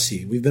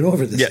 Gapasi. We've been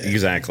over this. Yeah,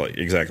 exactly.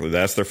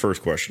 That's their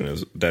first question,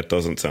 is that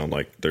doesn't sound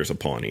like there's a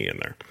Pawnee in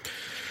there.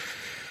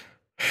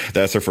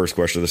 That's their first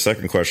question. The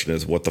second question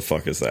is, what the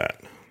fuck is that?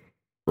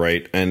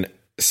 Right? And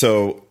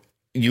so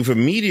you've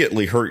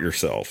immediately hurt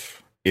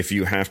yourself if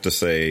you have to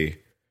say,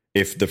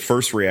 if the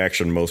first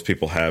reaction most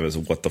people have is,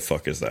 what the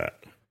fuck is that?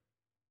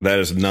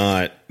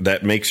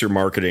 That makes your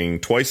marketing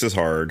twice as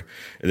hard.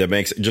 That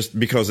makes, just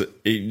because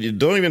you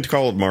don't even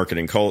call it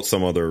marketing, call it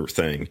some other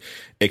thing.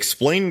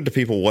 Explain to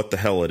people what the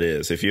hell it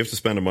is. If you have to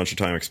spend a bunch of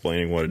time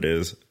explaining what it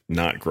is,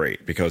 not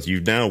great, because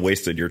you've now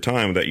wasted your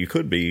time that you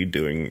could be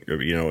doing,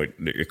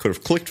 it could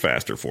have clicked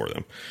faster for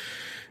them.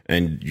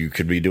 And you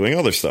could be doing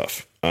other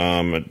stuff,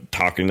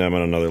 talking to them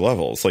at another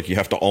level. It's like you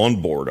have to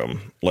onboard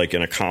them, like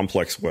in a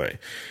complex way.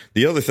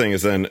 The other thing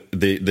is then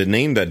the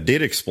name that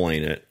did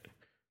explain it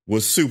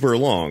was super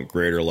long,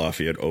 Greater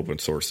Lafayette Open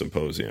Source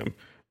Symposium.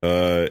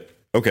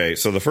 Okay,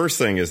 so the first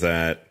thing is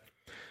that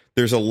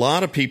there's a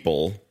lot of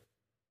people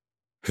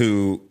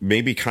who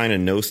maybe kind of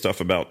know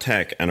stuff about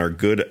tech and are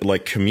good,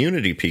 like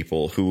community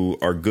people who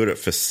are good at,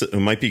 who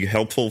might be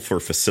helpful for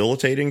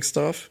facilitating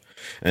stuff,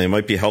 And they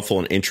might be helpful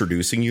in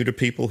introducing you to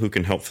people who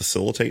can help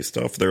facilitate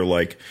stuff. They're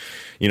like,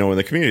 in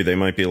the community, they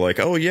might be like,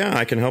 oh yeah,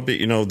 I can help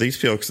you.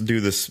 These folks do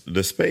this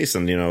space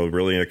and,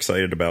 really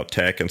excited about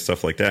tech and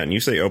stuff like that. And you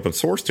say open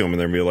source to them and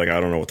they'll be like, I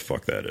don't know what the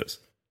fuck that is.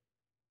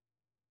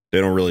 They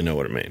don't really know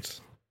what it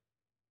means.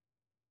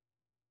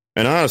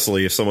 And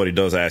honestly, if somebody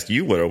does ask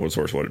you what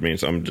it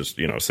means, I'm just,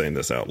 saying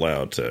this out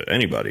loud to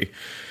anybody.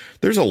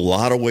 There's a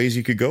lot of ways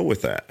you could go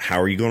with that.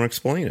 How are you going to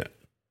explain it?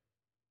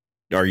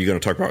 Are you going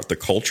to talk about the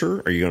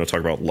culture? Are you going to talk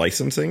about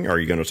licensing? Are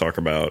you going to talk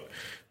about,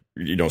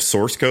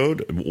 source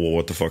code? Well,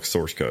 what the fuck's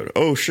source code?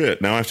 Oh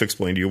shit. Now I have to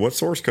explain to you what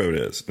source code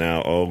is.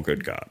 Now, oh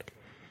good God.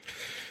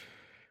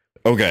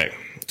 Okay.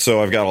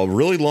 So I've got a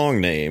really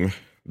long name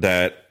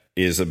that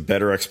is a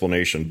better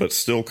explanation, but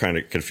still kind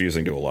of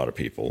confusing to a lot of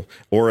people.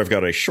 Or I've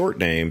got a short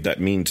name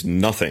that means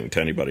nothing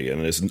to anybody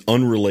and is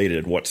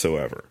unrelated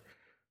whatsoever.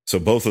 So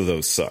both of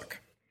those suck.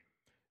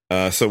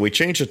 So we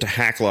changed it to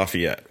Hack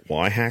Lafayette.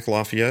 Why Hack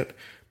Lafayette?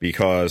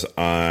 Because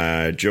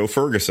Joe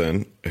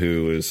Ferguson,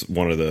 who is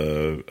one of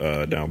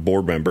the now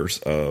board members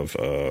of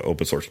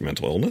Open Source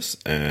Mental Illness,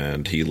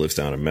 and he lives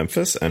down in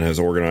Memphis and has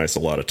organized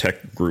a lot of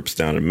tech groups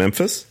down in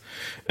Memphis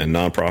and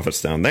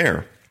nonprofits down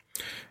there.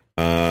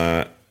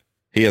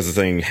 He has a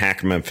thing,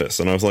 Hack Memphis.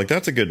 And I was like,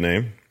 that's a good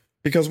name.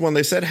 Because when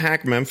they said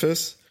Hack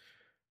Memphis,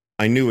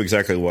 I knew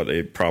exactly what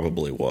it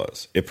probably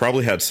was. It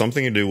probably had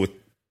something to do with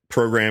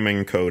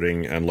programming,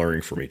 coding, and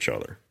learning from each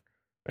other.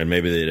 And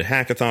maybe they did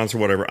hackathons or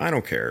whatever. I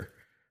don't care.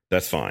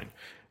 That's fine.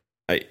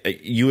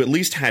 You at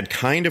least had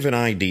kind of an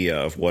idea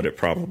of what it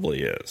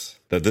probably is.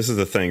 That this is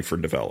a thing for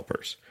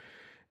developers.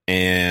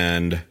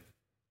 And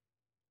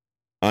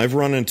I've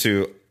run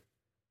into...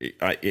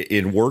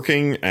 in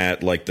working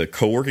at like the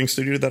co-working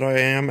studio that I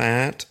am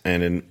at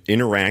and in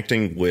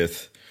interacting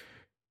with,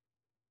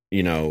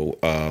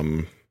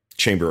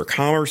 Chamber of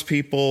Commerce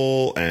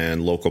people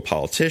and local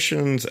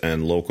politicians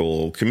and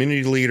local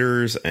community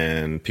leaders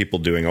and people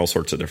doing all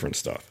sorts of different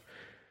stuff.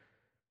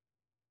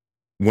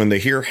 When they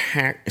hear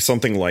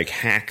something like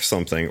hack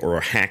something or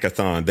a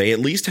hackathon, they at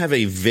least have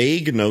a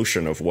vague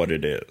notion of what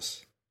it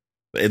is.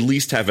 At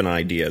least have an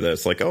idea that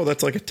it's like, oh,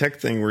 that's like a tech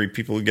thing where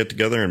people get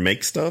together and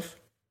make stuff.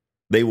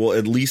 They will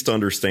at least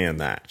understand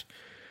that.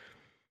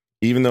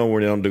 Even though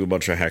we don't do a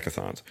bunch of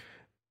hackathons.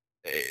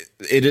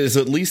 It is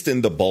at least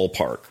in the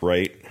ballpark,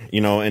 right?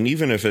 And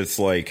even if it's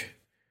like,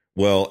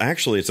 well,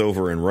 actually it's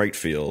over in right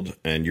field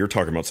and you're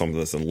talking about something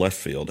that's in left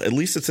field, at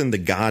least it's in the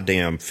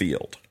goddamn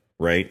field,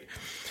 right?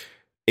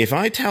 If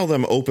I tell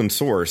them open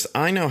source,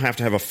 I now have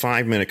to have a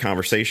 5-minute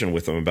conversation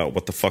with them about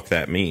what the fuck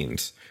that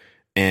means.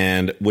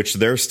 And which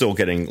they're still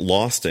getting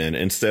lost in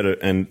instead of,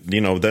 and,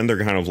 then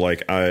they're kind of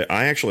like, I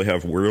actually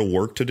have real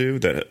work to do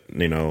that,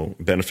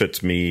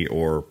 benefits me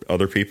or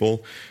other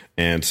people.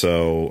 And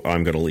so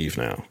I'm going to leave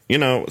now,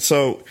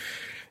 so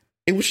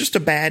it was just a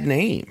bad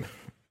name.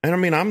 And I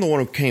mean, I'm the one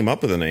who came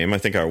up with the name. I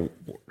think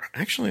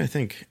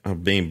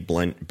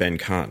being Ben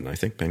Cotton. I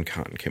think Ben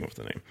Cotton came up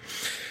with the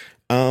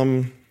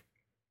name.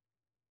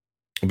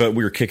 But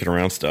we were kicking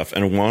around stuff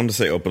and wanted to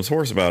say open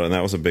source about it. And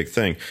that was a big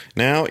thing.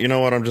 Now, you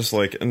know what? I'm just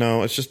like,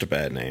 no, it's just a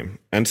bad name.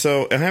 And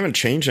so I haven't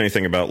changed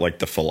anything about like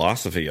the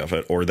philosophy of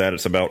it or that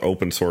it's about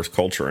open source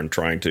culture and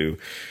trying to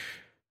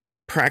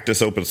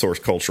practice open source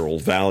cultural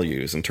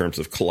values in terms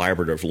of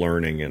collaborative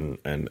learning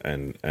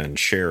and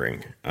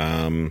sharing.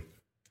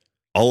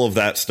 All of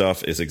that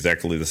stuff is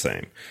exactly the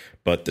same,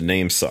 but the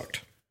name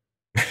sucked.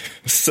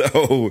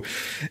 So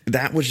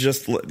that was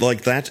just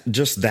like that.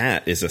 Just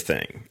that is a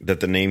thing that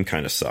the name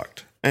kind of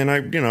sucked. And I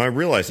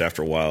realized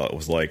after a while, it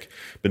was like,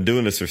 been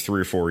doing this for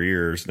 3 or 4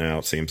 years now,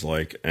 it seems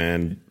like,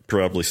 and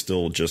probably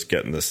still just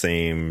getting the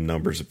same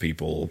numbers of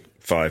people,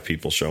 5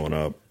 people showing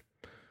up,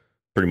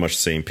 pretty much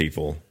the same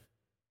people,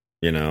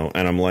 and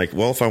I'm like,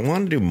 well, if I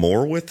want to do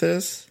more with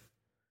this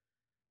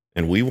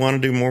and we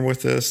want to do more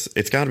with this,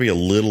 it's got to be a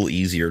little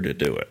easier to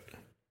do it.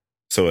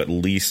 So at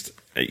least,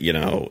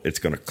 it's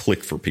going to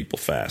click for people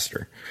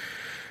faster.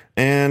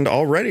 And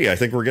already I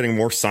think we're getting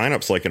more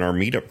signups like in our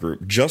meetup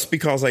group just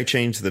because I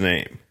changed the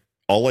name.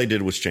 All I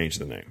did was change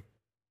the name.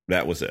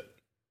 That was it.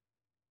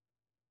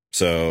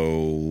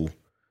 So,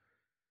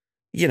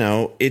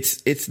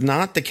 it's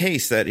not the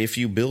case that if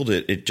you build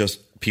it,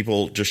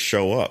 people just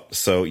show up.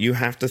 So you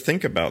have to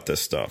think about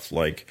this stuff.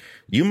 Like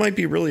you might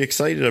be really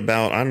excited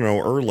about, I don't know,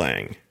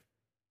 Erlang.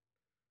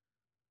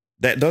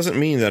 That doesn't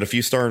mean that if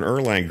you start an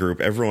Erlang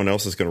group, everyone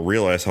else is going to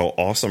realize how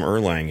awesome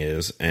Erlang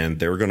is, and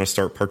they're going to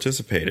start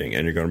participating,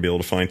 and you're going to be able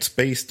to find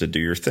space to do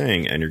your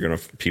thing, and you're going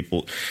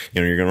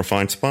to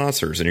find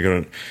sponsors,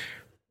 and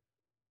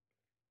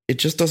it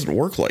just doesn't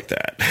work like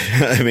that.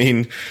 I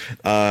mean,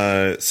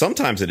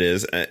 sometimes it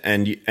is,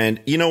 and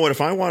you know what?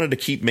 If I wanted to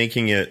keep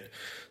making it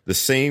the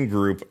same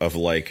group of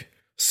like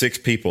 6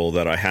 people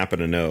that I happen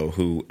to know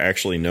who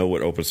actually know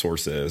what open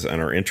source is and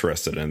are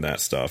interested in that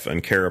stuff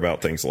and care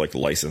about things like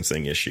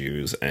licensing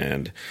issues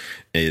and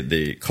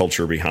the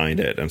culture behind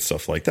it and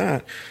stuff like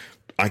that,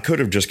 I could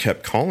have just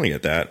kept calling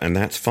it that, and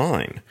that's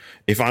fine.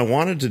 If I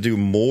wanted to do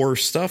more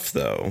stuff,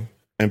 though,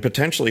 and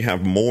potentially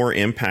have more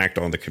impact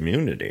on the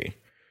community,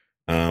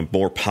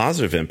 more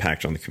positive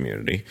impact on the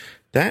community,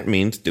 that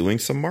means doing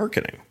some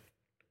marketing.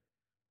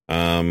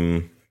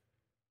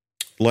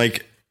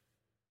 Like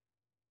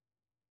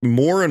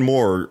more and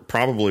more,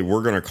 probably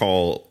we're going to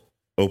call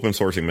open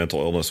sourcing mental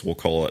illness, we'll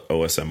call it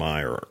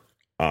OSMI or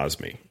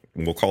OSMI.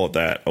 We'll call it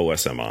that,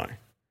 OSMI.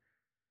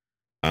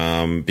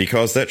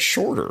 Because that's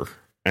shorter,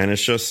 and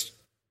it's just,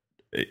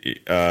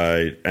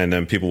 and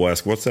then people will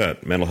ask, what's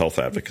that? Mental health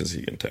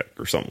advocacy in tech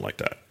or something like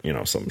that,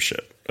 some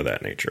shit of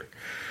that nature.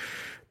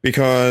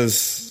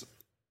 Because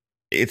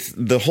it's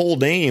the whole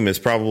name is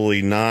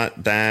probably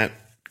not that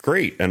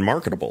great and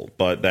marketable,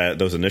 but that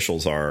those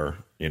initials are,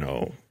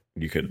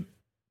 you could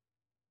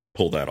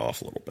pull that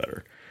off a little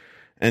better.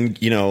 And,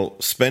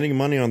 spending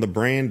money on the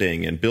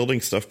branding and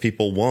building stuff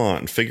people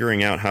want and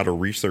figuring out how to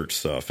research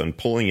stuff and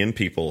pulling in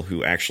people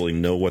who actually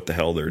know what the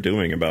hell they're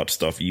doing about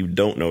stuff you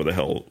don't know the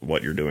hell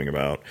what you're doing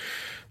about.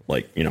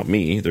 Like,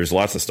 me, there's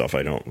lots of stuff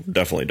I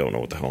definitely don't know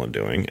what the hell I'm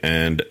doing.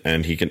 And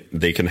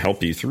they can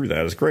help you through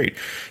that is great.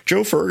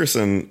 Joe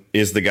Ferguson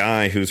is the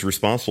guy who's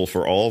responsible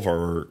for all of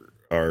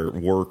our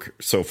work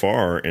so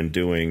far in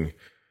doing,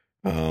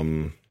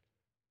 trying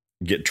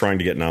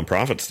to get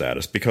nonprofit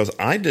status, because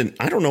I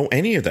don't know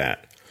any of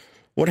that.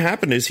 What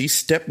happened is he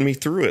stepped me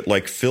through it,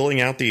 like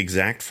filling out the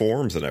exact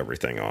forms and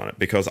everything on it,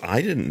 because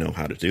I didn't know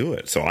how to do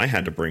it. So I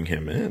had to bring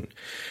him in.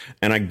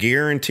 And I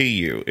guarantee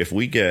you, if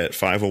we get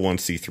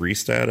 501c3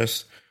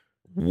 status,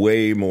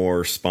 way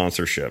more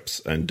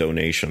sponsorships and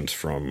donations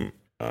from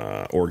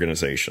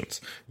organizations.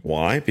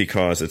 Why?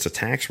 Because it's a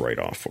tax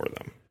write-off for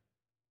them.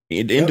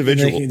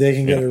 Individual, they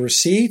can get a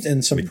receipt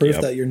and some proof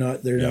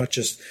that they're not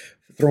just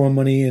throwing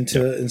money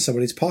in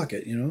somebody's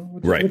pocket,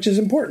 which is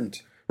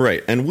important.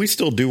 Right. And we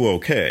still do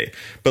okay.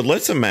 But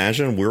let's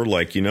imagine we're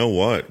like, you know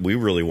what? We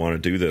really want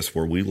to do this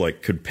where we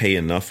could pay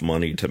enough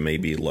money to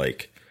maybe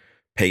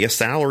pay a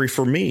salary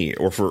for me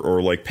or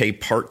pay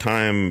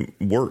part-time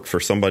work for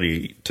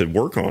somebody to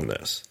work on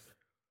this.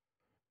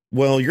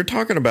 Well, you're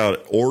talking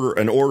about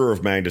an order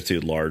of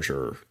magnitude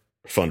larger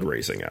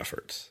fundraising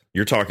efforts.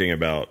 You're talking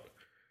about,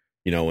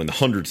 in the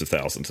hundreds of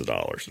thousands of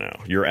dollars now.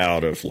 You're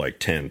out of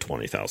 $10,000,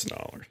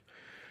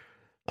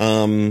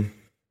 $20,000.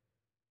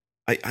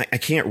 I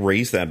can't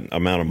raise that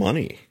amount of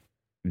money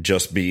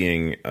just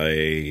being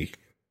hey,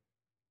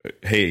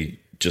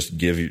 just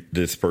give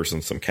this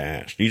person some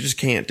cash. You just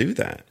can't do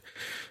that.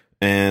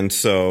 And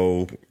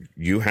so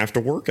you have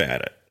to work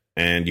at it,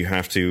 and you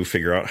have to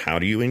figure out, how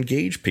do you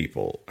engage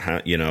people?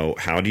 How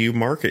do you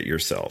market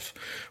yourself?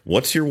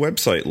 What's your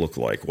website look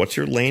like? What's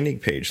your landing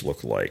page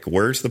look like?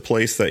 Where's the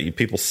place that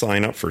people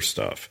sign up for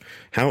stuff?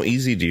 How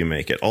easy do you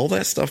make it? All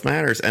that stuff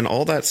matters. And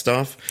all that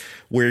stuff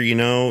where,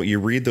 you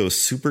read those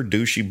super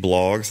douchey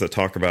blogs that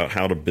talk about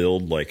how to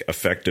build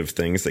effective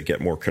things that get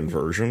more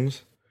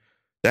conversions.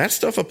 That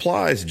stuff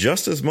applies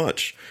just as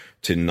much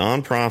to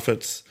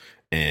nonprofits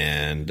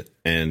and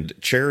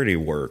charity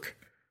work,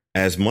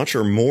 as much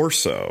or more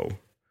so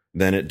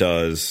than it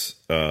does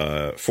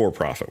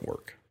for-profit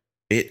work.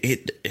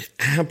 It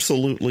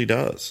absolutely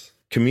does.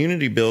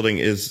 Community building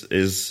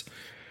is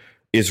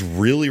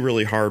really,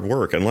 really hard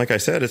work. And like I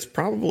said, it's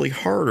probably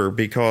harder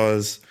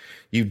because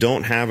you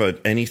don't have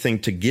anything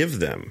to give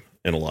them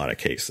in a lot of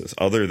cases,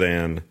 other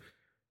than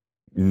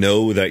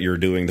know that you're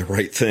doing the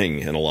right thing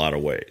in a lot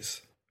of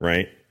ways,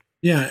 right?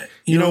 Yeah.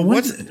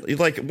 What's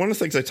one of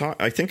the things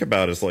I think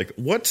about is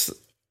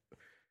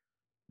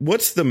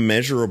what's the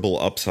measurable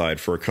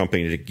upside for a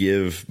company to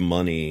give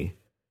money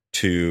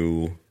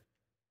to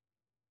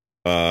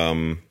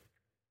a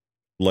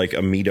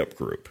meetup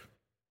group?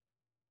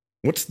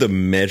 What's the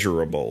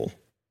measurable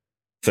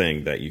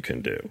thing that you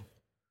can do?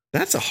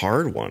 That's a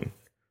hard one,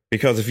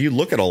 because if you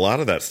look at a lot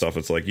of that stuff,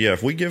 it's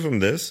if we give them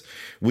this,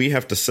 we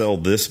have to sell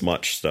this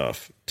much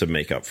stuff to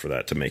make up for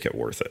that, to make it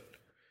worth it.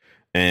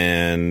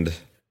 And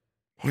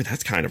boy,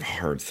 that's kind of a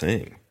hard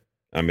thing.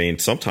 I mean,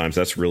 sometimes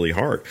that's really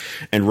hard.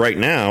 And right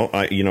now,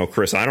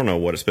 Chris, I don't know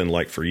what it's been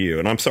like for you.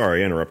 And I'm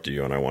sorry I interrupted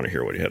you, and I want to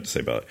hear what you had to say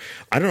about it.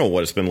 I don't know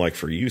what it's been like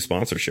for you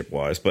sponsorship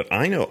wise, but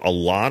I know a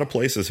lot of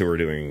places who are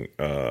doing,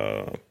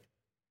 a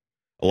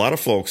lot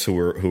of folks who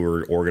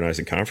are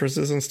organizing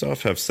conferences and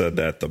stuff have said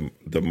that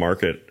the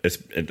market,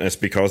 it's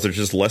because there's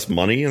just less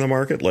money in the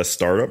market, less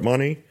startup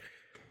money.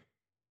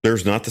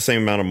 There's not the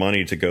same amount of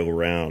money to go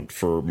around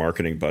for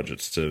marketing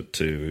budgets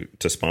to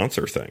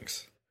sponsor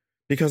things.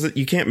 Because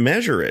you can't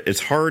measure it.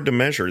 It's hard to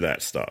measure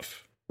that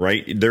stuff,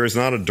 right? There is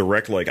not a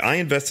direct, I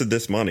invested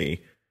this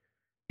money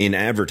in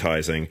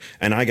advertising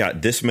and I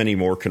got this many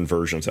more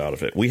conversions out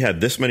of it. We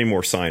had this many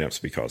more signups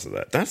because of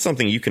that. That's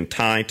something you can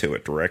tie to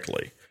it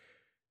directly.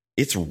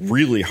 It's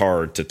really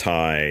hard to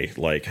tie,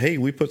 hey,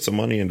 we put some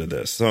money into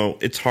this. So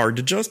it's hard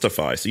to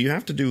justify. So you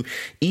have to do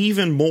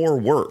even more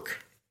work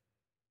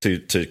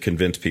to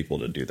convince people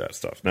to do that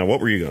stuff. Now,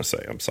 what were you going to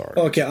say? I'm sorry.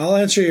 Okay, I'll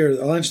answer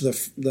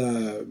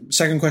the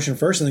second question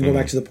first, and then go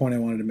back to the point I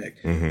wanted to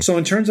make. Mm-hmm. So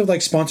in terms of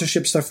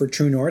sponsorship stuff for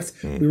True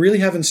North, we really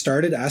haven't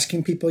started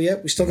asking people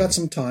yet. We still got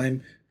some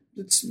time.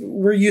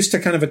 We're used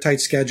to kind of a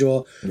tight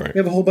schedule. Right. We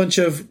have a whole bunch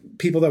of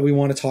people that we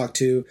want to talk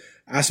to,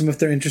 ask them if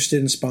they're interested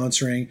in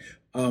sponsoring.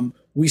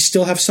 We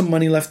still have some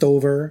money left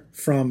over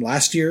from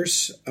last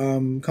year's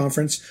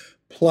conference,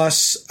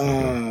 plus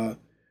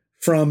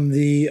from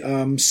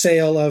the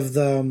sale of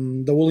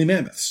the woolly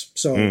mammoths.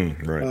 So,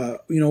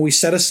 we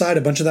set aside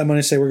a bunch of that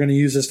money. Say we're going to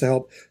use this to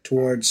help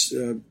towards,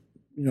 put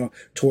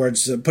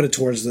it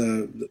towards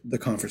the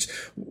conference.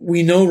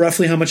 We know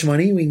roughly how much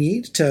money we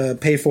need to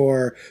pay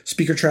for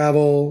speaker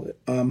travel,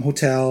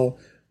 hotel,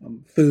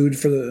 food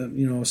for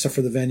the stuff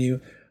for the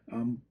venue.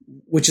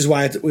 Which is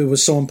why it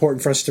was so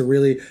important for us to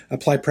really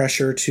apply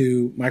pressure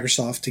to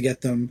Microsoft to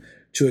get them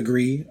to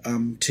agree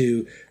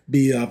to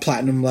be a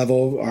platinum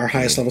level, our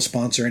highest level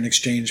sponsor, in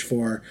exchange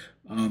for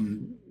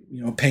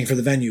paying for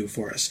the venue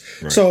for us.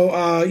 Right.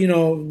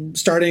 So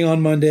starting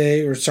on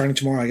Monday, or starting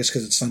tomorrow, I guess,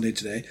 because it's Sunday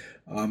today,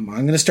 I'm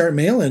going to start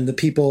mailing the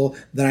people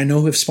that I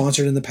know who have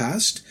sponsored in the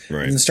past,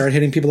 and start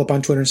hitting people up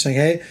on Twitter and saying,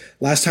 hey,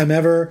 last time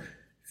ever,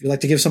 if you'd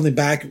like to give something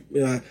back,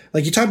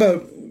 like you talk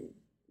about.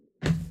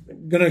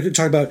 Going to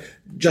talk about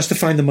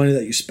justifying the money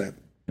that you spent,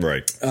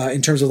 right?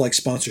 In terms of like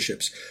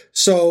sponsorships.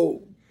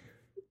 So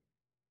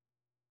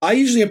I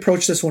usually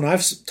approach this when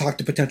I've talked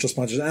to potential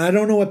sponsors, and I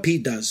don't know what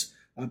Pete does.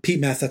 Pete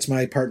Meth, that's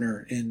my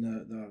partner in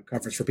the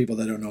conference. For people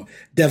that don't know,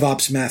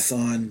 DevOps Meth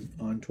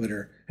on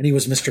Twitter, and he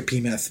was Mr. P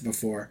Meth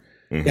before.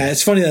 Mm-hmm. Yeah,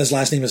 it's funny that his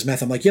last name is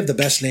Meth. I'm like, you have the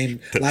best name,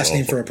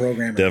 name for a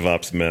programmer.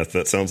 DevOps Meth.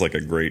 That sounds like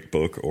a great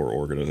book or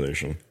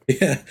organization.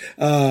 Yeah.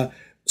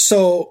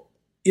 So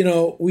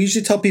we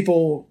usually tell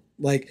people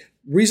like.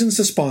 Reasons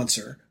to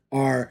sponsor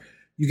are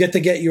you get to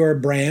get your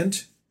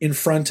brand in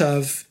front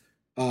of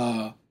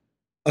a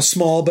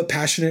small but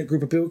passionate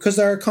group of people, because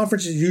our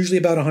conference is usually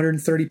about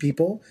 130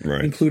 people,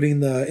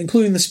 including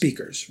the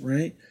speakers,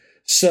 right?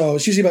 So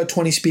it's usually about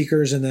 20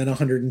 speakers and then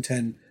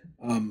 110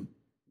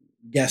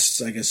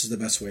 guests, I guess is the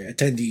best way,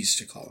 attendees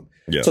to call them.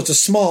 Yeah. So it's a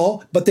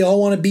small, but they all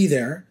want to be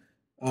there.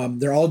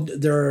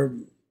 They're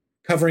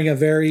covering a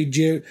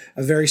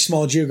very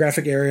small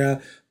geographic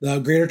area, the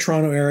Greater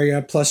Toronto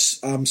area, plus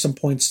some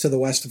points to the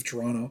west of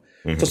Toronto.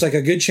 Mm-hmm. So it's like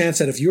a good chance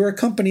that if you're a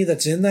company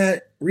that's in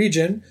that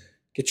region,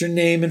 get your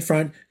name in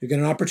front. You get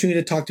an opportunity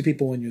to talk to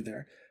people when you're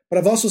there. But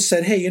I've also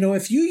said, hey,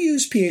 if you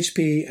use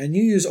PHP and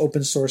you use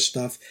open source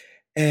stuff,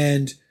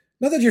 and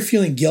not that you're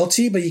feeling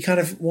guilty, but you kind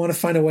of want to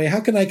find a way,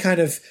 how can I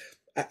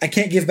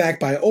can't give back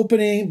by open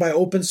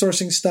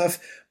sourcing stuff,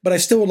 but I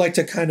still would like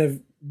to kind of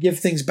give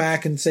things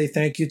back and say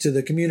thank you to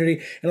the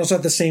community, and also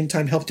at the same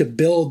time help to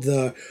build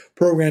the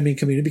programming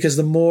community, because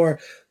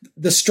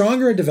the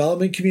stronger a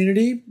development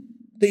community,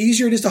 the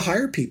easier it is to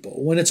hire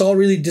people. When it's all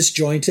really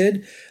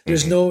disjointed,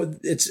 there's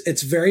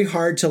it's very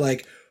hard to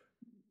like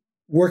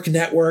work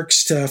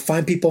networks to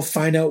find people,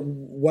 find out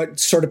what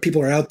sort of people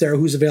are out there,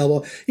 who's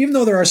available, even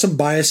though there are some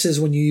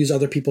biases when you use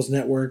other people's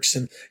networks,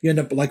 and you end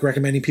up like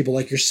recommending people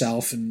like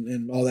yourself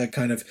and all that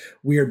kind of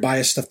weird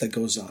bias stuff that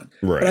goes on.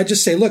 Right. But I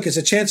just say, look, it's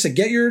a chance to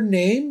get your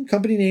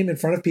company name in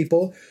front of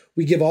people.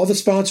 We give all the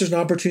sponsors an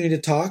opportunity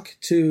to talk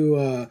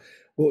to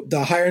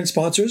the higher-end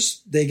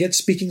sponsors. They get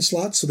speaking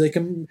slots so they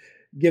can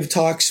give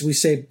talks. We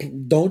say,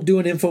 don't do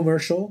an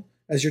infomercial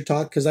as your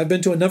talk, because I've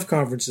been to enough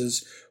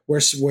conferences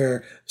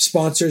where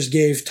sponsors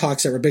gave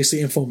talks that were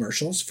basically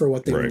infomercials for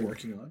what they were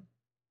working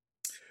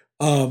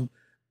on.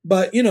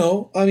 But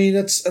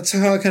that's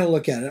how I kind of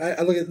look at it.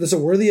 I look at this as a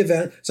worthy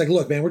event. It's like,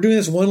 look, man, we're doing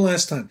this one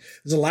last time.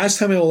 This is the last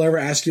time I will ever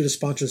ask you to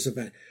sponsor this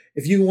event.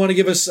 If you want to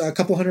give us a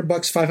couple $100,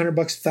 $500,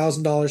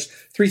 $1,000,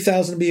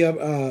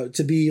 $3,000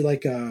 to be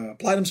like a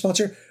platinum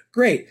sponsor,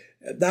 great.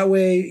 That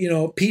way,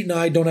 Pete and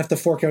I don't have to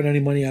fork out any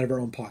money out of our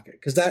own pocket,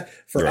 because that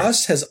for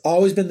us has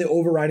always been the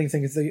overriding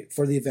thing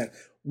for the event.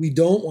 We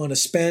don't want to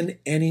spend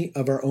any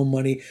of our own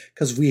money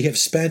because we have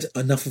spent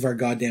enough of our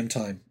goddamn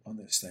time on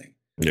this thing.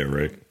 Yeah,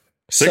 right.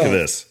 Sick of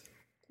this.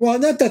 Well,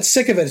 not that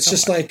sick of it. It's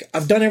just like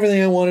I've done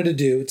everything I wanted to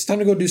do. It's time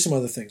to go do some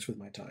other things with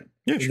my time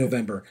in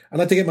November. I'd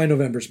like to get my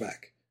Novembers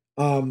back.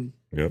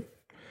 Yep.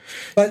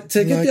 But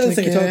to get the other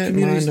thing, to talk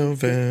communities, my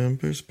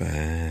November's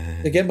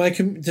back.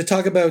 To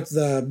talk about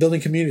the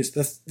building communities.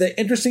 The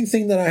interesting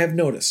thing that I have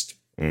noticed,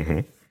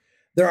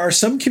 there are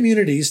some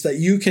communities that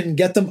you can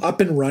get them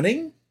up and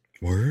running,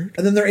 and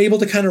then they're able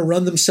to kind of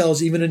run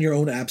themselves even in your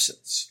own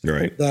absence.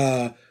 Right.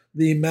 The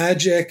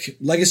Magic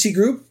Legacy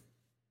Group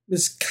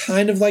is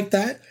kind of like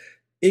that.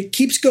 It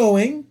keeps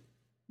going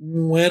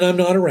when I'm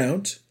not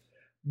around,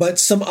 but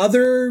some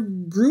other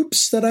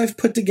groups that I've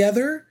put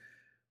together,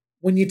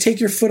 when you take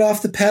your foot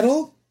off the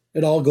pedal,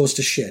 it all goes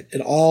to shit.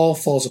 It all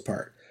falls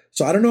apart.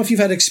 So I don't know if you've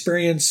had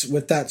experience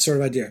with that sort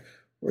of idea,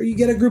 where you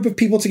get a group of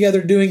people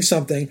together doing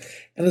something,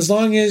 and as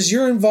long as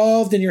you're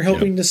involved and you're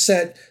helping to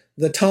set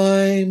the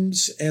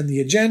times and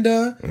the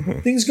agenda,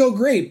 things go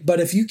great. But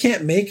if you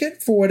can't make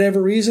it for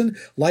whatever reason,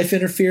 life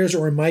interferes,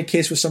 or in my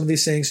case with some of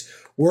these things,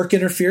 work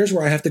interferes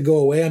where I have to go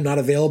away, I'm not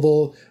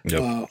available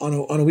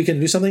on a weekend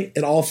to do something,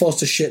 it all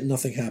falls to shit and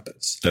nothing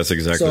happens. That's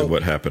exactly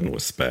what happened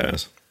with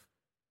Spaz.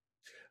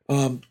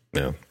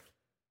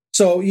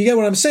 So you get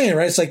what I'm saying,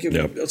 right? It's like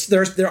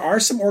there are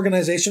some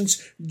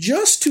organizations,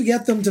 just to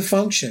get them to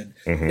function,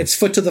 it's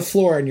foot to the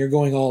floor and you're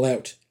going all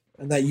out,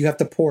 and that you have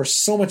to pour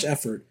so much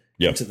effort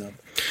Yep. to them.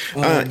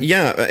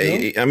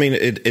 I mean,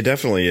 it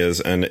definitely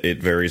is, and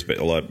it varies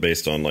a lot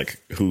based on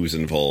like who's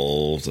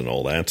involved and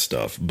all that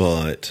stuff.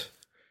 But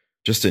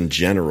just in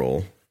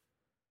general,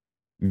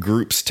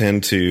 groups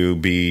tend to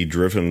be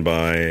driven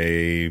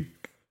by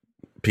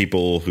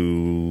people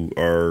who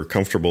are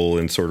comfortable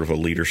in sort of a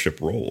leadership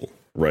role,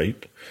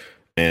 right?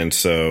 And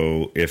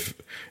so if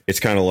it's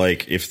kind of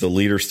like if the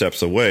leader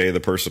steps away, the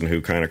person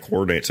who kind of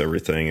coordinates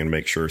everything and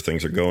makes sure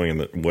things are going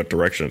in what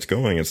direction it's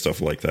going and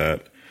stuff like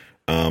that,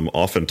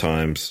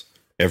 oftentimes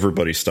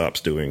everybody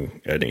stops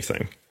doing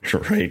anything,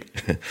 right?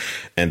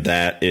 And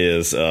that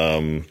is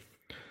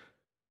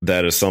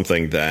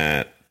something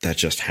that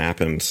just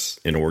happens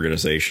in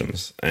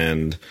organizations.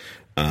 And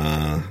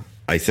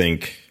I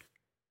think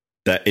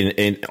that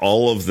in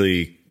all of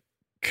the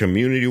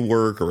community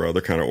work or other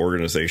kind of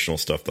organizational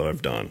stuff that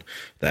I've done,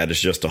 that is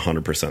just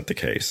 100% the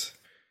case.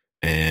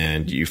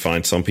 And you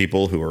find some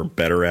people who are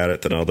better at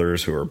it than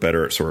others, who are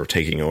better at sort of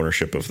taking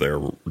ownership of their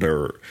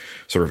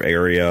sort of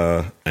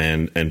area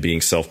and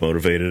being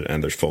self-motivated.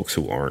 And there's folks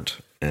who aren't.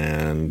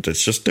 And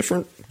it's just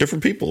different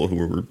people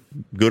who are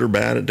good or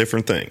bad at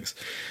different things.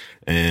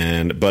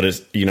 But it's,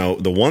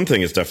 the one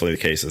thing is definitely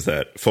the case is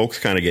that folks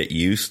kind of get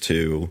used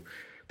to,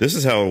 this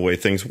is how the way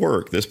things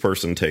work. This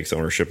person takes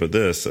ownership of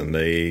this and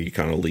they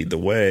kind of lead the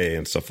way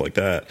and stuff like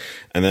that.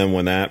 And then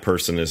when that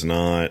person is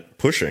not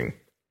pushing,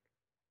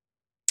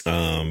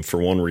 for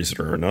one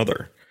reason or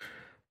another,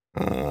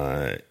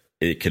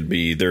 it could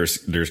be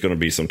there's going to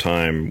be some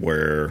time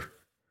where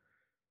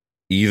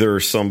either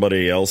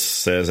somebody else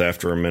says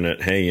after a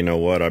minute, hey, you know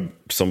what,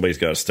 somebody's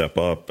got to step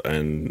up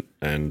and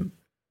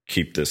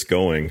keep this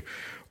going,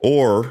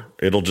 or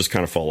it'll just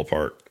kind of fall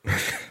apart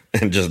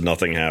and just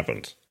nothing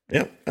happens.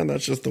 Yeah, and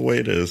that's just the way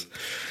it is.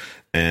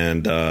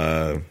 And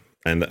so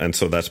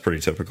that's pretty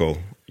typical.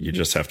 You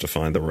just have to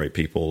find the right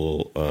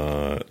people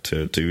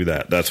to do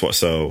that. That's what.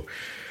 So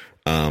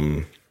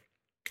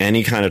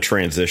any kind of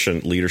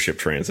leadership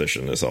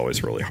transition is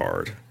always really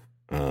hard.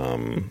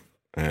 Or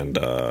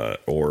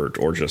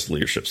just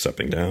leadership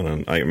stepping down.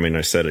 And I mean,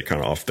 I said it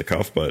kind of off the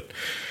cuff, but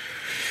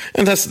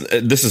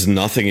this is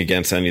nothing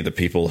against any of the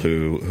people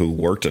who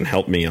worked and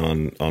helped me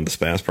on the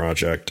SPAS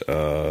project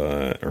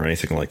or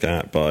anything like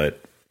that,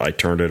 but I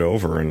turned it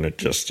over and it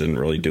just didn't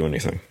really do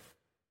anything,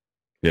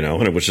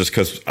 and it was just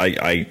because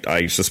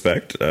I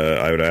suspect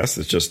I would ask,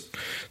 it's just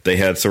they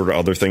had sort of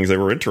other things they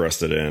were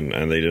interested in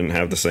and they didn't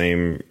have the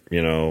same,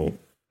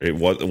 it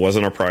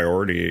wasn't a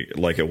priority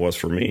like it was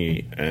for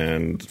me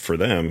and for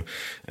them.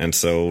 And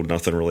so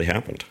nothing really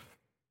happened.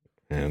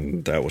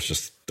 And it was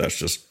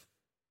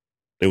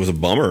a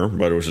bummer,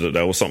 but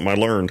that was something I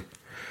learned.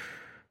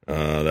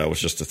 That was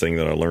just a thing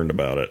that I learned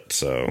about it.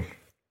 So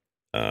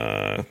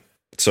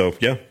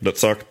yeah, that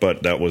sucked,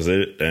 but that was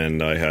it.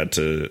 And I had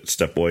to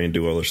step away and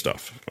do other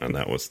stuff. And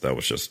that was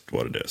just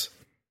what it is.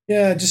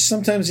 Yeah. Just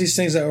sometimes these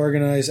things I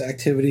organize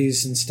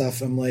activities and stuff.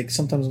 I'm like,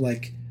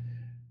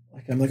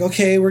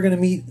 okay, we're going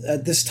to meet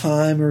at this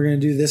time. We're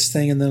going to do this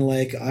thing. And then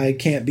I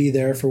can't be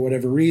there for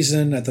whatever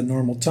reason at the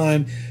normal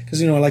time.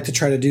 Cause I like to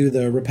try to do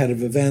the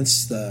repetitive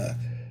events,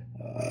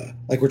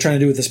 like we're trying to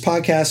do with this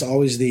podcast,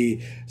 always the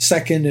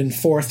second and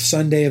fourth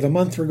Sunday of a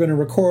month we're going to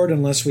record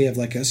unless we have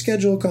a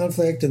schedule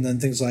conflict. And then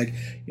things like,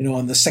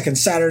 on the second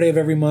Saturday of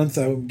every month,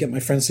 I would get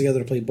my friends together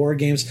to play board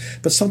games.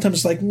 But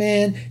sometimes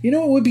man,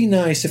 it would be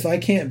nice if I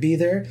can't be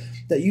there,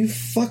 that you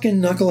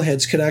fucking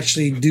knuckleheads could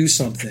actually do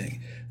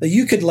something. That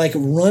you could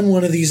run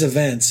one of these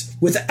events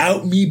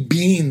without me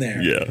being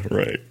there. Yeah,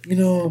 right.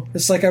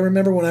 It's I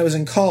remember when I was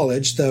in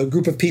college, the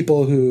group of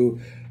people who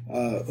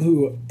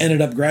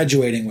ended up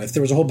graduating with.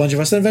 There was a whole bunch of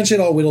us, and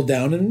eventually it all whittled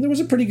down, and there was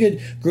a pretty good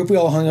group. We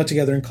all hung out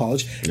together in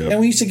college, and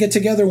we used to get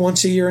together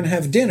once a year and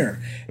have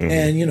dinner. Mm-hmm.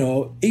 And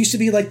it used to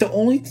be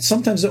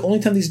sometimes the only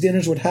time these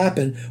dinners would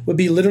happen would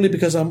be literally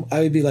because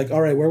I would be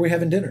all right, where are we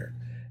having dinner?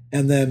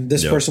 And then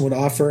this person would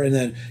offer, and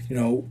then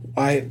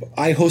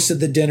I hosted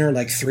the dinner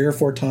 3 or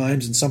 4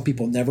 times, and some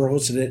people never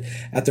hosted it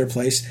at their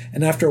place.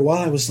 And after a while,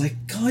 I was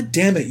like, God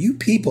damn it, you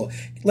people!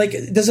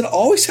 Does it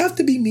always have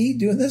to be me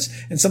doing this?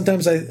 And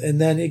sometimes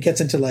and then it gets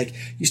into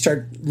you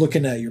start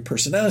looking at your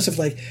personality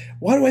stuff.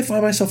 Why do I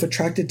find myself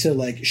attracted to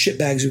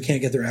shitbags who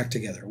can't get their act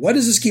together? Why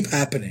does this keep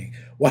happening?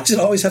 Why does it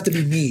always have to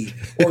be me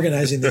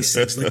organizing these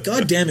things?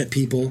 God damn it,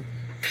 people!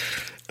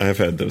 I've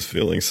had those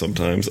feelings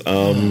sometimes.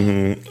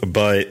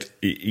 But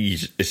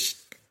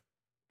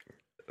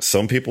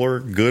some people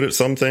are good at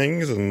some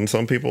things and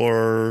some people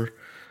are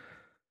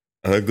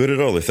good at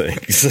other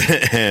things.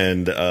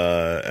 and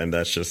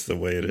that's just the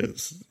way it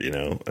is,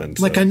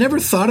 And I never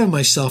thought of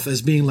myself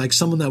as being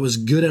someone that was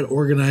good at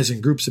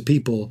organizing groups of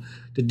people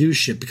to do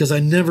shit, because I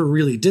never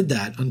really did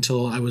that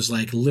until I was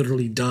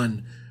literally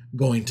done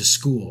going to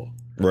school.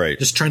 Right.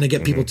 Just trying to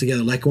get people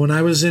together. When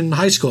I was in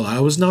high school, I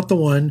was not the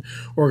one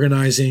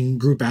organizing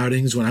group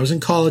outings. When I was in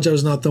college, I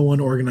was not the one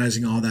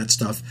organizing all that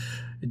stuff.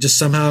 It just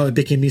somehow it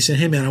became me saying,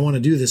 hey man, I want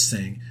to do this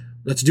thing.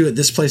 Let's do it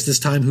this place, this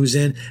time, who's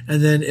in.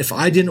 And then if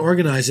I didn't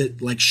organize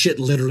it, like shit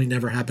literally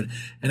never happened.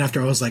 And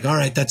after I was like, all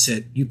right, that's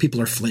it. You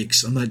people are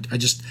flakes. I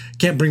just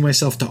can't bring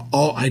myself to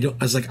I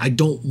was like, I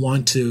don't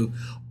want to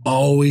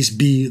always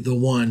be the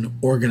one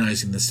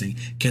organizing this thing.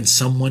 Can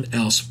someone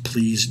else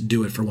please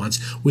do it for once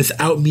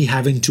without me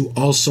having to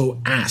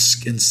also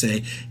ask and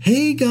say,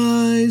 hey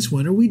guys,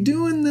 when are we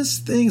doing this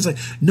thing? It's like,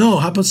 no,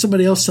 how about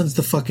somebody else sends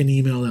the fucking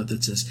email out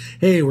that says,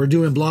 hey, we're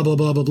doing blah, blah,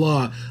 blah, blah,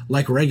 blah,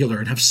 like regular,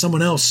 and have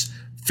someone else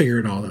figure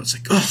it all out. It's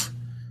like, oh,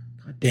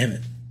 God damn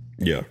it.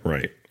 Yeah,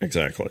 right.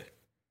 Exactly.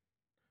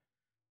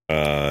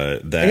 I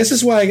guess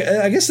this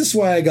is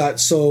why I got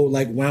so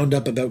like wound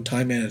up about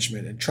time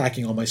management and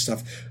tracking all my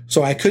stuff,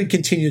 so I could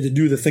continue to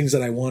do the things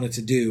that I wanted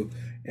to do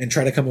and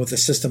try to come up with a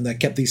system that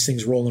kept these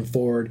things rolling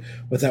forward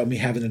without me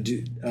having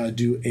to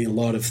do a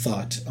lot of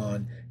thought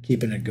on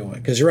keeping it going.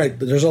 Because you're right,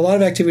 there's a lot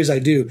of activities I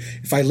do.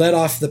 If I let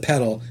off the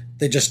pedal,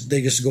 they just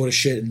go to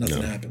shit and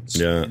nothing happens.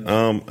 Yeah, you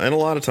know? And a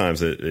lot of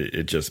times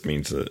it just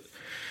means that,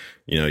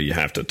 you know, you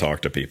have to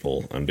talk to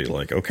people and be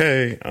like,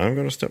 okay, I'm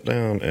going to step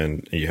down.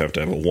 And you have to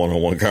have a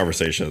one-on-one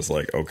conversation. It's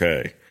like,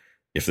 okay,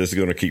 if this is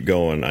going to keep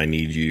going, I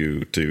need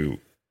you to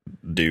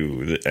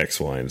do the X,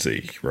 Y, and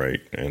Z,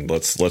 right? And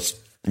let's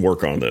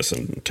work on this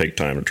and take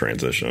time to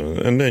transition.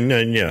 And then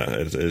yeah,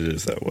 it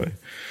is that way.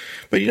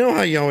 But you know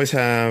how you always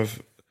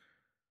have,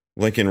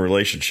 like in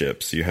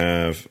relationships, you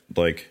have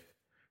like,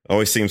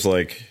 always seems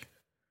like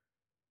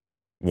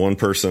one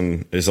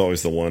person is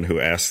always the one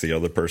who asks the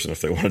other person if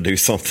they want to do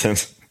something.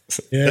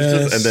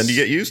 Yes. And then you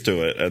get used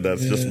to it, and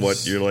that's just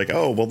what you're like,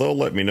 oh well, they'll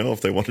let me know if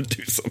they want to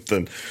do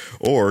something.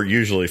 Or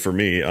usually for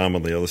me, I'm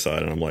on the other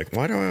side and I'm like,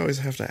 why do I always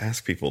have to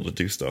ask people to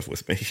do stuff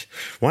with me?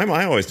 Why am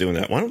I always doing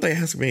that? Why don't they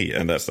ask me?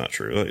 And that's not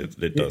true.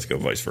 It does go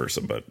vice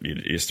versa, but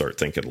you start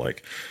thinking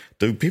like,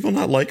 do people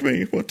not like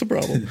me? What's the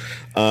problem?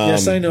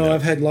 Yes, I know. Yeah.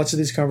 I've had lots of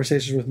these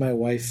conversations with my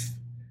wife.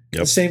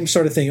 Yep. The same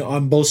sort of thing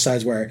on both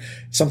sides, where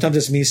sometimes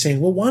it's me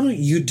saying, well, why don't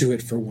you do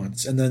it for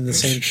once? And then the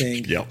same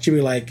thing. Yep. She'd be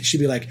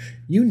like,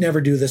 you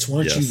never do this.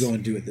 Why don't you go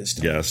and do it this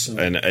time? Yes. So.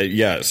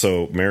 And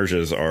so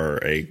marriages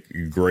are a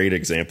great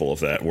example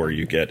of that, where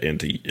you get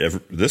into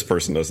this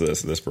person does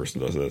this person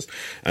does this.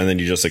 And then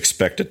you just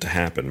expect it to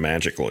happen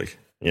magically.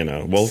 You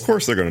know, well, of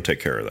course they're going to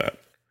take care of that.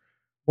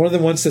 More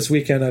than once this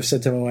weekend, I've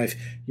said to my wife,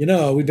 you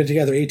know, we've been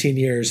together 18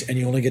 years and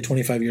you only get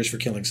 25 years for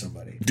killing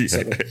somebody.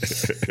 So,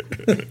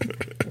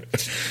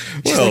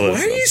 well,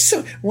 like,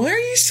 why are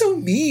you so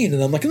mean?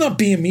 And I'm like, I'm not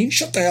being mean.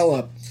 Shut the hell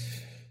up.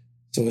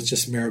 So it's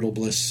just marital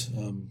bliss,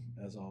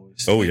 as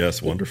always. Oh,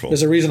 yes. Wonderful.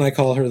 There's a reason I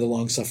call her the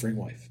long-suffering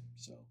wife.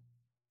 So,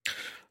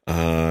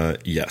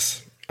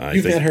 yes.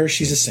 You've met her.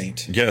 She's a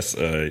saint. Yes.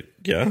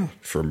 Yeah.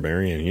 For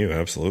marrying you.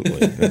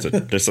 Absolutely.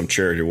 There's some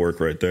charity work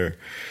right there.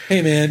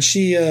 Hey man,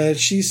 she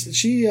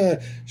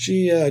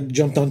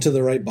jumped onto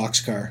the right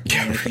boxcar.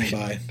 Yeah, right.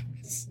 By.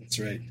 That's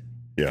right.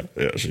 Yeah.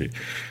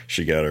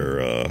 She got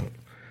her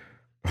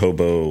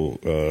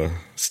hobo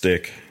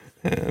stick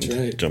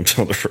and jumped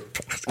on the right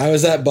boxcar. I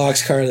was that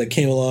boxcar that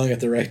came along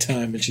at the right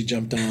time, and she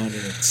jumped on, and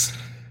it's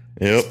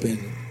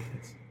been.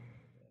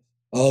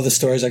 All the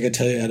stories I could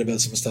tell you Ed,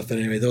 about some stuff, but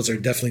anyway, those are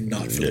definitely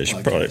not for the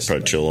podcast.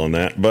 Probably chill on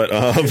that, but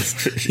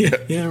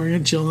yeah, we're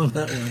gonna chill on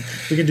that one.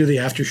 We can do the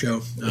after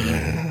show.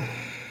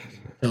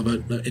 Tell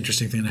about the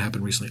interesting thing that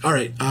happened recently. All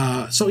right,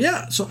 so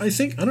I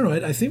think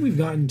I think we've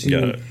gotten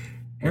to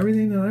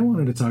everything that I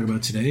wanted to talk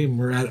about today, and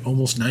we're at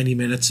almost 90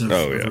 minutes of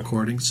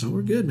recording, so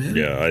we're good, man.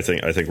 Yeah, I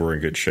think we're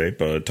in good shape.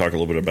 Talk a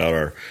little bit about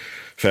our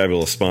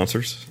fabulous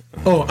sponsors.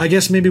 I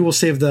guess maybe we'll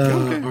save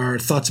our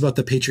thoughts about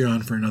the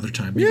Patreon for another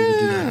time. Maybe we'll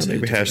do that.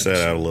 Maybe hash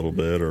that out a little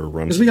bit, or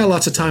run. Because we got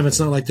lots of time. It's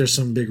not like there's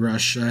some big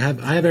rush. I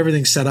have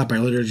everything set up. I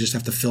literally just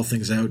have to fill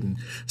things out and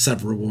set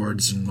up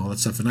rewards and all that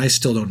stuff. And I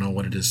still don't know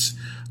what it is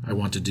I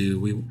want to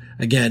do.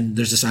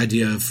 There's this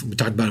idea of, we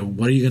talked about it,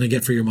 what are you going to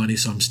get for your money?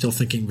 So I'm still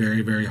thinking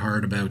very, very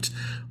hard about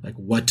like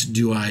what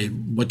do I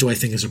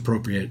think is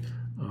appropriate.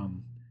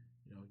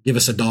 Give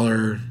us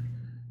 $1.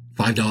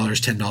 $5,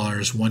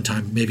 $10 one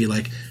time, maybe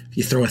like if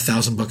you throw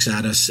 $1,000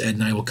 at us, Ed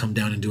and I will come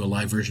down and do a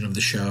live version of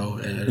the show.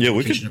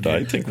 We could.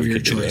 I think we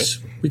could do that.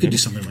 We could do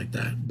something like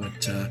that,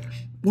 but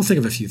we'll think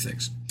of a few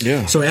things.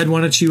 Yeah. So Ed,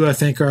 why don't you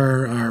thank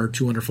our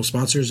two wonderful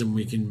sponsors, and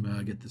we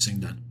can get this thing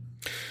done.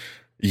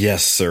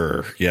 Yes,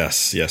 sir.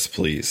 Yes,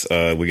 please.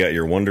 We got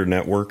your Wonder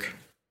Network,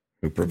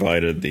 who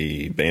provided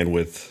the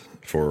bandwidth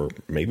for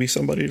maybe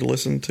somebody to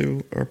listen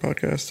to our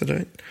podcast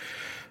today.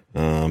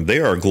 They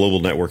are a global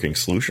networking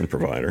solution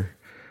provider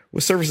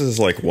with services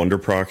like Wonder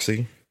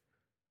Proxy,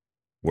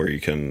 where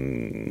you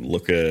can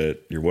look at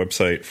your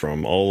website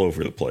from all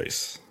over the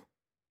place.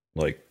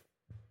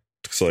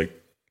 It's like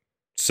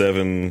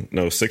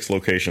 6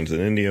 locations in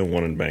India,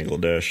 1 in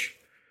Bangladesh,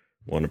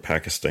 1 in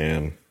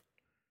Pakistan.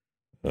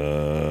 We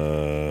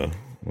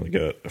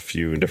got a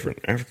few different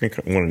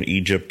African, 1 in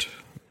Egypt,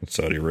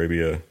 Saudi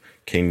Arabia,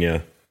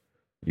 Kenya,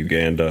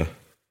 Uganda,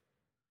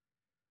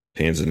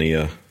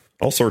 Tanzania,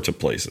 all sorts of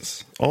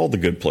places, all the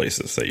good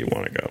places that you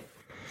want to go.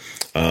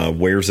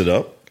 Wears it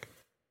up.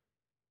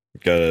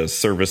 Got a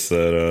service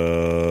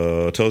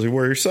that tells you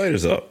where your site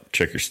is up,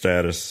 check your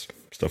status,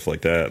 stuff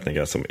like that. They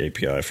got some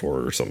API for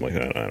it or something like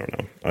that. I don't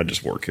know. I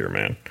just work here,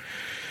 man.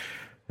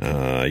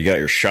 You got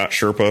your Shot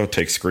Sherpa,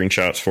 takes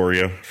screenshots for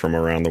you from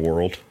around the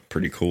world.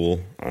 Pretty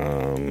cool.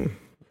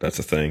 That's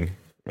a thing,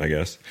 I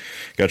guess.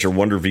 Got your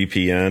Wonder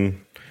VPN.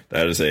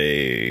 That is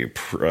a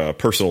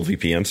personal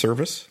VPN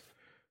service,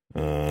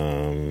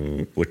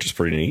 which is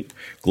pretty neat.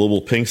 Global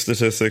ping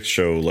statistics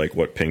show like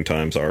what ping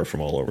times are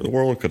from all over the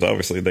world, because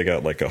obviously they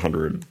got like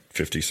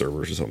 150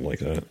 servers or something like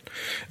that.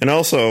 And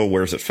also,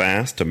 where's it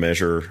fast to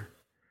measure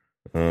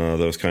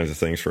those kinds of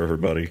things for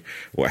everybody.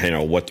 Well, you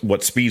know,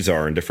 what speeds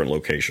are in different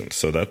locations.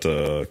 So that's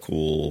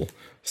cool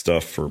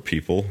stuff for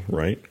people,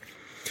 right?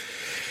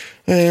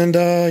 And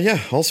yeah,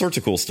 all sorts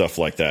of cool stuff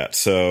like that.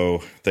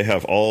 So they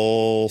have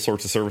all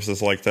sorts of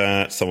services like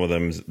that. Some of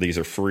them, these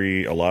are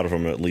free. A lot of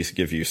them at least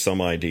give you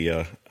some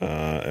idea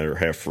or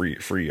have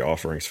free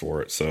offerings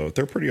for it. So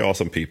they're pretty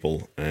awesome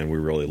people, and we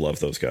really love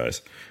those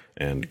guys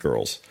and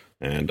girls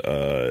and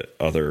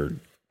other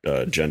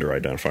gender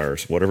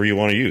identifiers. Whatever you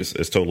want to use,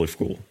 it's totally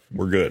cool.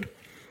 We're good.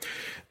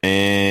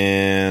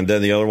 And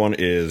then the other one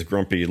is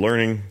Grumpy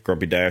Learning,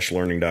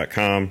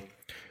 grumpy-learning.com.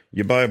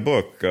 You buy a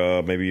book,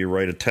 maybe you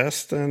write a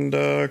test, and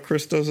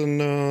Chris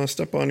doesn't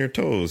step on your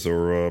toes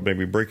or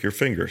maybe break your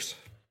fingers.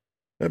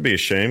 That'd be a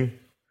shame.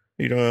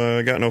 You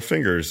got no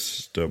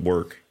fingers to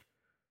work.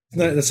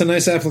 That's a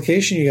nice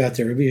application you got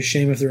there. It'd be a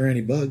shame if there were any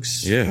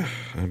bugs. Yeah,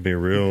 that'd be a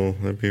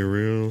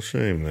real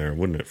shame there,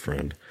 wouldn't it,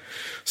 friend?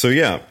 So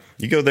yeah,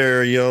 you go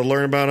there, you'll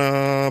learn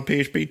about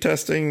PHP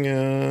testing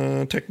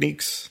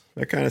techniques,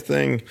 that kind of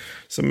thing.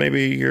 So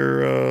maybe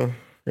your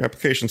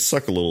applications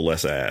suck a little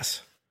less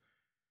ass.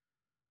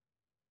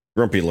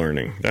 Grumpy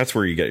Learning. That's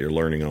where you get your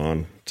learning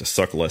on to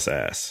suck less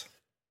ass.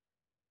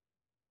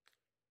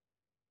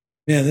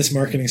 Man, this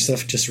marketing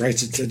stuff just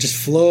writes it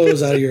just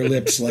flows out of your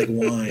lips like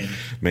wine.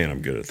 Man,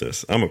 I'm good at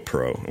this. I'm a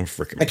pro. I'm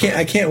freaking pro.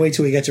 I can't wait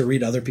till we get to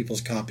read other people's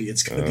copy.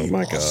 It's gonna be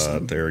my awesome.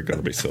 God, they're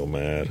gonna be so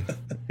mad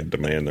and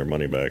demand their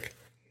money back.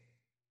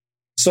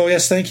 So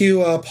yes, thank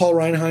you, Paul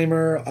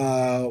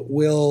Reinheimer,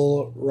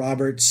 Will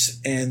Roberts,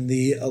 and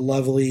the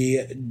lovely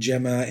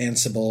Gemma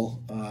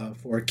Ansible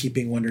for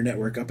keeping Wonder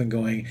Network up and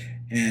going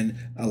and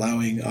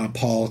allowing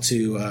Paul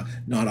to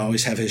not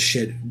always have his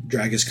shit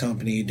drag his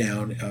company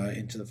down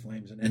into the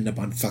flames and end up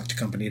on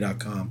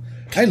fuckedcompany.com.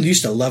 I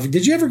used to love it.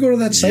 Did you ever go to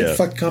that site,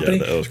 Fucked Company?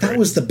 Yeah, that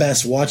was the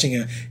best, watching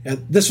it.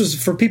 This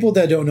was for people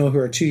that don't know, who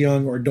are too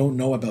young or don't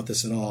know about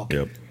this at all.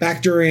 Yep.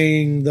 Back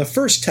during the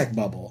first tech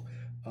bubble,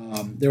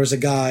 there was a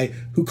guy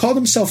who called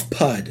himself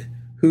Pud,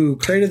 who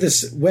created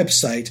this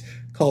website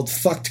called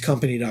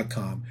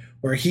fuckedcompany.com,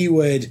 where he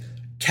would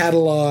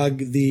catalog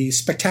the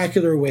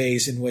spectacular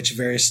ways in which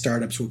various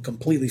startups would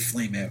completely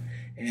flame out.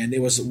 And it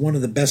was one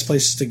of the best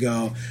places to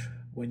go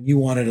when you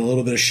wanted a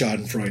little bit of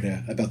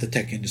schadenfreude about the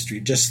tech industry.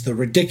 Just the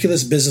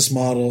ridiculous business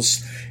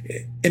models.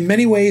 In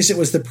many ways, it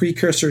was the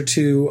precursor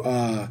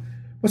to...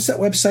 what's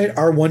that website?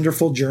 Our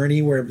Wonderful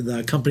Journey, where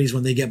the companies,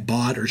 when they get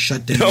bought or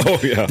shut down,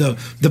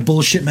 the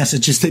bullshit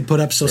messages they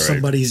put up. So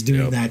somebody's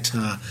doing that,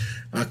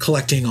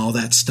 collecting all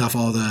that stuff,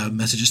 all the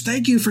messages.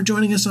 Thank you for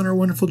joining us on our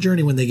wonderful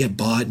journey, when they get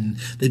bought and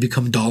they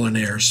become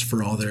dollionaires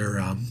for all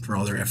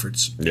their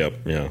efforts. Yep.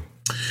 Yeah.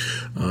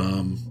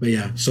 But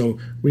yeah, so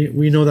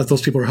we know that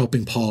those people are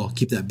helping Paul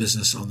keep that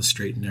business on the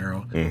straight and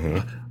narrow.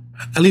 Mm-hmm.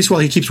 At least while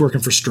he keeps working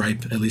for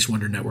Stripe, at least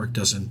Wonder Network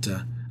doesn't.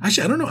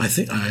 Actually, I don't know. I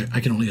think I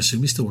can only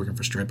assume he's still working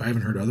for Stripe. I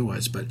haven't heard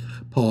otherwise, but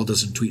Paul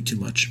doesn't tweet too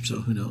much,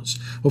 so who knows?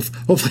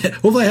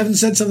 Hopefully I haven't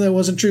said something that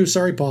wasn't true.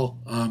 Sorry, Paul.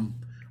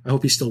 I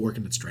hope he's still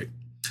working at Stripe.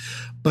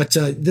 But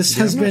this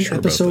has been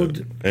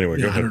episode.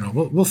 Anyway, I don't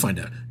know. We'll find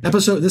out.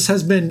 This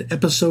has been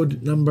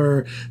episode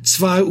number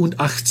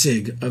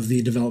 82 of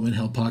the Development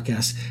Hell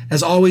podcast.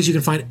 As always, you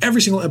can find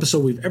every single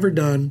episode we've ever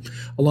done,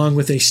 along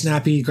with a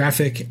snappy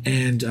graphic.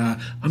 And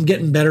I'm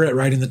getting better at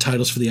writing the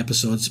titles for the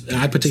episodes.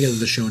 I put together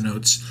the show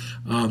notes.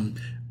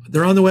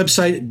 They're on the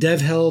website,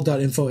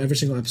 devhell.info, every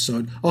single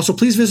episode. Also,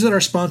 please visit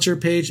our sponsor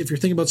page. If you're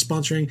thinking about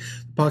sponsoring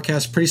the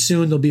podcast, pretty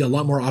soon there'll be a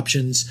lot more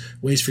options,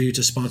 ways for you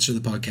to sponsor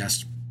the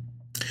podcast.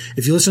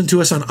 If you listen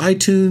to us on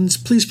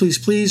iTunes,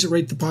 please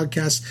rate the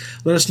podcast.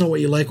 Let us know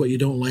what you like, what you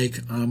don't like.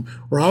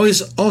 We're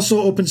always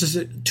also open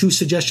to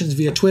suggestions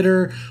via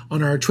Twitter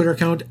on our Twitter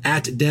account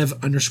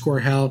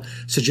 @dev_hell.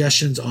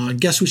 Suggestions on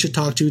guests we should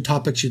talk to,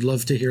 topics you'd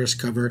love to hear us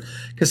cover.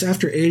 Because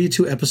after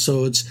 82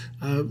 episodes,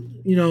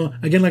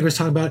 again, like I was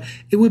talking about,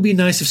 it would be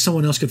nice if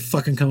someone else could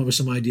fucking come up with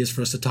some ideas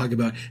for us to talk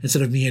about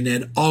instead of me and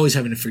Ed always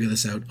having to figure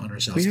this out on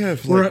ourselves.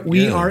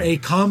 We are a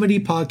comedy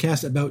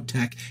podcast about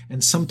tech,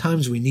 and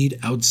sometimes we need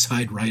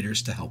outside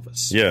writers to help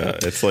us. Yeah,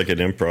 it's like an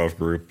improv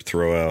group.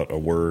 Throw out a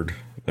word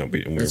and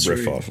we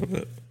riff off of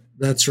it.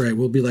 That's right.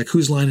 We'll be like,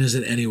 whose line is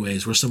it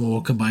anyways? Where someone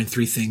will combine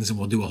three things and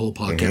we'll do a whole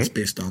podcast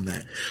based on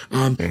that.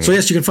 So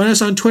yes, you can find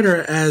us on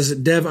Twitter as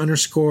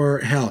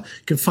dev_hell.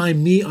 You can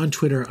find me on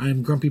Twitter.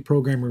 I'm Grumpy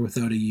Programmer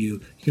without a U.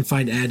 You can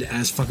find Ed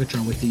as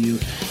Funkatron with the U.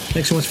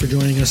 Thanks so much for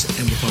joining us,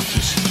 and we'll talk to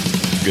you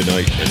soon. Good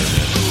night,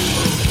 Internet.